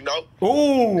bit, you know?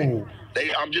 Ooh.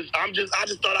 I just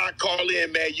thought I'd call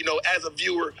in, man, you know, as a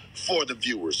viewer for the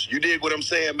viewers. You dig what I'm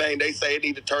saying, man? They say it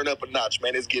need to turn up a notch,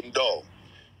 man. It's getting dull.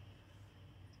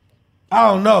 I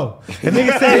don't know. The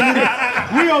nigga said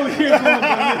we over here going.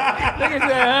 Nigga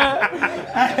said, huh?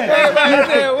 Everybody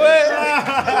said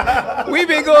what? We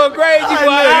been going crazy for an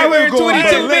hour and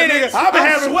 22 minutes. I've been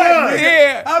having fun.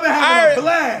 Yeah, I've been having a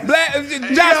blast.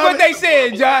 Josh, what they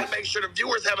said, Josh? Make sure the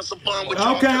viewers having some fun with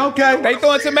Okay. They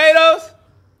throwing tomatoes?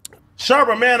 Sharp,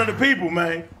 a man of the people,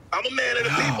 man. I'm a man of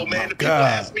the people, man. The people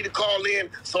asked me to call in,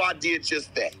 so I did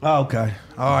just that. Okay.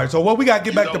 All right. So what we got to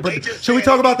get back to? Should we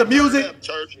talk about the music?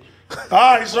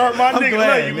 All right, Sharp, my nigga,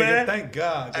 glad, love you, man. Thank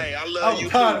God. Hey, I love you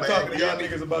too, I'm man. tired of talking to y'all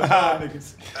niggas about y'all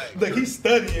niggas. Look, he's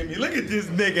studying me. Look at this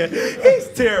nigga. He's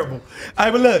terrible. All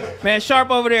right, but look. Man,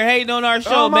 Sharp over there hating on our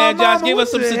show, man. Josh, give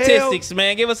us some statistics,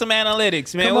 man. Give us some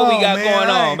analytics, man. What we got going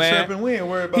on, man? We ain't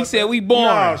worried about he said we boring.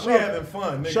 Nah, we having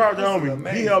fun, nigga. Sharp the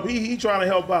homie. He trying to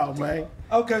help out, man.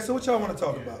 Okay, so what y'all want to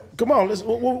talk about? Come on,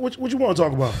 what you want to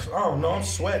talk about? I don't know. I'm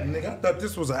sweating, nigga. I thought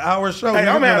this was an hour show. Hey,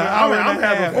 I'm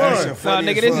having No, fun.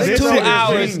 nigga, this is 2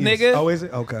 hours, nigga. Oh, is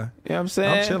it? Okay. You know what I'm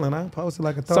saying? I'm chilling. I posted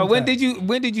like a thumb. So when did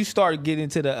you start getting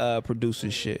into the producer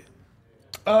shit?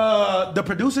 The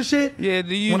producer shit? Yeah,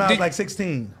 when I was like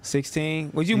 16.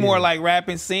 16? Was you more like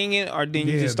rapping, singing, or then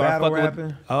you just start fucking rapping?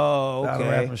 With, oh, okay. Battle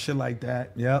rapping, shit like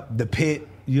that. Yep. The Pit.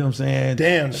 You know what I'm saying?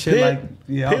 Damn. Shit Pit? like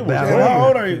Pit was how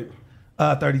old are you?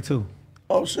 32.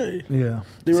 Oh shit. Yeah.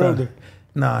 So,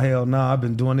 nah, hell nah. I've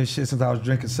been doing this shit since I was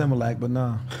drinking Similac, but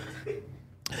nah.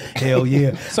 Hell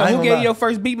yeah. So who gave you your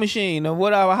first beat machine? Or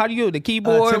what? How do you do the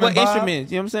keyboard? What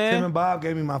instruments? You know what I'm saying? Tim and Bob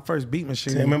gave me my first beat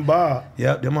machine. Tim and Bob.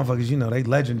 Yep, them motherfuckers, you know, they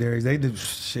legendaries. They did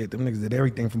shit. Them niggas did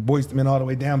everything from Boyz II Men all the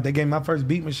way down. They gave me my first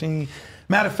beat machine.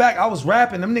 Matter of fact, I was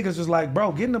rapping. Them niggas was like,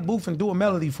 bro, get in the booth and do a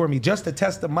melody for me just to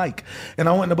test the mic. And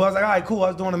I went in the booth. I was like, all right, cool. I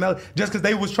was doing a melody just because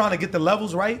they was trying to get the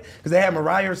levels right because they had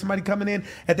Mariah or somebody coming in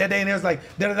at that day and they was like,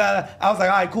 da-da-da. I was like,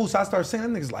 all right, cool. So I started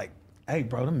singing. Them niggas like, hey,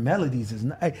 bro, them melodies is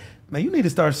not. Hey, man, you need to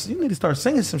start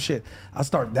singing some shit.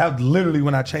 That was literally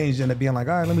when I changed into being like,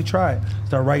 all right, let me try it.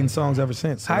 Start writing songs ever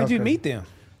since. So how'd you meet them?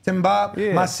 Tim Bob,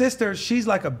 my sister,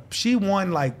 she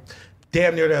won like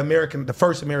damn near the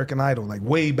first American Idol, like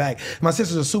way back. My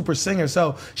sister's a super singer,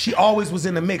 so she always was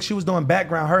in the mix. She was doing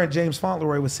background. Her and James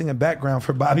Fauntleroy was singing background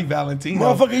for Bobby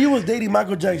Valentino. Motherfucker, you was dating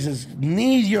Michael Jackson's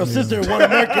niece. Your sister won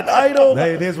American Idol.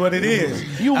 Hey, it is what it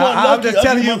is. You want lucky, I'm just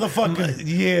telling you, motherfucker.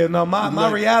 Yeah, no,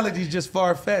 my reality is just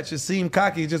far fetched. It seemed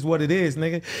cocky. It's just what it is,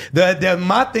 nigga.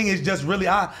 My thing is just really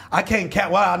I can't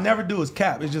cap. What I never do is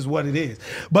cap. It's just what it is.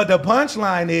 But the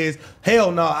punchline is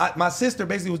hell no. My sister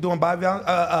basically was doing Bobby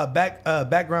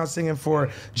background singing for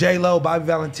J-Lo, Bobby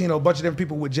Valentino, a bunch of different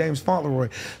people with James Fauntleroy.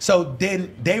 So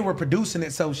then they were producing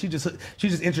it. So she just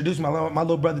introduced me. My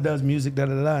little brother does music,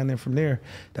 and then from there,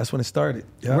 that's when it started.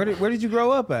 Yep. Where did you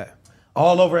grow up at?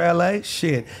 All over LA.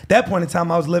 Shit. That point in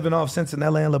time, I was living off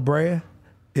Cincinnati and La Brea.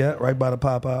 Yeah, right by the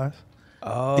Popeyes.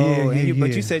 Oh,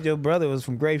 but you said your brother was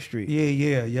from Grape Street.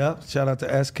 Yep. Shout out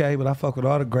to SK, but I fuck with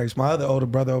all the Grapes. My other older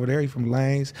brother over there, he from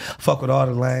Lanes. Fuck with all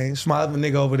the Lanes. My other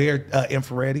nigga over there,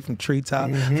 Infrared, he from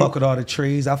Treetop. Fuck with all the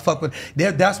trees. I fuck with,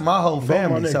 that's my whole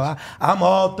family. So I'm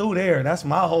all through there. That's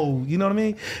my whole, you know what I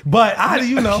mean? But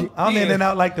I'm in and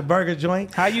out like the burger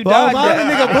joint. How you dodge that? My other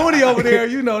nigga Booney over there,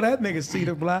 you know that nigga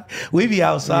Cedar Block. We be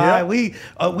outside. Yep.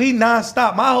 We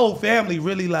nonstop. My whole family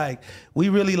really we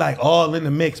really all in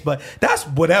the mix, but that's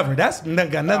whatever. That's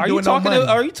got nothing to do with no money.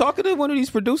 Are you talking to one of these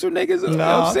producer niggas?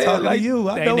 No, I'm talking to you.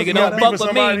 I know nigga don't fuck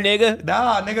with me, nigga.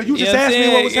 Nah, nigga, you just asked me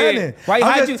what was happening.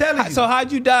 Right? So how'd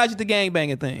you dodge the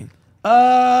gangbanging thing?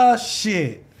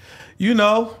 Shit. You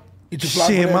know. You too fly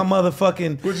for that? My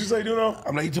motherfucking. What'd you say, Duno?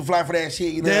 I'm like, you too fly for that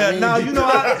shit. You know what I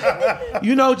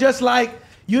No,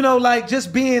 mean?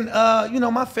 just being,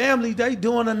 my family, they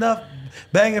doing enough.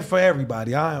 Banging for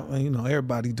everybody.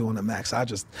 Everybody doing the max. I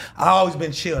always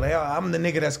been chill. I'm the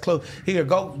nigga that's close. Here,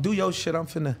 go do your shit. I'm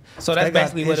finna. So that's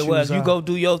basically what it was. You go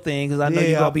do your thing because I know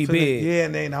you gonna be big. Yeah,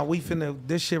 and then now we finna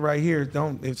this shit right here.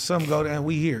 If some go down,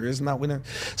 we here. It's not winning.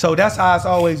 So that's how it's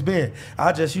always been.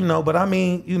 I just but I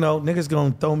mean, niggas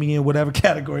gonna throw me in whatever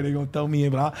category they gonna throw me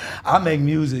in. But I make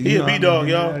music. He a B-dog,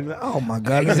 y'all. Oh my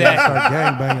God, exactly. Start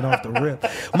gang banging off the rip.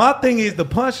 My thing is the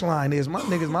punchline is my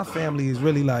niggas, my family is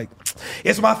really like.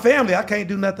 It's my family. I can't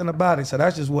do nothing about it. So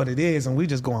that's just what it is. And we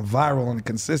just going viral on a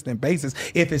consistent basis.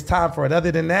 If it's time for it.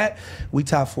 Other than that, we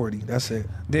top 40. That's it.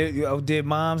 Did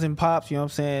moms and pops, you know what I'm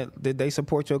saying, did they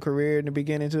support your career in the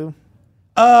beginning too?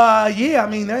 Yeah. I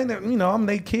mean, I'm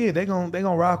their kid. They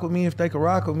gonna rock with me if they can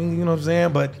rock with me. You know what I'm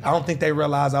saying? But I don't think they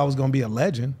realized I was gonna be a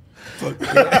legend. If they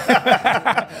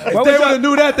would have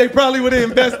knew that, they probably would have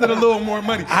invested a little more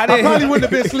money. I probably wouldn't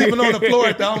have been sleeping on the floor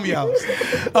at the homie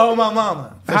house. Oh, my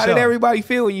mama. How did everybody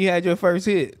feel when you had your first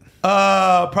hit?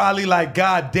 Probably like,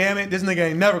 God damn it, this nigga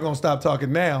ain't never gonna stop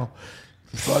talking now.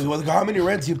 How many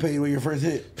rents you paid with your first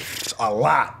hit? A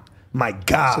lot. My God.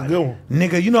 That's a good one.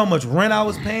 Nigga, you know how much rent I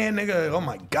was paying, nigga? Oh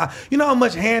my God. You know how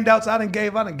much handouts I done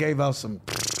gave? I done gave out some,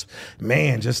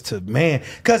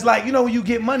 Cause when you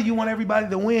get money, you want everybody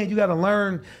to win. You gotta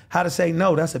learn how to say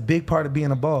no. That's a big part of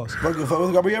being a boss. Have you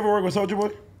ever worked with Soulja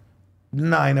Boy?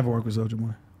 Nah, I ain't never worked with Soulja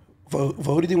Boy. For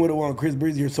who do you think would have won, Chris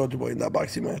Breezy or Soulja Boy in that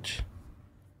boxing match?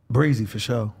 Breezy for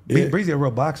sure. Yeah. Breezy a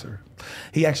real boxer.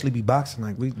 He actually be boxing.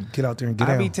 Like we get out there and get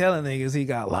out. I be telling niggas he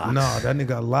got locks. No, that nigga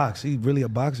got locks. He really a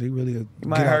boxer. He really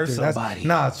might hurt somebody.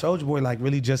 Soulja Boy like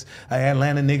really just an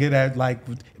Atlanta nigga that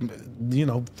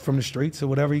from the streets or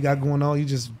whatever he got going on. He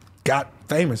just got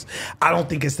famous. I don't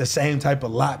think it's the same type of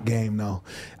lock game though.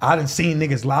 I done seen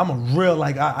niggas lock. I'm a real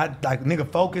I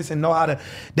nigga focus and know how to.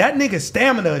 That nigga's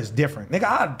stamina is different. Nigga,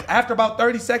 after about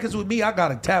 30 seconds with me, I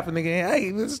gotta tap a nigga in. Hey,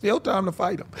 it's still time to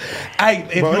fight him. Hey,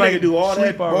 if bro, you ain't do all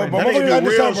that, bro, that nigga do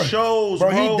real shows,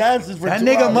 bro. He dances for that 2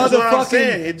 nigga hours.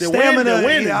 motherfucking the stamina.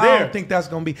 Win is there. I don't think that's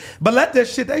gonna be. But let that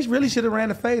shit. They really should have ran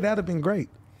the fade. That'd have been great.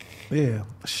 Yeah,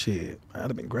 shit,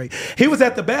 that'd have been great. He was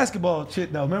at the basketball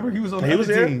shit though. Remember, he was on the other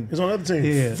team. He was on the other team.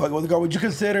 Yeah. Would you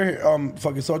consider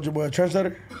fucking Soulja Boy a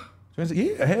trendsetter?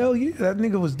 Yeah, hell yeah. That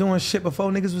nigga was doing shit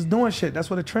before niggas was doing shit. That's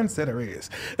what a trendsetter is.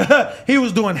 He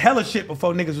was doing hella shit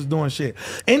before niggas was doing shit.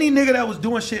 Any nigga that was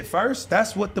doing shit first,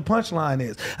 that's what the punchline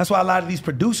is. That's why a lot of these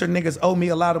producer niggas owe me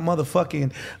a lot of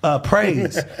motherfucking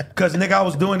praise. Cause nigga, I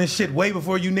was doing this shit way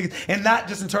before you niggas. And not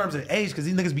just in terms of age, cause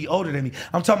these niggas be older than me.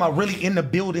 I'm talking about really in the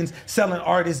buildings, selling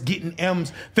artists, getting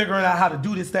M's, figuring out how to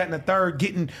do this, that, and the third,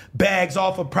 getting bags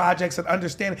off of projects and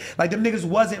understanding. Like them niggas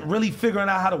wasn't really figuring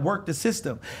out how to work the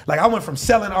system. Like I went from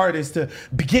selling artists to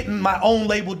getting my own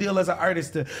label deal as an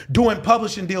artist to doing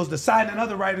publishing deals to signing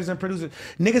other writers and producers.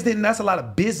 Niggas didn't, that's a lot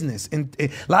of business. And a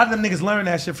lot of them niggas learn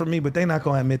that shit from me, but they not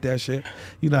gonna admit that shit.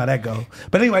 You know how that go.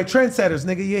 But anyway, trendsetters,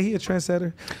 nigga, yeah, he a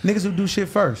trendsetter. Niggas who do shit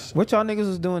first. What y'all niggas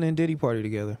was doing in Diddy Party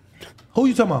together? Who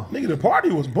you talking about? Nigga, the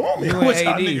party was booming. What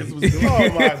y'all niggas was doing? Oh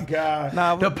my God.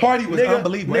 Nah, the party was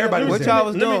unbelievable. Everybody was what y'all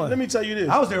was doing? Let me tell you this.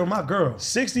 I was there with my girl.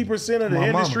 60% of the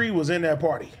industry was in that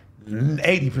party.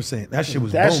 80%. That shit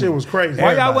was That shit was crazy.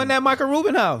 Why y'all wasn't at Michael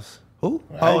Rubin house? Who?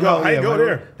 I ain't go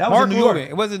there. That was Mark in New York.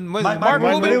 Rubin. Was it Mark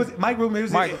Rubin? Mike Rubin.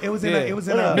 It was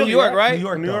in New York, right?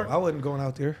 New York. I wasn't going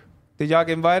out there. Did y'all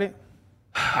get invited?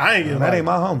 I ain't getting that ain't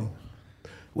my homie.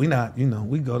 We not,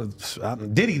 we go to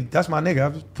Diddy. That's my nigga.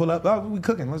 I just pull up. Oh, we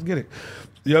cooking. Let's get it.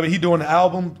 You know what I mean? He doing the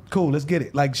album. Cool. Let's get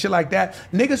it. Like shit like that.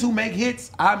 Niggas who make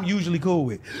hits, I'm usually cool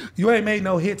with. You ain't made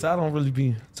no hits. I don't really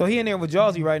be. So he in there with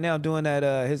Jazzy right now doing that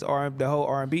the whole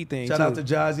R&B thing. Shout out to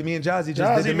Jazzy. Me and Jazzy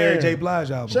just did the Mary J. Blige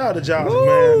album. Shout out to Jazzy,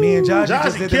 man. Me and Jazzy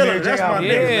just did the Mary J. album. That's my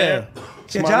nigga, man.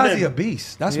 Yeah, Jazzy a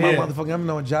beast. That's my motherfucking. I'm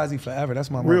knowing Jazzy forever. That's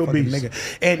my real motherfucking beast.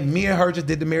 nigga. And me and her just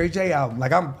did the Mary J. album.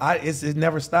 Like it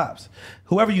never stops.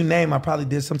 Whoever you name, I probably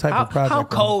did some type of project. How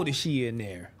cold is she in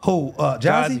there? Who?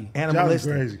 Jazzy?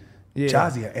 Animalistic. Crazy. Yeah.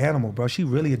 Jazzy an animal, bro. She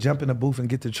really a jump in the booth and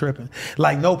get to tripping.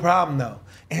 Like no problem though.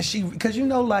 And because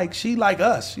like she like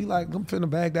us. She like I'm finna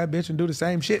bag that bitch and do the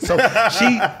same shit.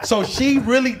 So she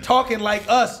really talking like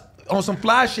us on some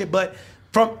fly shit, but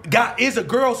is a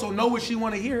girl, so know what she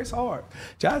want to hear. It's hard.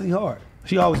 Jazzy hard.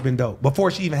 She always been dope.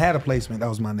 Before she even had a placement, that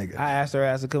was my nigga. I asked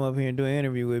her to come up here and do an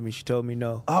interview with me. She told me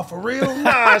no. Oh, for real?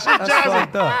 Nah, she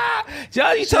fucked up.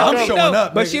 Jazzy told me no.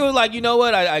 Up, but she was like, you know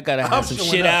what? I gotta have some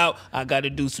shit out. I gotta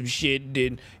do some shit.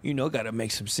 Then gotta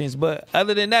make some sense. But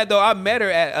other than that, though, I met her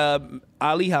at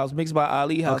Ali House, Mixed by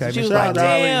Ali House. Okay, she was like,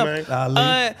 damn,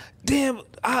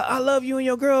 I love you and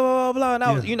your girl, blah, blah, blah. And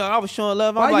I was, I was showing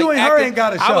love. Why you and her ain't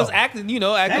got a show? I was acting,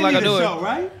 acting like I do it. Show,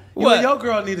 right? You and your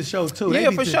girl need a show too.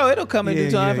 Yeah, for sure. It'll come in due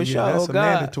time for sure. That's a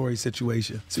mandatory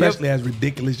situation, especially as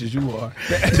ridiculous as you are.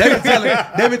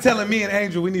 They've been telling me and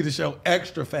Angel we need a show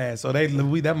extra fast. So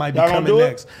that might be coming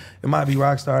next. It might be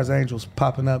Rockstar's Angels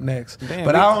popping up next. Damn,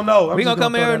 but I don't know. We gonna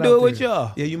come here and do it with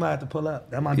y'all. Yeah, you might have to pull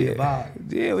up. That might be a vibe.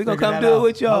 Yeah, we gonna come do it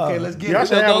with y'all. Okay, let's get it. Y'all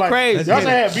should go crazy. Y'all should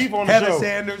have beef on the show. Heather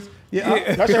Sanders.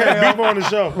 Yeah, y'all should have beef on the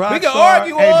show. We can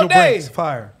argue all day. Breaks,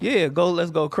 fire. Yeah,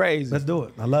 let's go crazy. Let's do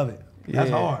it. I love it.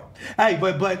 That's hard. Hey,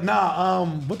 but nah.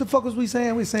 What the fuck was we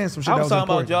saying? We saying some shit. I was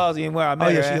talking about Jazzy and where I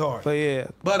met her. She hard. But yeah.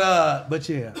 But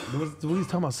yeah. We was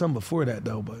talking about something before that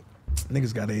though. But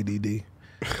niggas got ADD,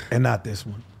 and not this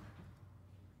one.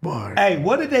 Boy. Hey,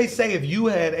 what did they say if you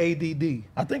had ADD?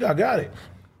 I think I got it.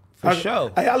 For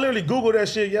sure. I literally Googled that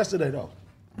shit yesterday though.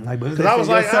 Because I was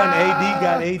like, your son AD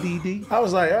got ADD. I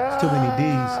was like, too many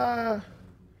D's.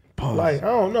 Pause. Like I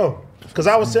don't know. Because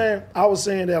I was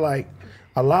saying that like.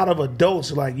 A lot of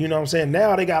adults, like, you know what I'm saying?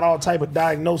 Now they got all type of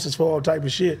diagnosis for all type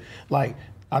of shit. Like,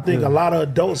 I think a lot of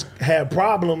adults had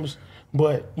problems,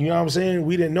 but, you know what I'm saying?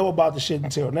 We didn't know about the shit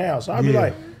until now. So I'd be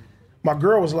like, my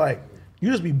girl was like, you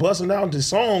just be busting out into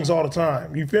songs all the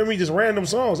time. You feel me? Just random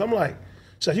songs. I'm like,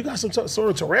 so you got some sort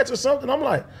of Tourette's or something? I'm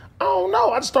like, I don't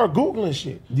know. I just start Googling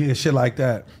shit. Yeah, shit like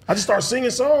that. I just start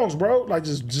singing songs, bro. Like,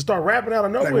 just start rapping out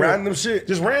of nowhere. Like random shit.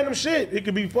 Just random shit. It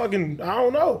could be fucking, I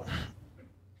don't know.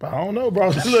 I don't know, bro.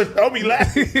 Look, don't be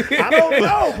laughing. I don't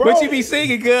know, bro. What you be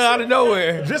singing, good out of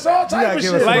nowhere? Just all type of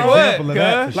shit, like bro. What,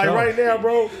 like sure. Right now,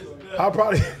 bro. I'll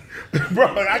probably, bro.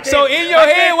 I can't, so in your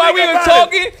head, while we were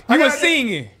talking, you were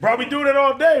singing. Bro, we doing it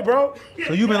all day, bro.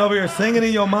 So you been over here singing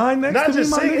in your mind next Not to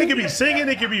just me, singing. It could be singing.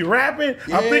 It could be rapping.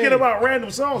 Yeah. I'm thinking about random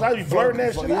songs. I be blurting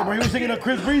that shit out. Bro, he was singing a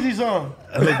Chris Breezy song.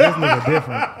 Look, this nigga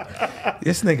different.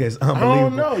 This nigga is unbelievable. I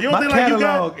don't know. You don't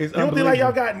think like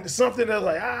y'all got got something that's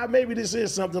like, maybe this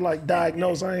is something like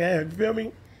diagnosed. I ain't have. You feel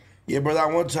me? Yeah, bro.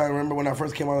 That one time, remember when I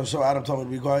first came on the show, Adam told me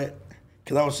to be quiet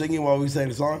because I was singing while we sang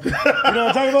the song. You know what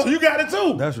I'm talking about? So you got it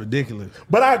too. That's ridiculous.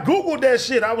 But I Googled that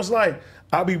shit. I was like,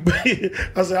 I'll be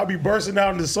bursting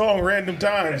out in the song random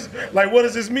times. Like, what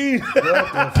does this mean? What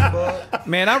the fuck?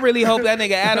 Man, I really hope that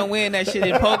nigga Adam win that shit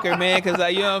in poker, man, because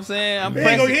you know what I'm saying?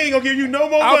 He ain't gonna give you no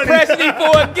more money. I'm pressing him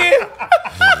for a gift.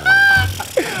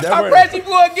 I pressed you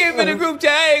for a gift in the group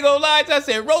chat. I ain't gonna lie. I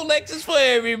said Rolex is for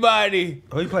everybody.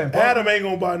 Oh, you playing? Adam ain't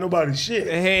gonna buy nobody shit.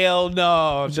 Hell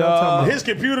no, dog. His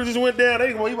computer just went down.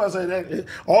 He about to say that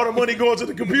all the money going to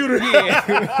the computer.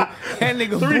 Yeah, that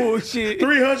nigga bullshit.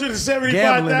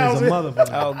 375,000.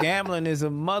 Oh, gambling is a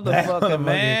motherfucker,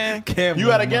 man. You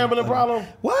had a gambling problem?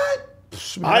 What?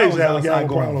 I used to have a gambling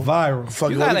problem.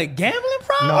 Viral. You got a gambling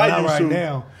problem? No, not right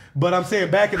now. But I'm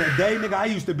saying back in the day, nigga, I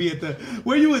used to be at the.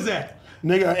 Where you was at?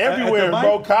 Nigga, everywhere,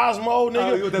 bro. Cosmo,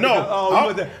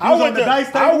 nigga.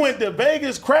 I went to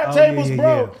Vegas, crap tables,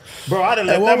 bro. Yeah. Bro, I done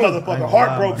left that motherfucker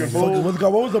heartbroken, fool.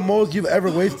 What was the most you've ever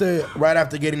wasted right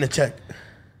after getting the check?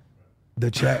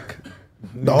 The check.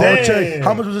 The whole check.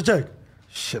 How much was the check?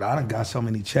 Shit, I done got so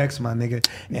many checks, my nigga,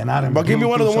 and I done. But give me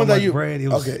one of the ones that you. Bread.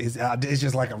 It's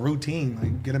just like a routine.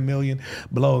 Like get $1 million,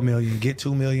 blow $1 million, get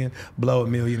 $2 million, blow $1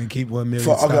 million, and keep $1 million.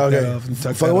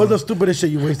 What's the stupidest shit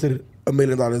you wasted $1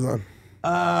 million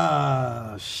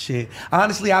on? Shit.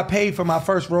 Honestly, I paid for my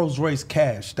first Rolls Royce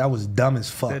cash. That was dumb as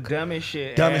fuck. The dumbest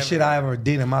shit. Dumbest shit I ever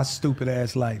did in my stupid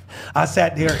ass life. I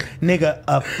sat there,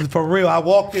 nigga. For real, I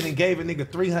walked in and gave a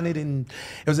nigga 300, and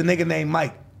it was a nigga named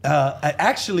Mike.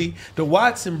 Actually, the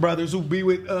Watson brothers who be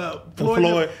with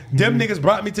Floyd. Them niggas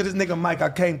brought me to this nigga Mike. I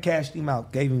came, cashed him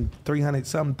out, gave him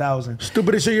 300-something thousand.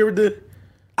 Stupidest shit you ever did?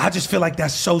 I just feel like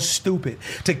that's so stupid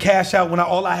to cash out when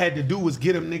all I had to do was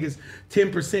get them niggas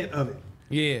 10% of it.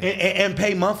 Yeah, and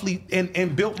pay monthly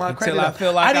and built my credit. I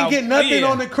feel like I didn't get nothing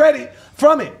on the credit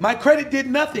from it. My credit did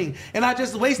nothing, and I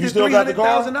just wasted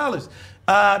 $300,000.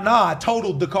 Nah, I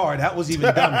totaled the car. That was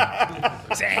even dumber.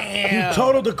 Damn. You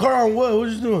totaled the car on what? What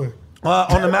you doing?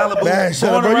 On the Malibu. Man,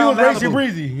 going around Malibu.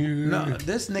 Breezy. No,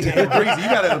 this nigga ain't breezy. You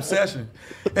got an obsession.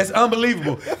 It's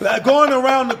unbelievable. Like going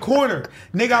around the corner.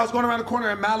 Nigga, I was going around the corner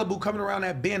in Malibu, coming around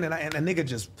that bend, and a nigga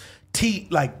just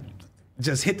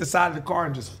hit the side of the car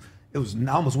and just... I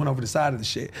almost went over the side of the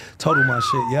shit. Total my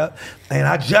shit, yep. And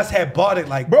I just had bought it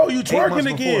like. Bro, you twerking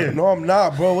again. No, I'm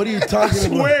not, bro. What are you talking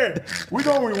about? I swear. We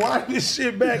gonna rewind this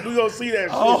shit back. We gonna see that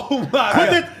shit. Oh my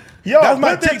God. That's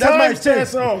my tick. That's my tick,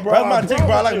 bro. That's my tick, bro.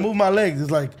 I like to move my legs. It's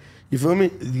like, you feel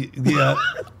me? Yeah.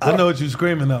 I know what you're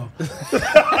screaming though.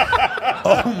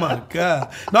 Oh my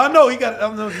God. No, I know. I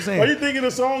know what you're saying. Are you thinking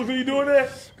of songs when you doing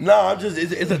that? No, I'm just,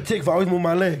 it's a tick for always move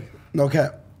my leg. No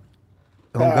cap.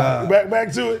 Oh God.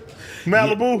 Back to it.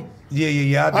 Malibu.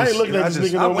 Yeah. I ain't looking at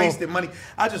this nigga no more. I wasted money.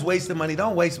 I just wasted money.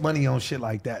 Don't waste money on shit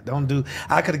like that. Don't do.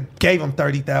 I could have gave him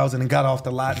 $30,000 and got off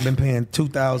the lot and been paying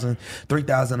 $2,000,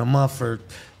 $3,000 a month for,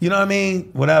 you know what I mean?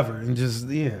 Whatever. And just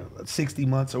 60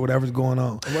 months or whatever's going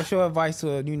on. What's your advice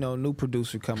to a new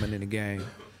producer coming in the game?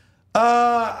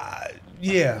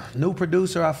 Yeah, new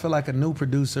producer. I feel like a new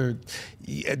producer,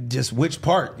 just which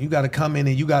part? You got to come in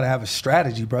and you got to have a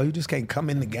strategy, bro. You just can't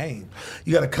come in the game.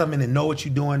 You got to come in and know what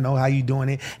you're doing, know how you're doing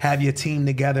it, have your team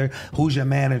together. Who's your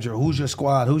manager? Who's your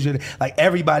squad?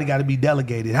 Everybody got to be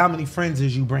delegated. How many friends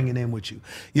is you bringing in with you?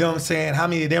 You know what I'm saying? How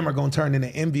many of them are going to turn into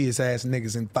envious ass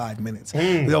niggas in 5 minutes?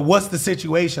 You know, what's the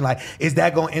situation? Like, is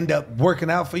that going to end up working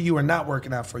out for you or not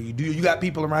working out for you? Do you got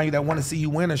people around you that want to see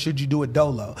you win, or should you do it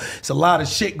dolo? It's a lot of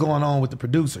shit going on with the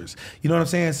producers. You know what I'm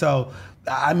saying? So,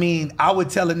 I mean, I would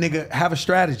tell a nigga, have a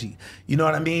strategy. You know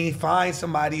what I mean? Find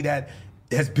somebody that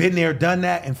has been there, done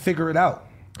that, and figure it out.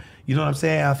 You know what I'm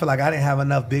saying? I feel like I didn't have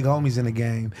enough big homies in the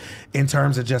game in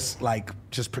terms of just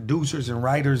producers and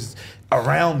writers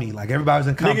around me. Like, everybody was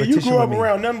in competition with me. Nigga, you grew up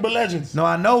around nothing but legends. No,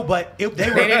 I know, but they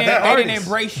didn't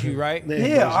embrace you, right?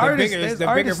 Artists.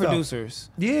 The bigger producers.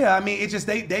 Yeah, I mean, it's just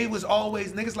they was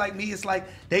always niggas like me. It's like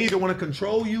they either want to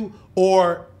control you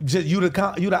or just you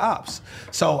the ops.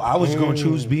 So I was gonna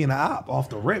choose being an op off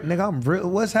the rip, nigga. I'm real.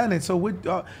 What's happening? So we,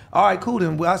 all right, cool.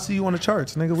 Then I'll see you on the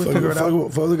church, nigga. We'll figure it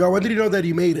out. For the guy, when did you know that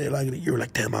he made it? Like, you were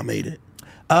like, damn, I made it.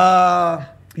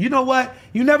 You know what?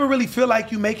 You never really feel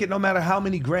like you make it, no matter how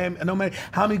many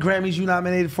Grammys you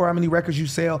nominated for, how many records you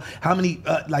sell, how many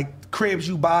cribs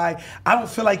you buy. I don't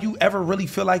feel like you ever really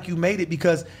feel like you made it,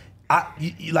 because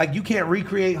you can't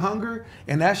recreate hunger,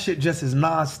 and that shit just is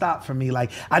nonstop for me.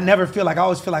 Like, I always feel like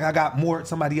I got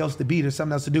somebody else to beat or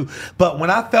something else to do. But when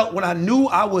I knew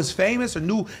I was famous, or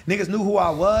niggas knew who I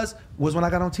was when I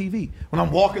got on TV. When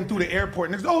I'm walking through the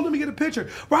airport, and niggas, let me get a picture.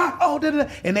 Rock,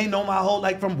 and they know my whole,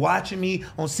 from watching me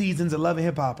on seasons of Love and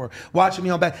Hip Hop, or watching me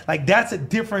on back. Like, that's a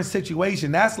different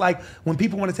situation. That's like when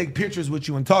people want to take pictures with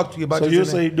you and talk to you about. So you'll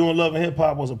say doing Love and Hip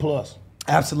Hop was a plus?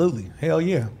 Absolutely. Hell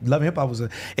yeah. Love and Hip Hop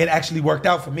it actually worked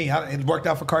out for me. It worked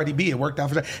out for Cardi B. It worked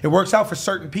out it works out for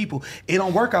certain people. It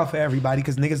don't work out for everybody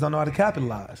because niggas don't know how to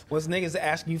capitalize. Was niggas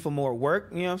asking you for more work,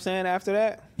 you know what I'm saying, after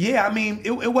that? Yeah, I mean,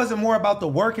 it wasn't more about the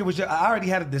work. It was just, I already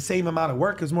had the same amount of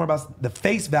work. It was more about the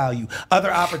face value,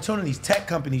 other opportunities, tech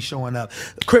companies showing up,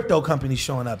 crypto companies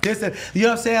showing up. You know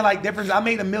what I'm saying? Like difference. I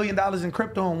made $1 million in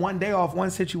crypto in one day off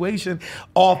one situation,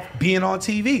 off being on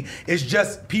TV. It's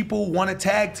just people want to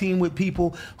tag team with people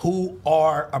who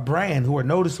are a brand, who are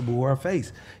noticeable, who are a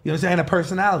face. You know what I'm saying? A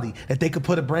personality that they could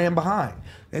put a brand behind.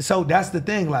 And so that's the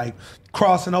thing, like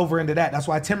crossing over into that. That's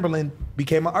why Timberland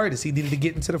became an artist. He needed to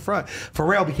get into the front.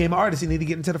 Pharrell became an artist. He needed to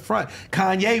get into the front.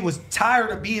 Kanye was tired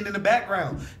of being in the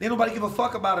background. Ain't nobody give a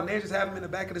fuck about him. They just have him in the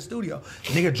back of the studio.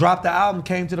 Nigga dropped the album,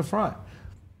 came to the front.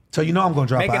 So you know I'm gonna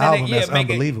drop an album that's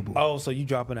unbelievable. Oh, so you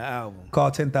dropping an album?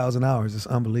 Called 10,000 Hours. It's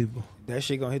unbelievable. That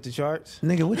shit gonna hit the charts?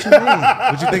 Nigga, what you mean?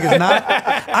 What you think it's not?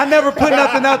 I never put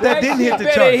nothing out that didn't hit the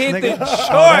charts. Nigga.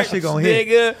 That shit gonna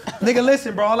hit. Nigga,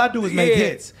 listen, bro. All I do is make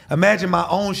hits. Imagine my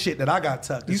own shit that I got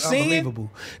tucked. It's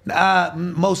unbelievable.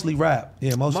 Mostly rap.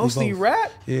 Yeah, mostly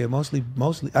rap? Yeah, mostly.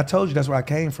 I told you that's where I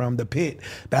came from. The pit,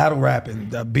 battle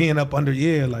rapping, being up under,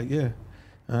 Yeah,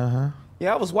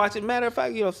 I was watching. Matter of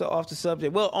fact, so off the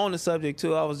subject. Well, on the subject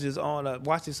too. I was just on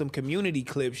watching some community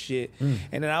clip shit,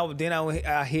 and then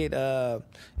I hit.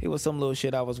 It was some little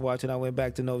shit I was watching. I went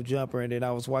back to No Jumper, and then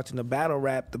I was watching the battle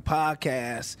rap, the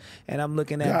podcast, and I'm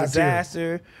looking at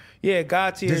Disaster. Yeah,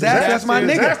 God tier. Disaster, that's my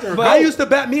nigga. But I used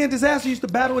to me and Disaster used to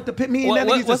battle with the pit. Me and that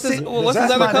nigga used to sit. What's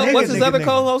his other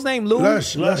co-host name?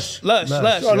 Lush. Sorry,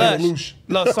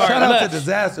 shout out to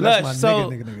Disaster. That's my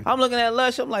nigga. I'm looking at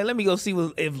Lush. I'm like, let me go see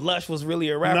if Lush was really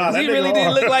a rapper. He really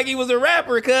didn't look like he was a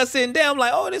rapper. Cause sitting down, I'm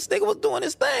like, oh, this nigga was doing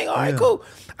his thing. All right, cool.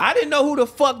 I didn't know who the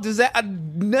fuck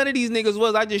none of these niggas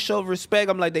was. I just showed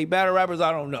respect. I'm like, they battle rappers.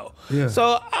 I don't know. Yeah.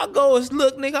 So I go and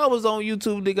look, nigga. I was on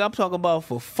YouTube, nigga. I'm talking about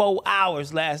for 4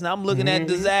 hours last night. I'm looking at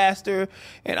Disaster,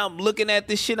 and I'm looking at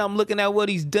this shit. I'm looking at what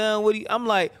he's done. I'm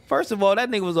like, first of all,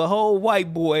 that nigga was a whole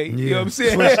white boy. Yeah. You know what I'm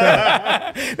saying?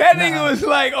 That nigga was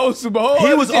like, some whole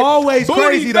he was always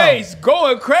crazy face,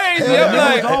 going crazy. I'm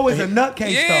like, he was always a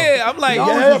nutcase. Yeah, I'm like,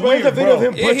 where's the video of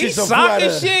him punching he's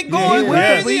socking shit, going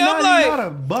crazy.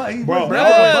 I'm like, bro,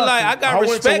 like I got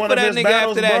respect for that nigga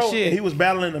after that shit. He was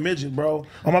battling a midget, bro.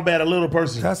 Oh my bad, a little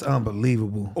person. That's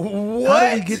unbelievable. What? How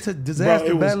did he get to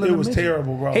Disaster? Bro, it was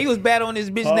terrible, bro. He was battling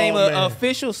this bitch named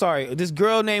Official. Sorry, this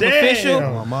girl named Official,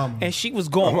 and she was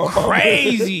going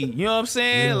crazy. You know what I'm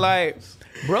saying? Yeah. Like,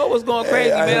 bro was going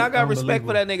crazy, man. I got respect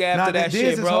for that nigga after that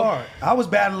shit, bro. Hard. I was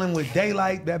battling with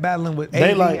Daylight, battling with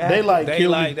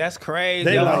Daylight. That's crazy.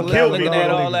 Daylight killed me. Looking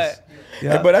at all that.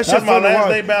 Yeah. Hey, but that's my last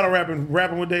day battle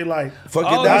rapping with Daylight. You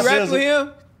rapped with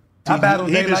him? I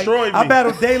battled Daylight. He destroyed me. I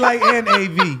battled Daylight and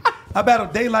AV. I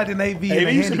battled Daylight and AV.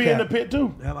 AV used to be in the pit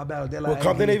too. Yeah, I battled Daylight.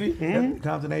 Compton AV? Mm-hmm.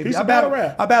 Compton AV. I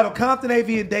battled Compton AV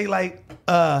and Daylight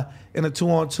in a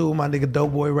 2-on-2. My nigga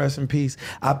Doughboy, rest in peace.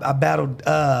 I battled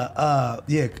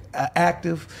Active.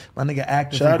 My nigga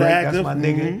Active. Shout out to Active. That's my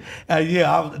nigga.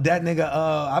 That nigga.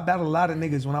 I battled a lot of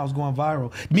niggas when I was going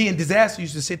viral. Me and Disaster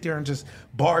used to sit there and just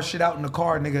bar shit out in the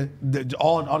car, nigga,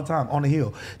 all the time on the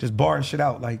hill, just barring shit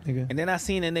out, like nigga. And then I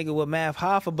seen a nigga with Math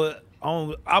Hoffa, but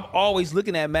I'm always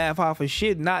looking at Math Hoffa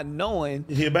shit, not knowing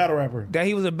he a battle rapper. That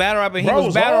he was a battle rapper. He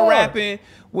was battle rapping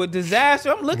with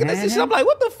Disaster. I'm looking at this shit. I'm like,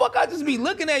 what the fuck? I just be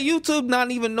looking at YouTube,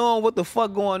 not even knowing what the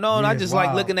fuck going on. I just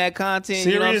like looking at content. Serious,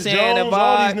 you know what I'm saying? Jones,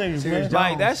 all these niggas, man.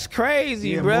 Like that's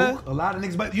crazy, bro. A lot of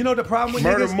niggas, but you know the problem with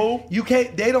Murder niggas, Mook. You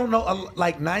can't. They don't know.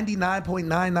 Like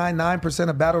 99.999%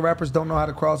 of battle rappers don't know how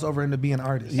to cross over into being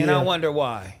artists. And I wonder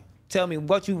why. Tell me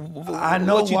what you. I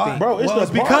know what you why, think. Bro.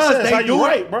 It's because that's how you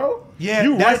write, bro. Yeah,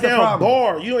 you that's write down the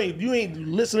bar. You ain't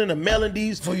listening to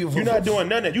melodies. You're not doing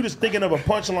none of that. You just thinking of a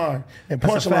punchline and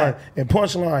punchline and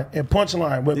punchline and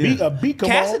punchline. But a beat come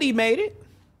Cassidy made it.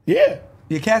 Yeah.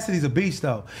 Yeah, Cassidy's a beast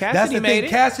though. That's the thing.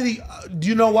 Cassidy, do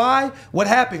you know why? What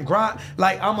happened?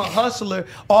 Like I'm a hustler.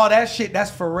 All that shit. That's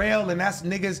Pharrell and that's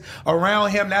niggas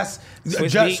around him. That's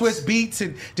Swiss Beats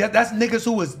and that's niggas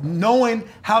who is knowing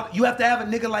how. You have to have a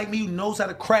nigga like me who knows how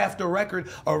to craft a record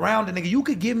around a nigga. You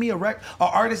could give me an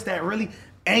artist that really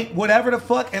ain't whatever the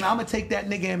fuck, and I'm gonna take that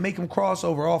nigga and make him cross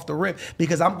over off the rip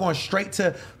because I'm going straight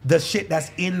to the shit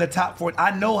that's in the top 40.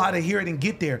 I know how to hear it and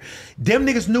get there. Them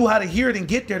niggas knew how to hear it and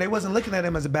get there. They wasn't looking at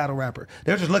him as a battle rapper.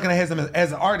 They were just looking at him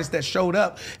as an artist that showed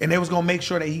up, and they was gonna make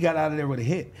sure that he got out of there with a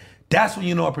hit. That's when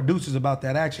you know a producer's about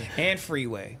that action. And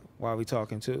Freeway, while we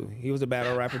talking too, he was a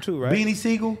battle rapper too, right? Beanie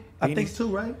Siegel, I think too,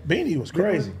 right? Beanie was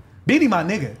crazy. Beanie my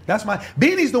nigga.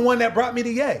 Beanie's the one that brought me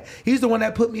to Ye. He's the one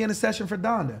that put me in a session for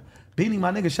Donda. Beanie,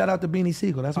 my nigga, shout out to Beanie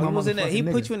Siegel. That's my motherfucking nigga. He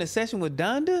put you in a session with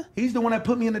Donda? He's the one that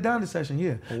put me in the Donda session,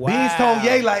 yeah. Wow. Beans told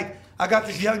Ye, like, I got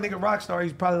this young nigga Rockstar.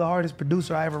 He's probably the hardest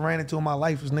producer I ever ran into in my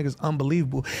life. This nigga's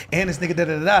unbelievable. And this nigga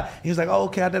da-da-da-da. He was like, oh,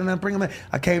 okay, I didn't bring him in.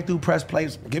 I came through, press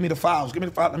plays. Give me the files.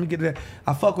 Let me get it.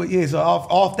 I fuck with Ye. So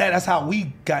off that, that's how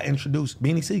we got introduced.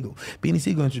 Beanie Siegel. Beanie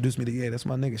Siegel introduced me to Ye. That's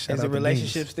my nigga. Shout out to Is the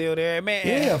relationship still there, man?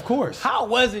 Yeah, of course. How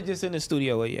was it just in the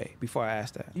studio with Ye, before I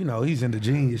asked that? You know, he's into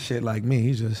genius shit like me.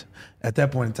 He's just, at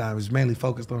that point in time, he was mainly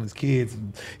focused on his kids.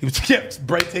 And he was kept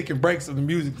taking breaks of the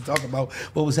music to talk about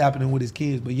what was happening with his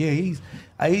kids. But yeah, he's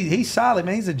solid,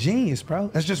 man. He's a genius, bro.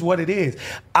 That's just what it is.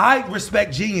 I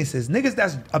respect geniuses. Niggas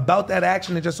that's about that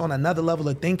action and just on another level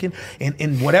of thinking and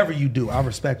in whatever you do, I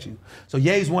respect you. So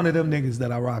Ye's one of them niggas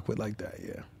that I rock with like that,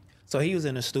 yeah. So he was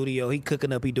in the studio, he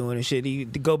cooking up, he doing his shit. He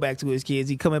to go back to his kids,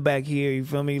 he coming back here, you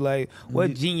feel me? Like,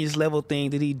 what genius level thing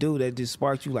did he do that just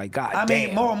sparked you like, God damn? I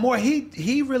mean, more and more,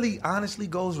 he really honestly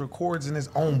goes records in his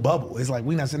own bubble. It's like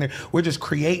we not sitting there, we're just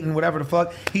creating whatever the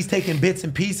fuck. He's taking bits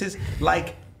and pieces,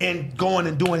 like, and going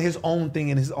and doing his own thing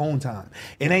in his own time.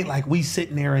 It ain't like we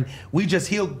sitting there and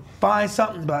he'll find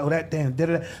something like, oh, that damn,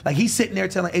 da-da-da. Like he's sitting there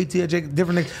telling ATL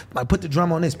different things, like put the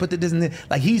drum on this, put the this and this.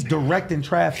 Like he's directing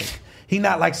traffic. He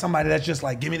not like somebody that's just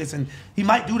like, give me this, and he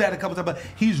might do that a couple times, but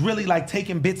he's really like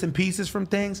taking bits and pieces from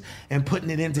things and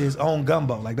putting it into his own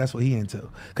gumbo. Like that's what he into.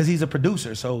 Cause he's a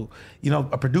producer. So, you know,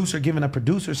 a producer giving a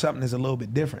producer something is a little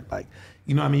bit different. Like,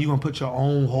 you know what I mean? You're gonna put your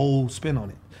own whole spin on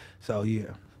it. So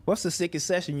yeah. What's the sickest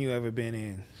session you ever been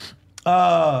in?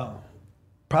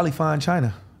 Probably Fine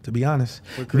China, to be honest.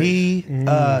 Me,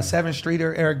 7th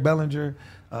Streeter, Eric Bellinger,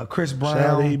 Chris Brown. Shout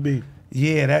out to EB.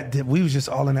 Yeah, we was just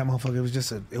all in that motherfucker. It was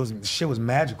just shit was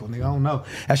magical, nigga. I don't know.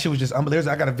 That shit was just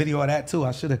unbelievable. I got a video of that too.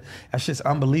 That shit's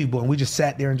unbelievable. And we just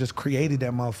sat there and just created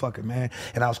that motherfucker, man.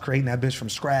 And I was creating that bitch from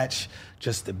scratch,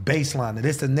 just the bass line, and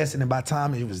this and this. And then by the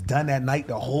time it was done that night,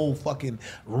 the whole fucking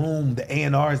room, the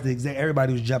A&Rs,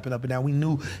 everybody was jumping up and down. We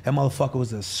knew that motherfucker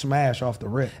was a smash off the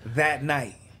rip. That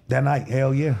night,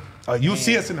 hell yeah. You'll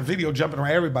see us in the video jumping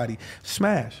around everybody.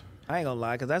 Smash. I ain't gonna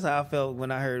lie, because that's how I felt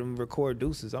when I heard him record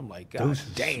Deuces. I'm like, God Deuces,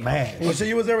 damn. Smash. Well, so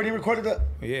you was there when he recorded that?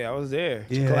 Yeah, I was there.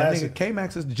 Yeah, that nigga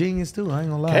K-Max is a genius too, I ain't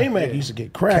gonna lie. K-Max used to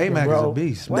get cracking, K-Max bro. is a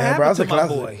beast. What happened to my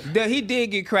boy? He did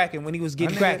get cracking when he was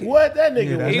getting cracking. What? That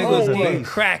nigga that was nigga was a getting beast.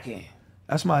 cracking.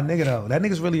 That's my nigga though. That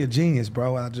nigga's really a genius,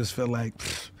 bro. I just feel like,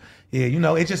 yeah, you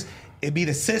know, it be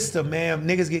the system, man.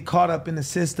 Niggas get caught up in the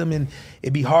system and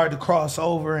it be hard to cross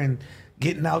over and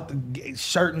getting out the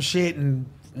shirt and shit and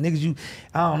niggas,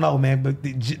 I don't know, man, but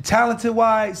talented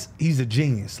wise, he's a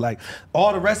genius. Like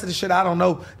all the rest of the shit, I don't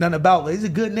know nothing about. He's a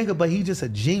good nigga, but he's just a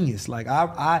genius. Like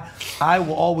I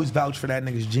will always vouch for that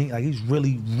nigga's genius. Like he's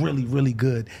really, really, really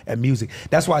good at music.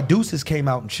 That's why Deuces came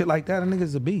out and shit like that. That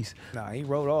nigga's a beast. Nah, he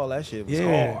wrote all that shit. It was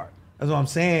hard. That's what I'm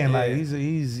saying. Yeah. Like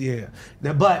he's yeah.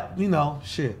 But you know,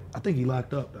 shit. I think he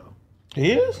locked up though.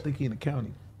 He is? I think he in the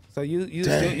county. So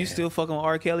you still fucking with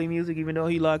R. Kelly music even though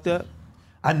he locked up?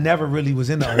 I never really was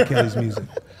into R. Kelly's music.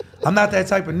 I'm not that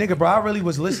type of nigga, bro. I really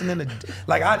was listening to,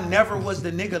 like, I never was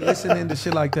the nigga listening to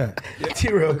shit like that.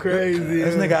 You're real crazy.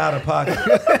 This nigga out of pocket.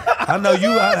 I know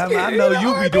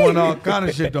you be doing all kind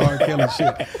of shit to R. Kelly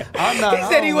shit. I'm not. He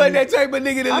said he wasn't that type of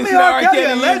nigga to listen to R. Kelly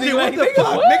a legend. What the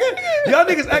fuck, nigga? Y'all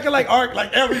niggas acting like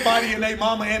like everybody and their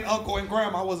mama and uncle and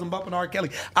grandma wasn't bumping R. Kelly.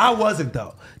 I wasn't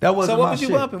though. That wasn't my shit.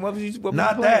 So what was you bumping? What was you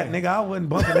not that, nigga. I wasn't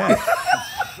bumping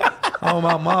that. Oh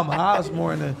my mama. I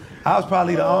was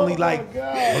probably the only like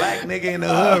black nigga in the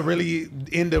hood really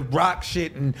into rock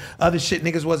shit and other shit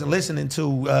niggas wasn't listening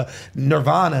to,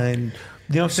 Nirvana and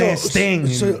you know what I'm saying, Sting.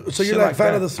 So you're like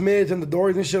fan of the Smiths and the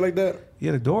Doors and shit like that?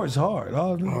 Yeah, the Doors hard.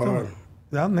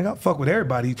 I fuck with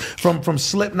everybody from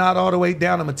Slipknot all the way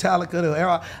down to Metallica to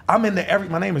era. I'm into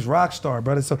my name is Rockstar,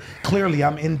 brother. So clearly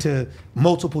I'm into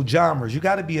multiple genres. You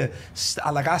got to be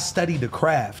I study the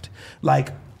craft. Like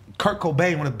Kurt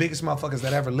Cobain, one of the biggest motherfuckers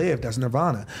that ever lived, that's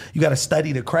Nirvana. You gotta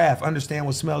study the craft, understand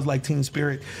what smells like Teen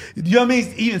Spirit. You know what I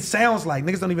mean? Even sounds like.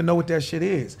 Niggas don't even know what that shit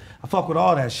is. I fuck with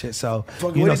all that shit. So,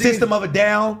 you know, System of a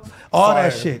Down, all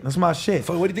that shit. That's my shit.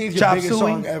 What do you think is your biggest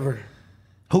song ever?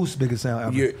 Who's biggest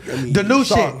song ever? The new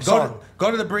shit. Go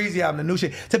to the Breezy album, the new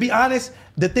shit. To be honest,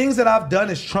 the things that I've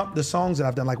done is trump the songs that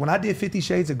I've done. Like when I did 50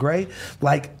 Shades of Grey,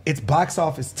 like it's box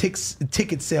office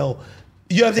ticket sale.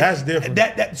 You know what I'm saying?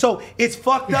 That's different. So it's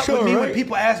fucked up with me when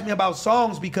people ask me about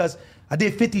songs because I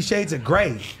did 50 Shades of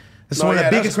Grey. It's one of the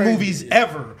biggest movies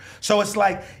ever. So it's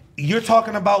like you're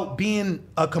talking about being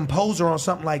a composer on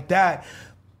something like that.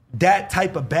 That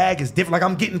type of bag is different. Like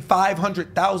I'm getting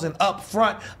 $500,000 up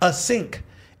front, a sync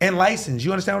and license.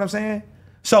 You understand what I'm saying?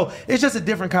 So it's just a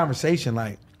different conversation.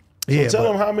 Like So tell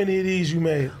them how many of these you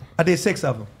made. I did 6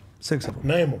 of them. 6 of them.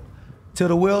 Name them. Till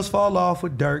the Wheels Fall Off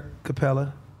with Dirk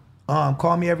Capella.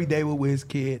 Call Me Every Day with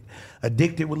Wizkid.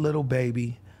 Addicted with Lil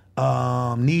Baby.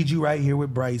 Need You Right Here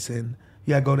with Bryson.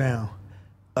 Yeah, go down.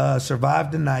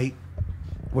 Survive the Night.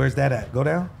 Where's that at? Go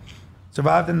down.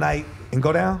 Survive the Night and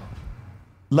go down.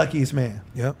 Luckiest Man.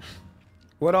 Yep.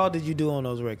 What all did you do on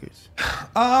those records?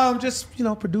 Just,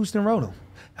 produced and wrote them.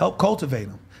 Helped cultivate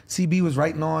them. CB was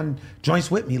writing on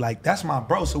joints with me, like, that's my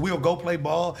bro. So we'll go play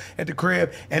ball at the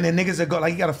crib, and then niggas will go,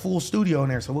 like, he got a full studio in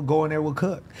there, so we'll go in there, we'll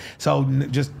cook. So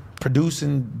just produce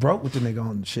and wrote with the nigga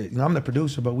on shit. I'm the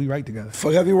producer, but we write together.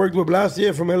 Fuck, have you worked with Blast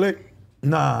yet from LA?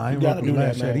 Nah, I ain't working with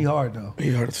Blast yet. He hard, though.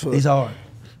 He hard as fuck. He's hard.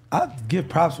 I give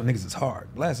props when niggas is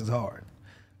hard. Blast is hard.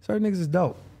 Certain niggas is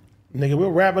dope. Nigga,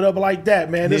 we'll wrap it up like that,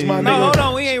 man. This my nigga. No, hold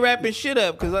on. We ain't wrapping shit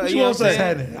up. Because, you know what I'm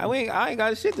saying? I ain't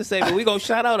got shit to say, but we gonna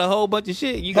shout out a whole bunch of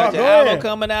shit. You got your album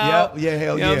coming out. Yep. Yeah, hell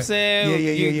yeah. You know what I'm saying?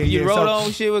 Yeah. You wrote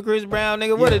on shit with Chris Brown,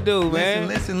 nigga. What it do, man?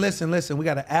 Listen. We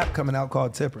got an app coming out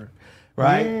called Tipper.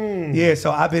 Right? Yeah,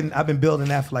 so I've been building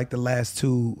that for like the last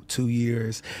two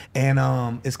years. And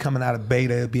it's coming out of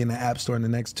beta. It'll be in the App Store in the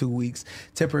next 2 weeks.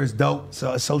 Tipper is dope.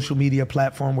 So a social media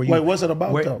platform where you Wait, what's it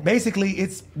about though? Basically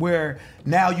it's where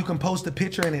now you can post a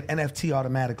picture and it NFT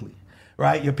automatically.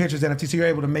 Right? Your picture's NFT. So you're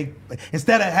able to make,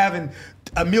 instead of having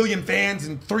 1 million fans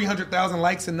and 300,000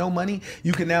 likes and no money,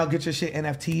 you can now get your shit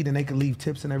NFT'd and they can leave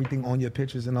tips and everything on your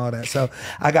pictures and all that. So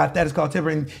I got that. It's called Tipper.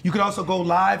 And you can also go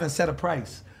live and set a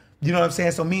price. You know what I'm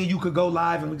saying? So me and you could go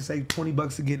live and we could say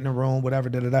 $20 to get in the room, whatever,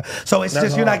 da-da-da. So it's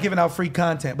just, you're not giving out free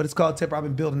content, but it's called Tipper. I've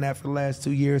been building that for the last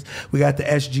 2 years. We got the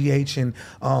SGH and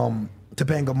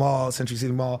Topanga Mall, Century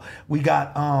City Mall. We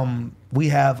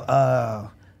have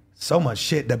so much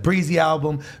shit. The Breezy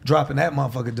album, dropping that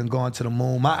motherfucker done gone to the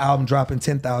moon. My album dropping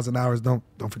 10,000 hours. Don't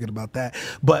forget about that.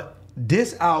 But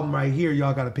this album right here,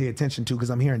 y'all gotta pay attention to because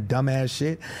I'm hearing dumbass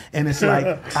shit. And it's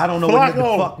like, I don't know what the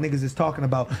fuck niggas is talking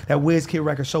about. That Wizkid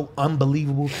record so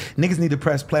unbelievable. Niggas need to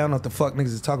press play. I don't know what the fuck niggas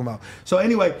is talking about. So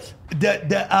anyway, we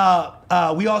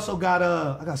also got,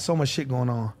 I got so much shit going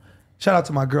on. Shout out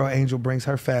to my girl Angel, brings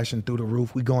her fashion through the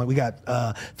roof. We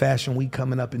got Fashion Week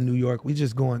coming up in New York. We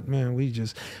just going, man, we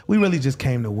really just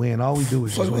came to win. All we do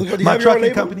is just win. My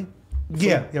trucking company.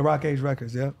 Yeah, Rock Age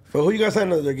Records, yeah. So who you guys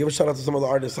signed there? Give a shout out to some of the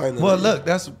artists signed there. Well, look,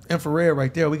 that's Infrared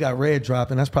right there. We got Red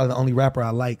dropping. That's probably the only rapper I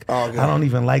like. Oh, okay. I don't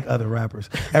even like other rappers.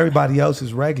 Everybody else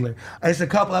is regular. It's a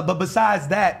couple, but besides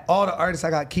that, all the artists, I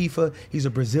got Kifa. He's a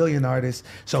Brazilian artist,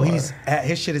 so his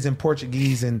shit is in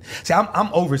Portuguese. And see,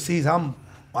 I'm overseas.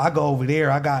 I go over there.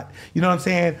 I got, you know what I'm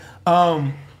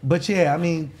saying? But yeah, I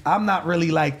mean, I'm not really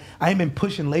like, I ain't been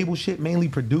pushing label shit, mainly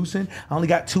producing. I only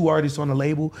got 2 artists on the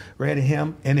label, Red and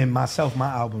him, and then myself, my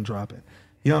album dropping.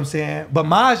 You know what I'm saying? But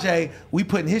Majay, we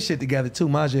putting his shit together too.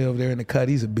 Majay over there in the cut,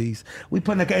 he's a beast. We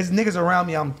putting the it's niggas around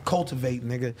me, I'm cultivating,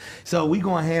 nigga. So we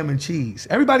going ham and cheese.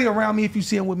 Everybody around me, if you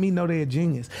see them with me, know they a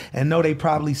genius and know they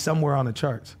probably somewhere on the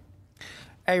charts.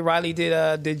 Hey Riley,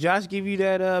 did Josh give you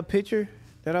that picture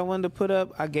that I wanted to put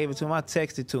up? I gave it to him. I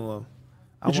texted to him.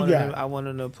 I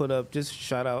wanted to put up, just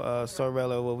shout out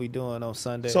Sorella, what we doing on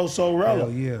Sunday. So Sorella.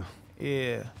 Yeah.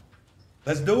 Yeah.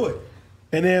 Let's do it.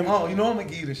 And then, you know I'm going to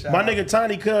give you the shout my nigga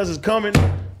Tiny Cuz is coming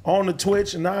on the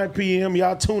Twitch at 9 p.m.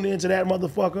 Y'all tune into that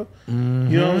motherfucker. Mm-hmm.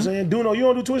 You know what I'm saying? Duno, you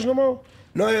don't do Twitch no more?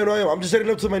 No, I am. I'm just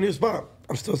setting up to my new spot.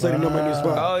 I'm still setting up my new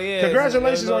spot. Oh, yeah.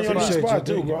 Congratulations on your new spot,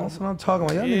 too, bro. That's what I'm talking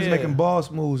about. Y'all niggas making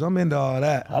boss moves. I'm into all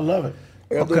that. I love it.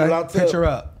 Okay, picture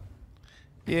up.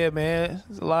 Yeah, man.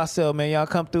 It's a lot sale, man. Y'all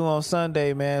come through on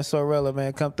Sunday, man. Sorella,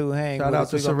 man. Come through, hang Shout with out us.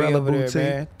 to We gonna be Sorella over there, Boutique.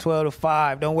 man. 12 to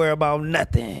 5. Don't worry about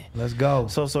nothing. Let's go.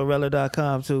 So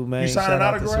Sorella.com too, man. You signing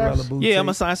autographs? Yeah, I'm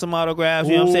gonna sign some autographs.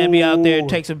 You know what I'm saying? Be out there,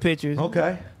 take some pictures.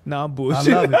 Okay. No, I'm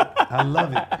bullshit. I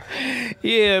love it.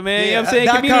 Yeah, man. You know what I'm saying?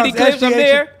 Community clips, I'm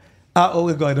there. Go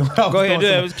ahead. Go ahead, do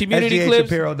it. It was Community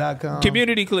Clips. SGHapparel.com.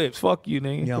 Community Clips. Fuck you,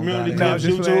 nigga. Community Clips,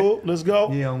 YouTube. Let's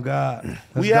go. Yeah, on God.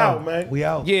 We out, man. We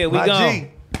out. Yeah, we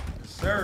gone.